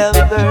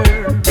together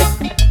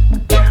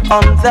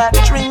on that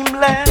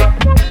dreamland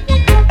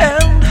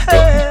and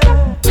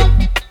have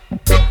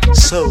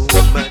so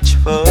much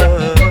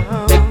fun.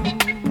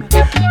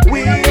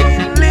 We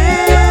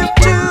live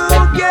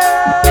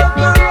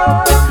together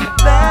on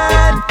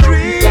that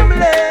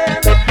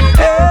dreamland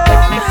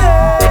and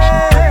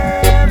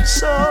have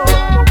so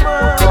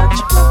much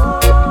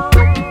fun.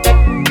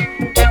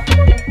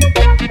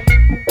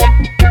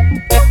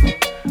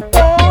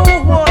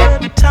 Oh,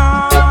 what a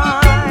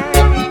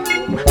time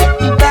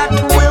that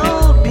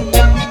will be.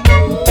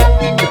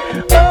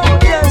 Oh,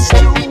 just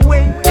to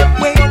wait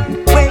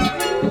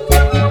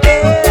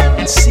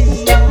and see.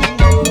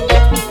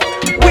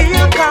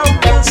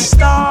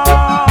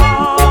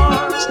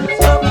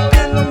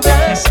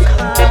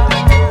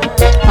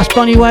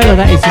 Bonnie Whaler,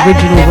 that is the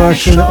original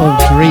version of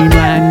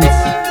Dreamland.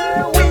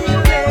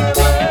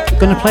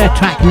 Going to play a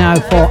track now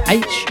for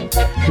H,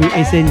 who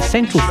is in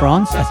Central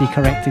France, as he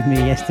corrected me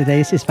yesterday.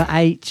 This is for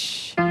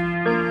H.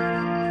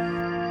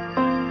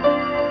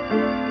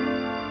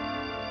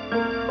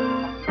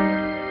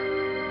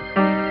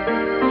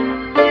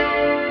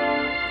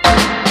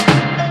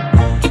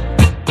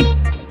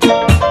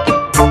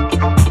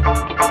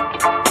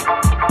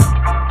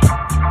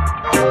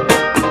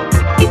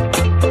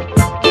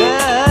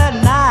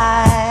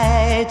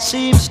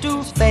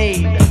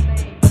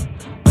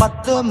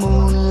 But the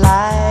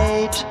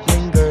moonlight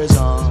lingers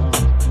on.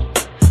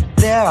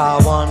 There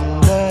are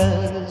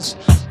wonders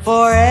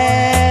for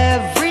everyone.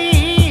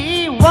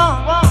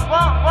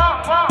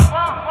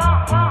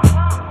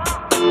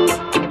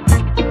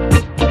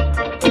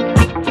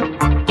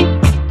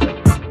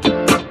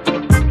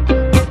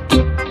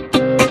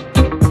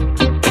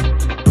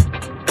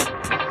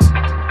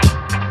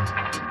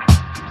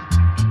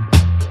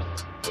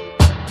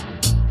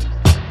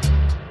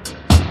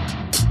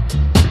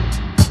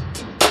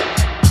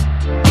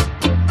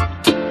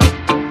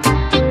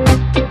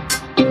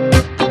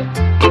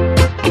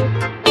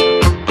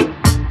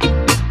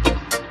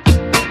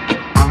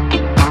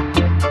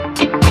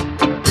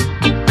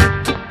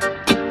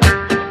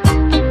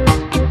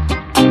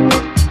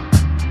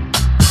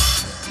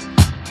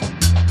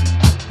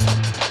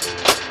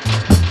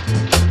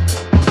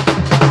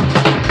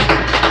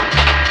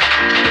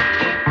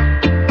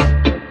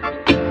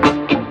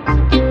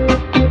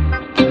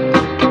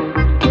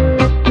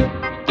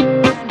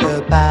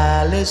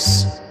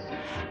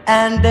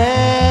 And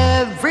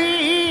everything.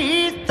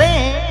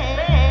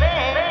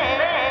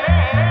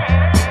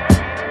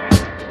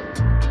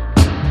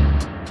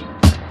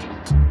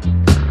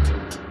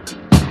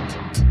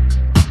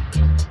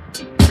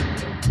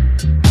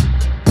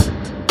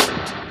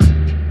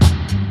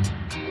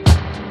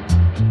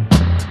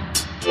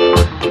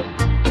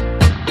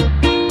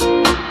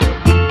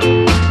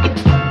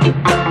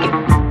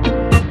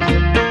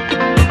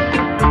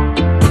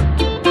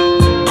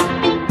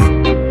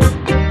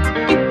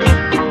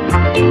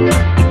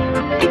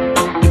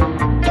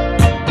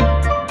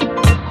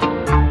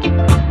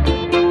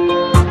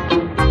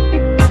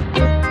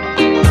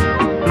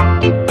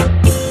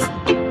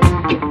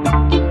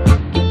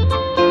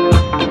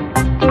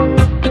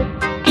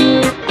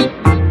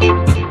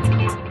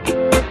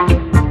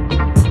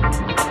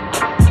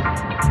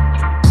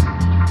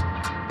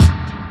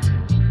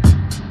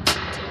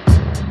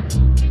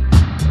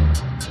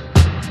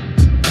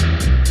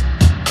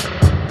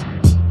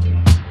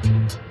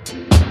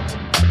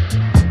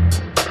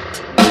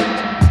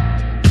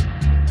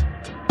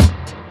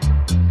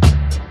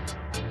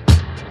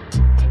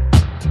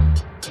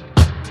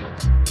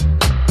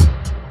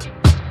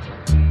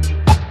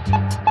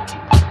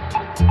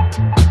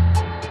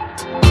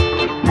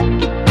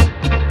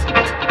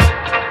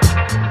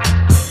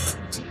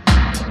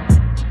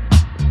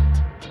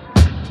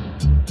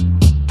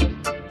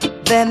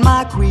 Then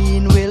my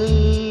queen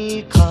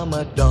will come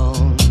at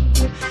dawn,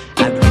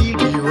 and we'll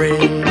be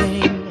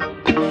reigning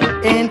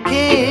in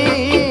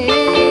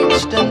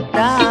Kingston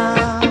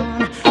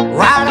Town.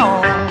 Right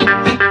on.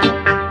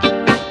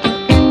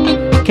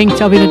 King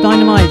Tubby the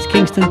Dynamite's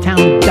Kingston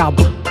Town dub.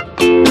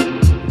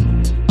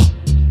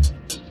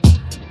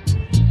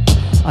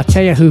 I'll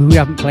tell you who we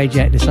haven't played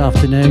yet this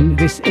afternoon.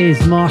 This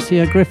is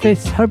Marcia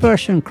Griffiths, her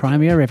version, Cry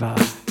Me a River.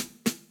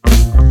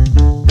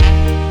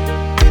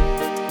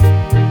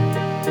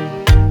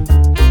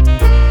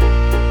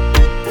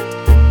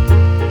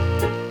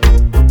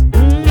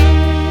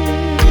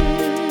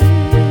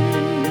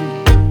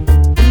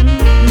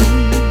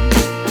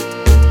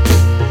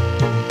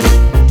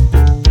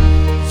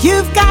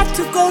 You've got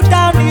to go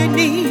down to your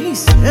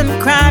knees and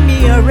cry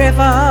me a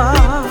river.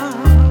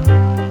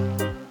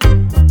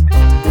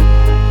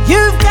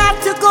 You've got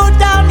to go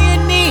down to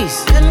your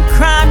knees and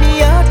cry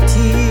me a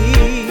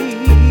tear.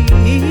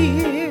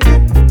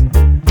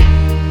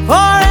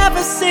 For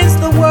ever since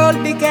the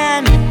world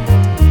began,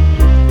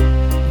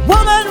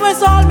 woman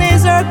was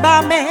always hurt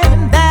by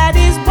man. That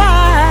is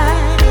why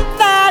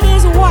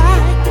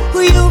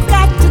you've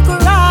got to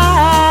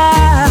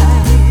cry.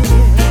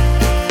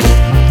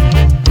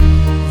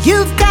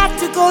 You've got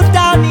to go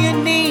down to your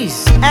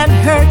knees and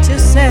hurt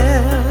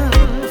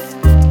yourself.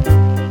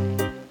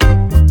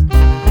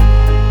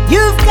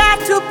 You've got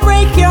to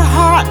break your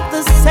heart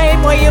the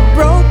same way you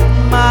broke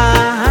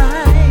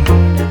mine.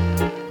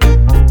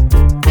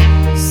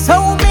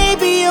 So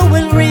maybe you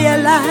will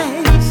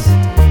realize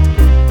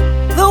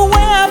the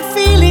way I'm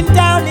feeling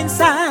down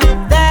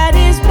inside. That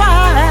is why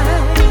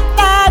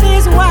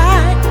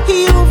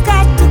you've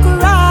got to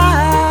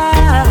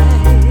cry.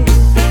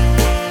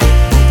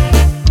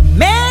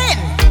 Man,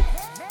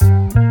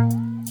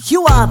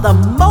 you are the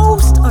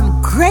most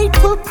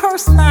ungrateful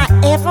person I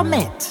ever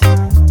met.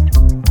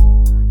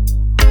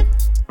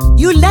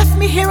 You left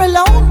me here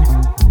alone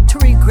to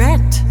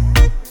regret.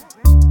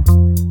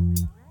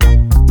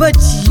 But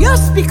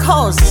just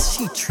because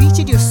she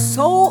treated you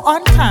so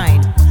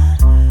unkind,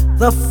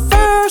 the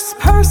first first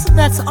person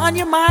that's on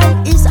your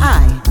mind is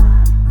I.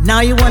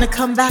 Now you want to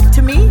come back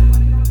to me?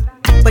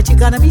 But you're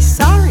gonna be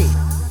sorry.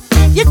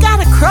 You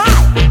gotta cry.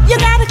 You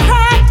gotta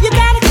cry. You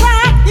gotta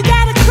cry. You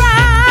gotta cry.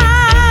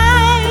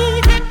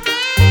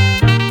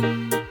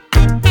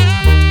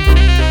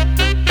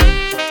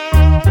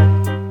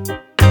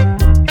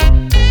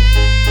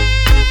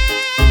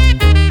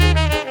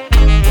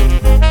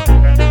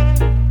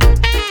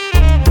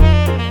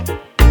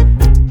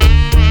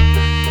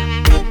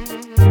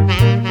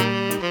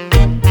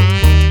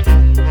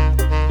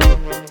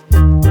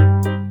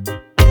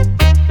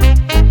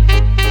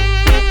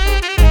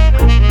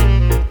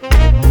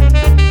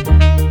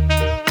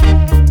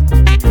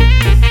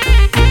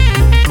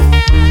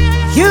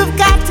 You've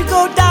got to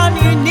go down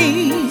your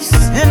knees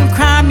and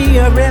cry me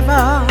a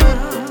river.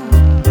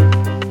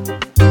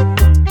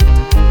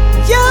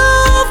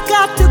 You've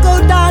got to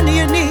go down to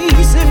your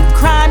knees and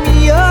cry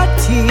me a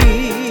tear.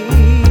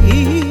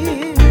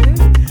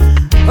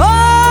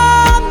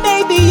 Oh,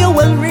 maybe you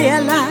will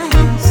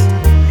realize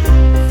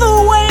the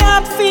way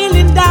I'm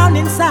feeling down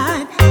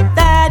inside.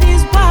 That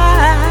is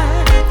why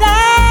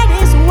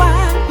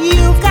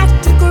you've got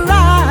to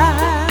cry.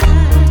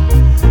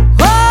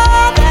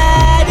 Oh,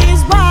 that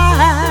is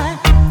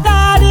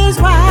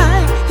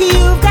why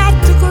you've got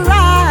to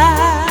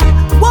cry.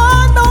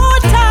 One more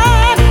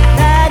time.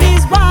 That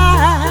is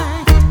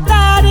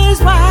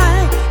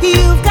why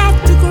you've got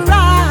to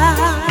cry.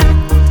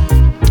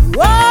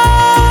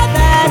 Oh,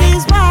 that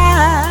is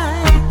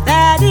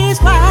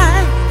why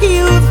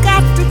you've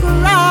got to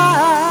cry.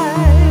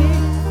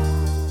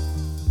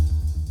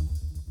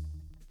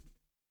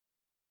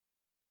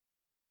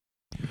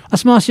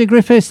 That's Marcia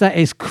Griffiths. That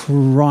is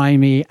Cry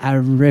Me a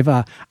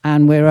River.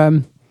 And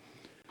we're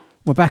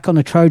back on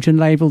the Trojan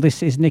label.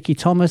 This is Nicky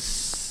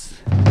Thomas.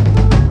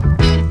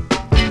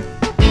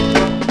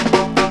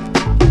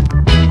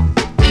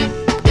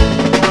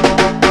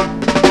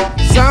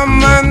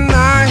 Summer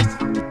night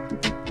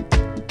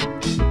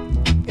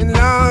in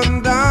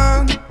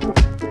London,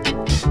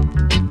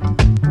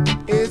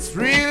 it's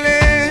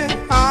really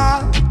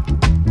hard.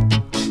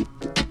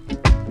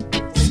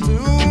 It's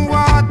too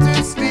hard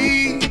to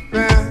sleep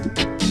and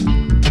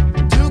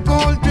too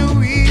cold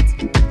to eat.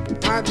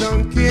 I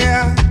don't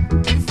care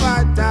if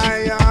I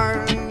die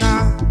or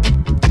not.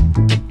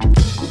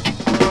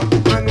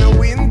 On a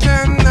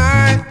winter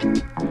night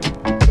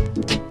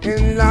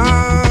in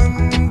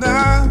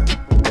London,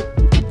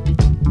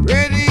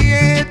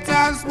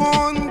 radiators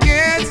won't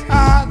get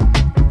hot,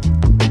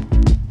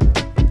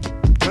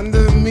 and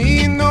the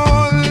mean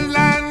old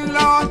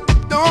landlord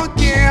don't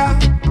care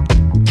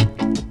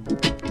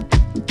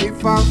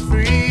if I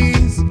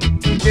freeze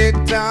to get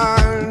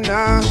or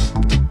not.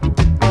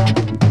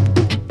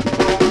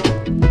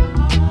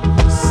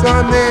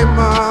 Sunday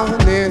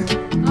morning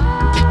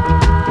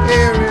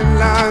here in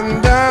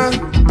London,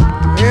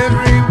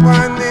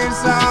 everyone is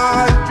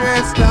all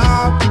dressed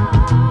up.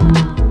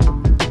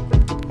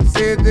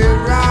 Say the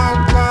rock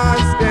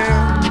was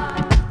down,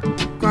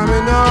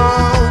 coming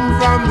home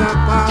from the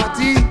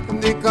party, and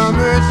the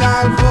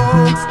commercial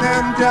folks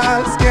them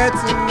just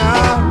getting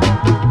up.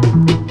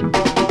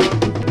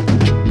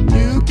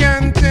 You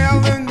can tell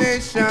the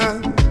nation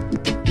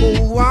who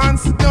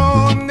wants a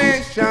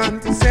donation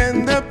to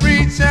send the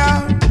preacher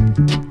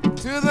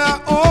to the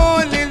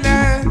Holy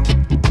Land.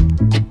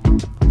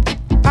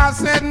 I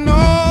said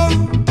no,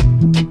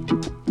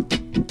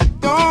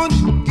 don't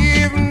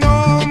give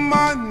no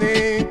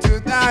money to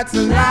that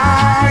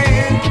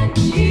lying,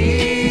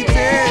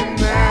 cheating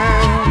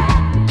man.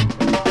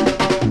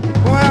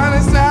 Well,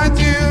 it's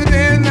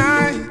Saturday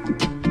night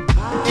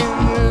in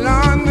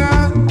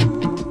London,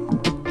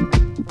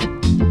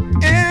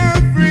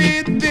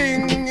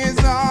 everything is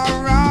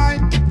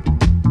alright.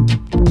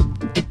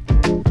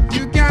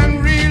 You can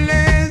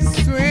really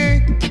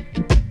swing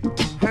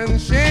and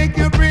shake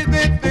your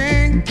pretty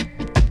thing.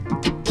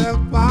 The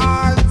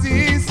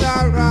parties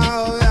are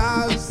all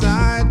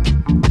outside.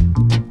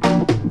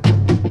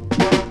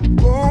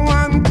 Go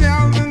and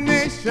tell the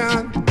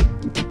nation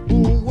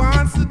who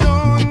wants a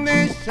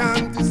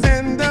donation to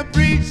send the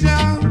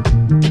preacher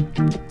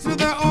to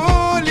the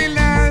Holy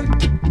Land.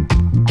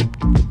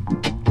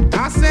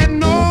 I said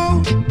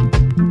no,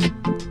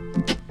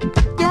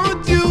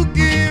 don't you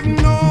give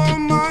no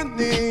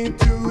money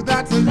to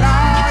that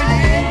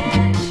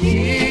lying,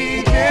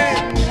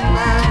 cheating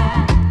man.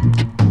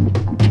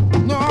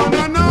 No,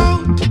 no, no,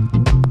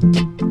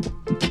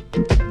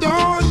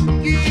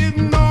 don't give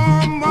no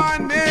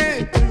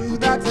money to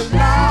that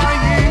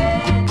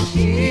lying,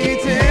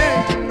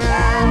 cheating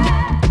man.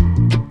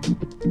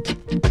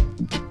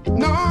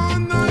 No,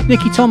 no,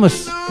 Nicky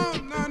Thomas.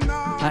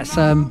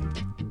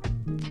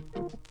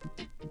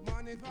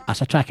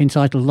 That's a track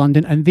entitled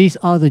London. And these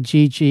are the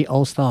GG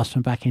All Stars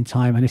from Back in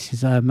Time. And this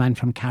is a man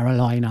from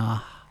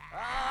Carolina.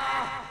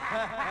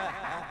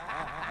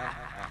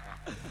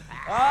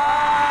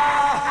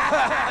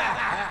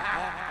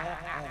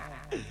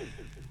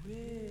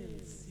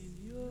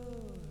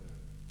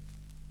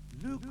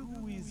 Look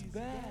who is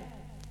back.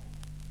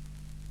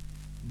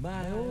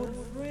 My old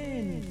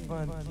friend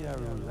from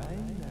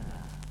Carolina.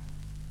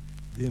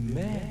 The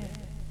man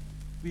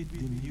with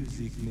the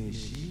music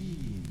machine.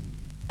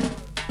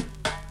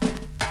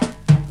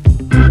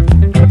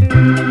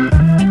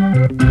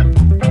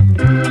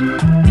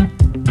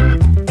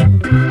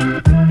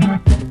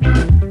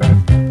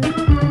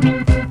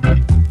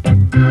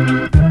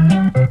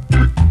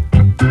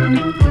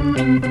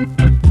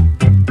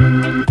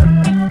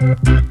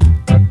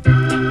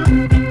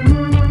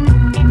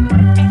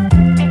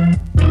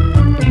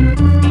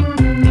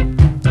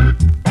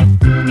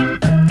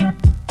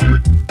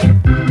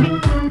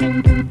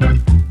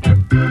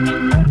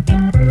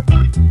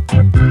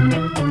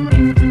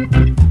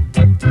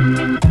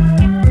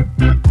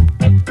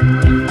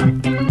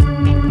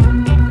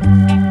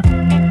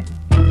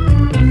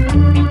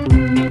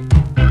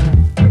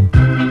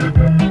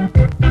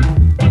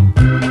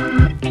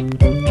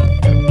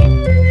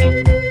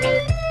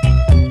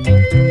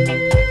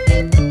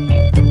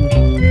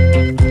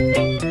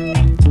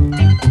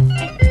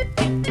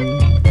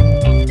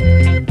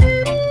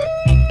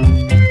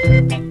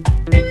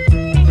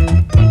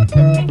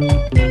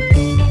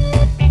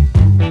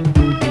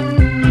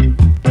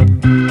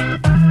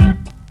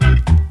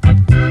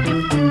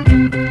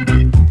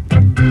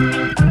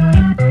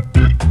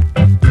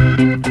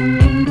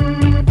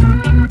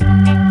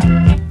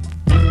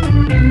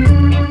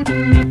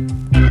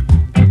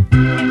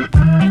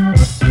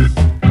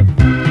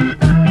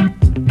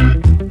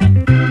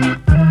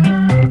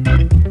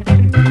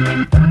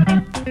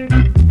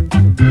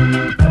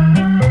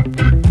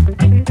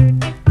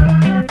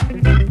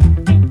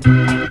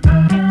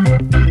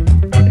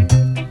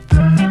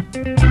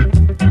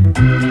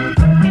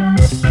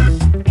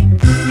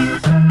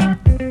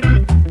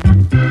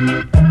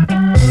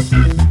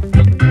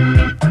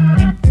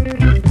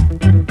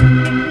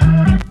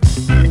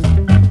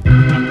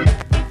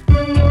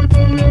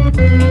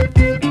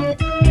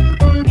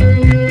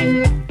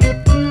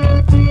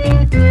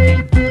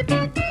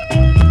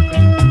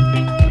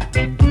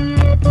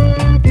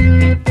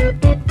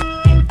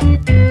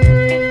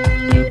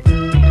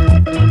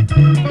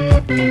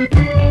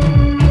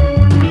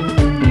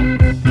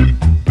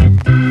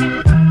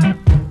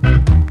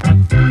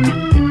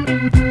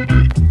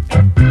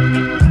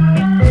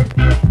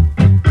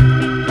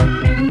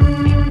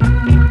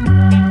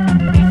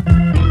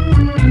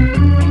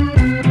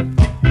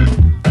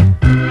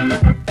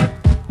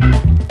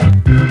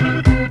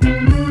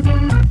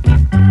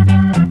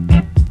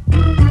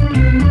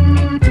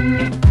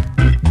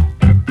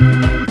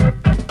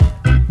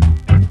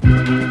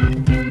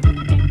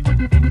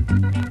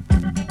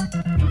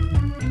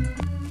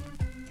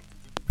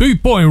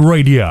 Boy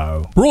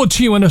Radio, brought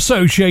to you in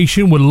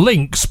association with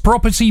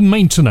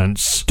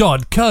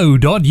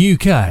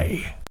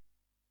linkspropertymaintenance.co.uk.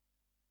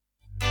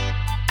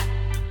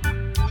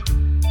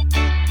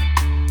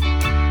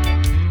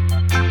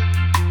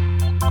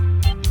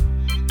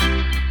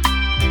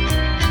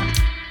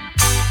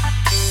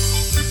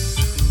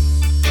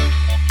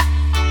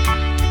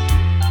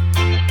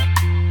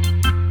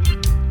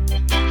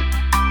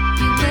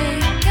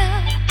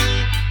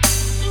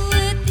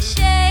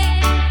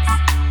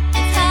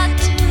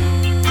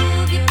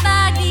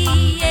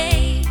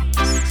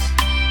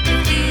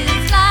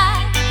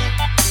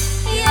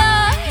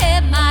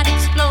 My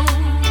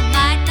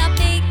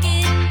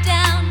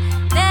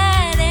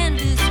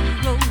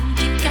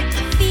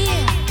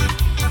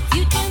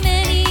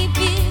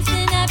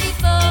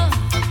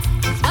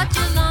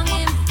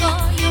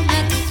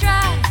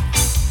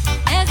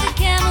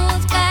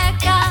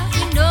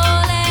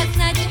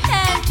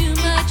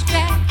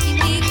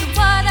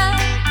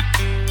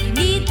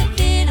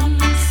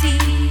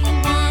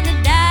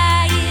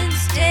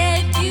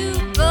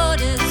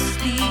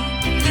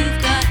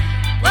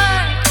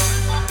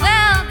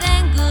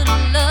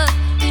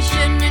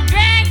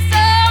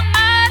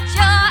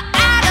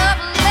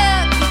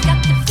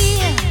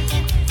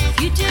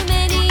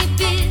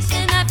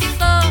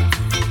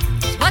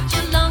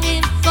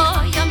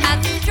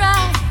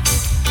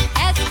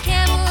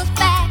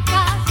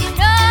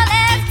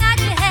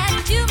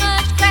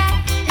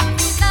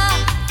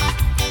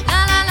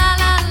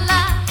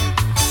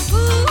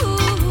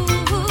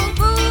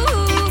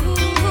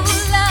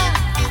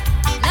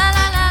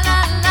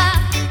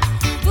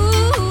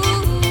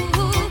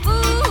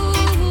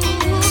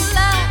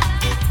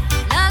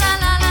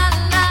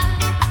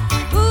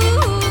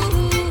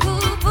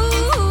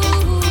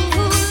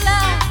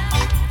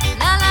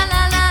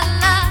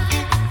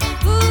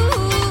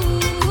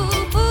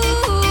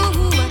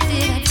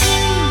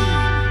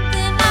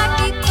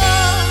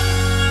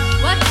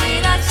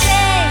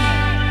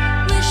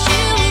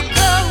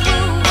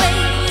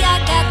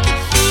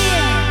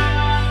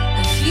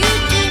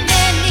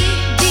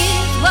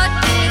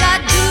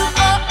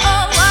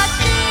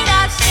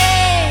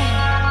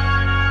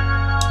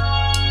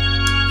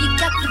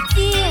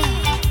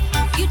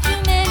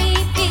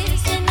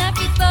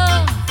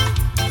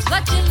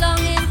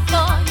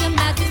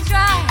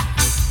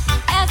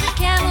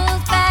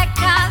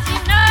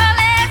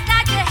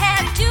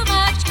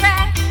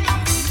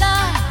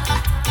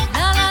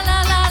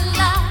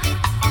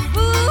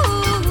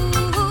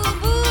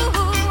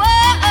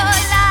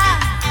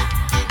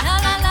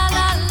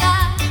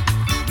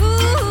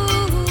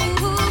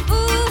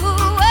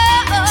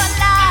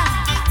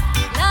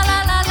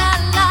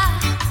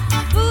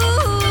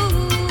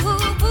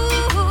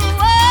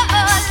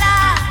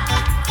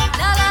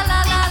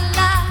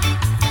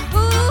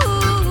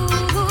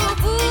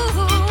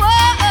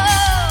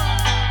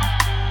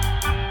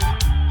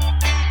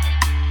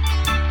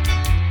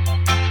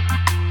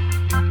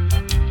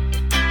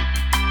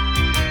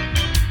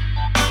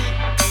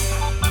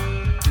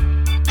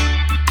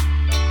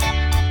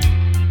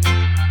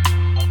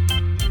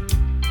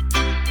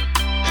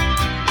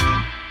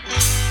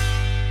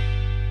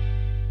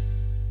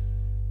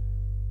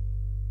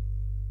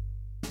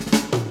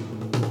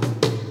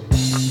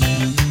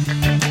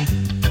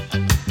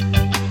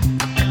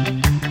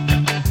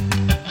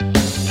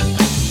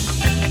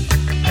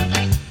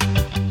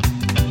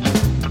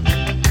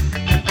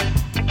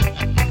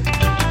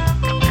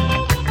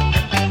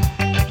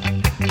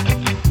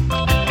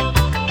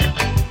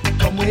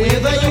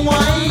whether you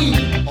whine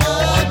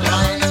or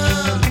grind.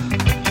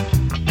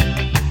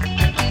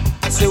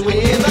 I say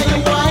whether you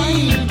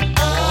whine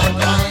or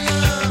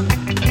grind.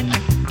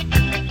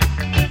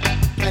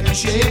 Can you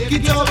shake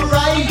it up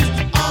right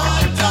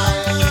on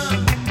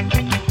time?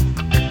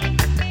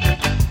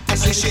 I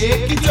say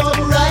shake it up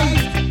right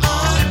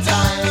on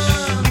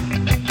time.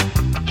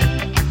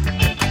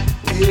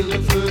 Well, the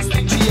first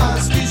thing she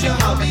asks is you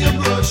have your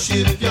brush.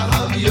 If you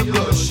have your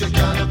brush, you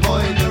can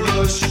avoid the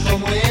rush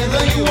from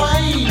whether you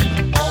whine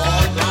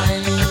or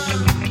grind.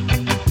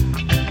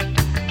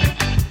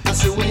 I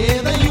say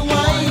whether you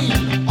whine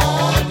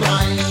or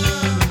grind.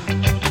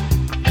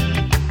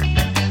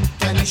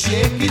 Can you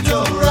shake it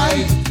up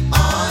right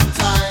on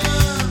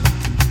time?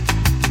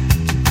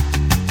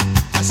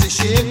 I say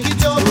shake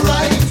it up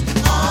right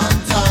on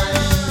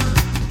time.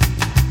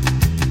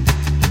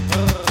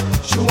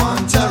 She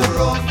want a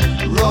rough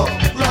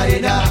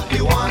rider.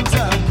 You want a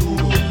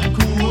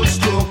cool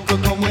stroke.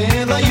 Come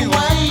whether you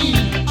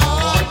whine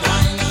or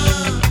grind.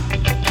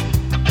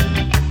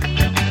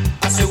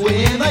 I say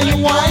whether you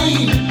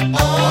whine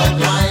or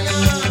grind.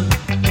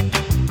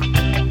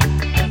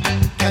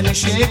 Can you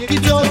shake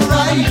it up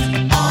right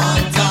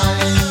on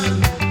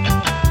time?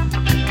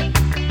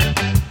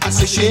 I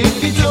say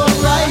shake it up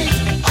right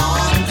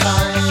on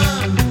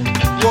time.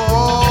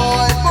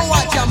 Boy, but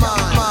watch your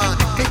man.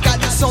 Because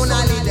the sound a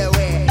lead the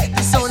way.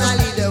 The sound a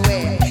lead the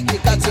way. You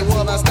got to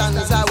understand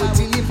as I will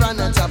till in front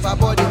and top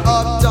about the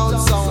uptown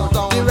sound,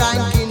 the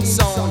ranking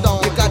sound.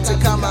 You got to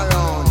come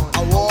around.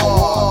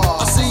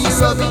 I see you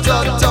rub it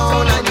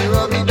uptown and you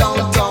rub it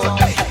downtown.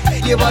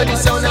 Your body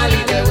sound a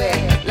lead the way.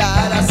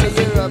 Lord, I see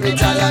you rub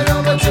it all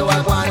around, but you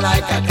are going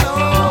like a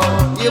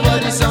clown. Your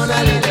body sound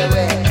a lead the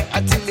way.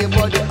 I tell you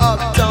about the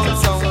uptown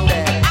sound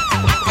there.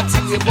 I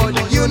tell you about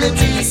the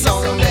unity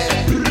sound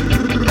there.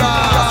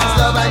 It's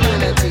love and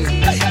unity,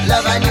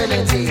 love and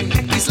unity.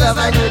 It's love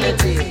and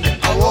unity.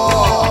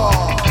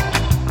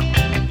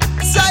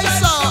 Say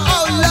so,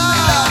 oh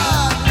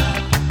Lord,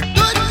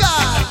 good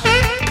God.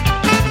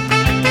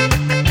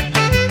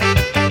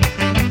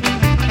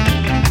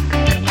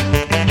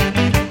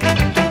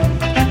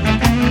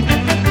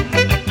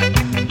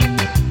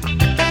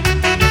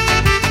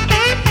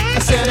 I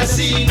said I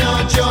see no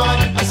joy,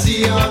 I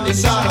see only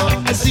sorrow.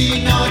 I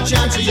see no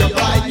chance of your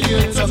bright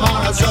new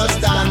tomorrow. So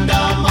stand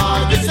down,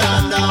 Margaret,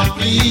 stand down,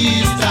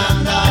 please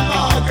stand down,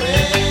 Margaret.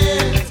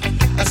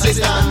 I say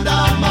stand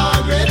down,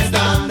 Margaret,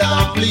 stand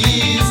down,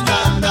 please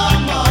stand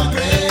down,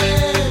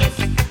 Margaret.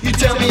 You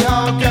tell me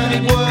how can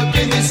it work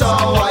in this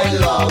all white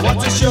law?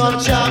 What a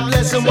short sharp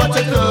lesson, what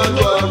a third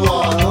world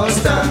war. Oh,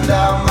 stand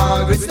down,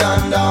 Margaret,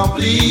 stand down,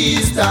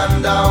 please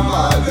stand down,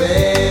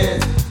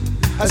 Margaret.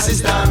 I say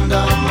stand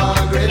down,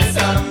 Margaret,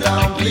 stand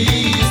down,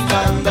 please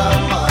stand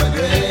down,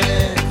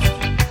 Margaret.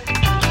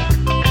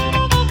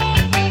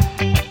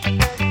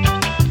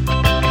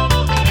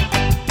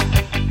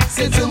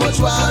 Say too much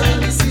war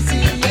in the city,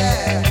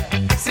 yeah.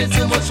 Say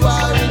too much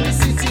war in the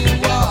city,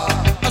 war.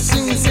 I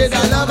sing we say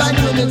that love and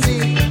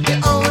unity,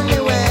 the only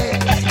way.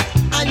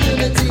 And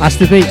unity. That's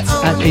the beat.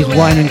 That is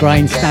Wine and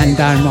Grain, Stand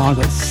Down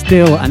Margaret.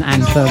 Still an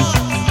anthem.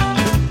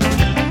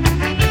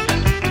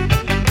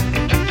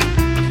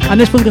 And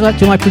this one goes out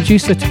to my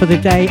producer for the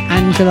day,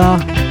 Angela.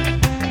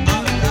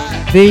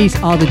 These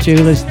are the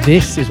Jewelers.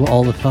 This is what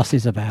all the fuss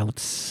is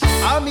about.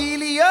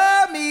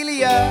 Amelia,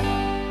 Amelia,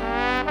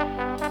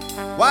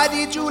 why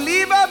did you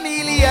leave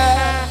Amelia?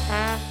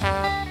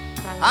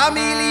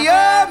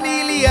 Amelia,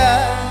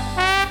 Amelia,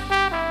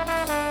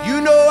 you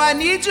know I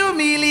need you,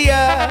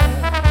 Amelia.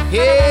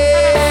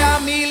 Hey,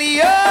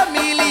 Amelia,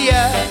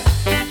 Amelia,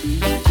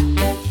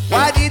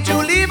 why did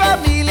you leave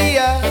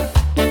Amelia?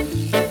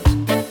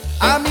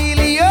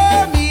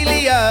 Amelia,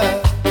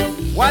 Amelia,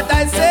 what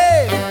I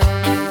say?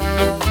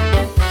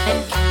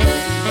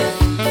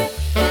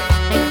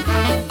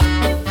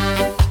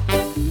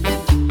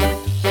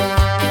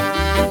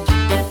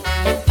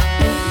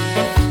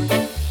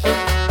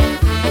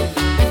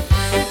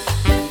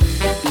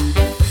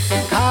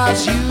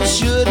 Cause you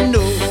should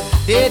know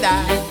that I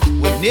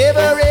would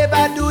never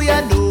ever do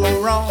you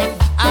no wrong,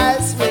 I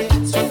swear.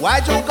 So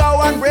why'd you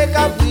go and break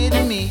up with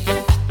me?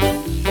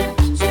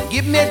 So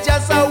give me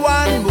just a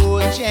one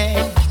more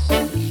chance.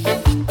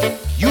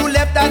 You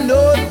left a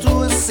note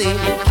to say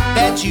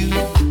that you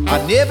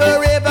are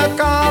never ever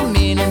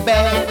coming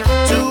back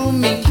to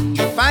me.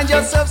 You find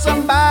yourself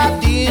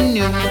somebody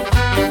new,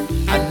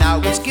 and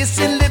now it's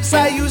kissing lips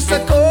I used to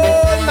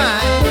call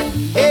mine.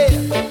 Hey,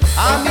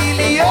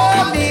 Amelia,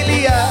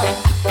 Amelia,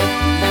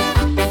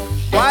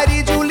 why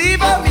did you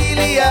leave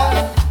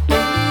Amelia?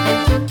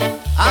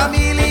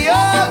 Amelia,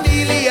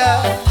 Amelia,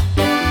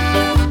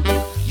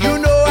 you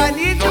know I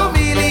need you,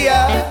 Amelia.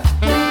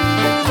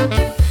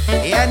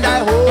 And I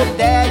hope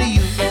that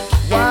you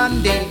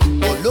one day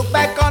will look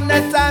back on the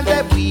times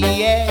that we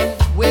had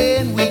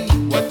when we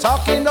were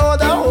talking all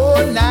the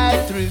whole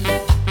night through,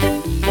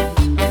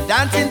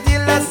 dancing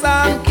till the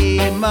sun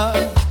came up.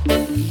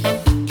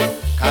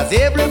 Cause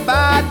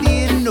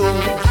everybody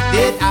knows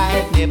that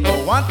I never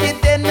wanted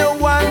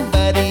anyone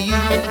but you.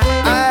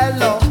 I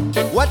love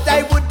what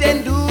I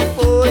wouldn't do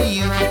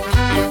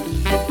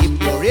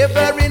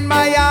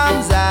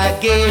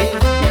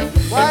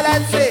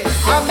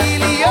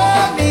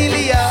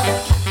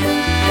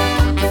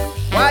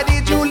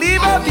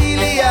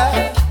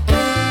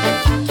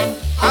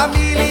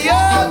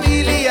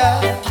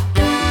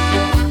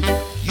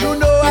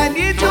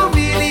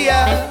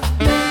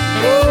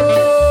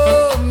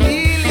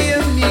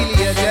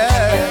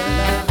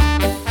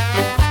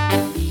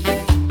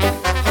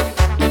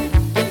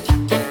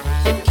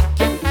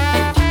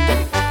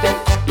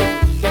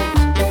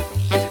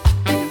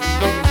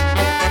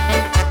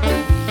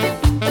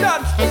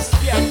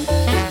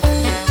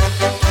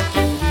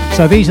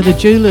So these are the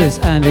Jewelers,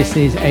 and this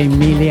is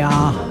Emilia.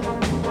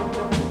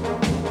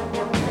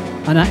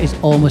 And that is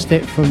almost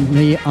it from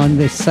me on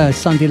this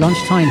Sunday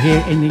lunchtime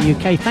here in the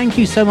UK. Thank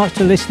you so much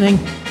for listening.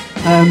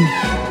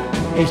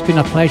 It's been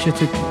a pleasure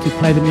to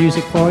play the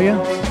music for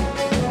you.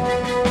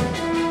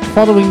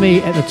 Following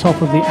me at the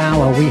top of the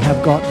hour, we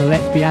have got the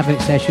Let's Be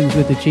Avid sessions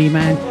with the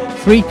G-Man.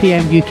 3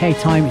 p.m. UK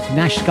time, it's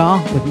Nash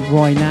Ska with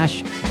Roy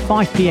Nash.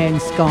 5 p.m.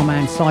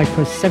 Scarman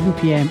Cyprus. 7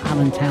 p.m.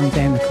 Alan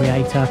Townsend, the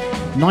creator.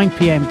 9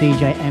 p.m.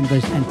 DJ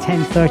Embers. And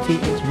 10:30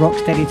 it's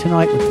Rocksteady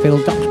Tonight with Phil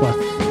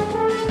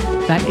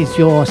Ducksworth. That is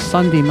your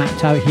Sunday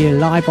mapped out here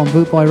live on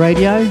Bootboy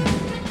Radio.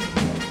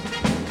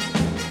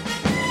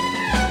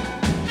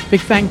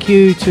 Big thank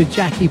you to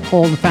Jackie,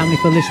 Paul and family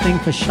for listening,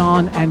 for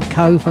Sean and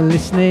Co for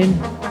listening,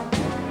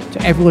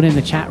 to everyone in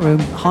the chat room.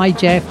 Hi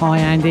Jeff, hi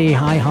Andy,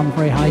 hi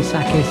Humphrey, hi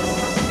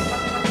Sakis.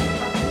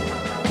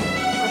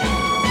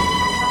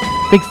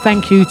 Big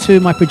thank you to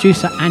my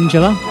producer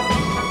Angela.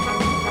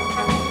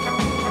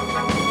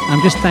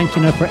 I'm just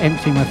thanking her for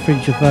emptying my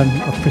fridge of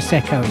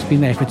Prosecco. It's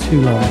been there for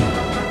too long.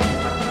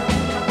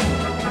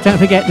 Don't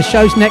forget, the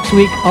shows next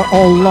week are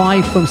all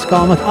live from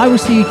Skarmouth. I will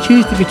see you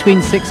Tuesday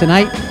between 6 and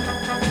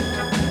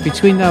 8.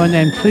 Between now and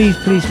then, please,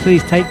 please,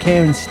 please take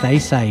care and stay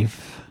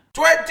safe.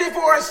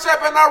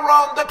 24/7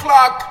 around the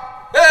clock.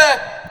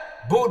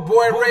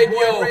 Bootboy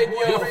Radio,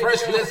 your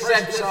freshly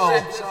said so.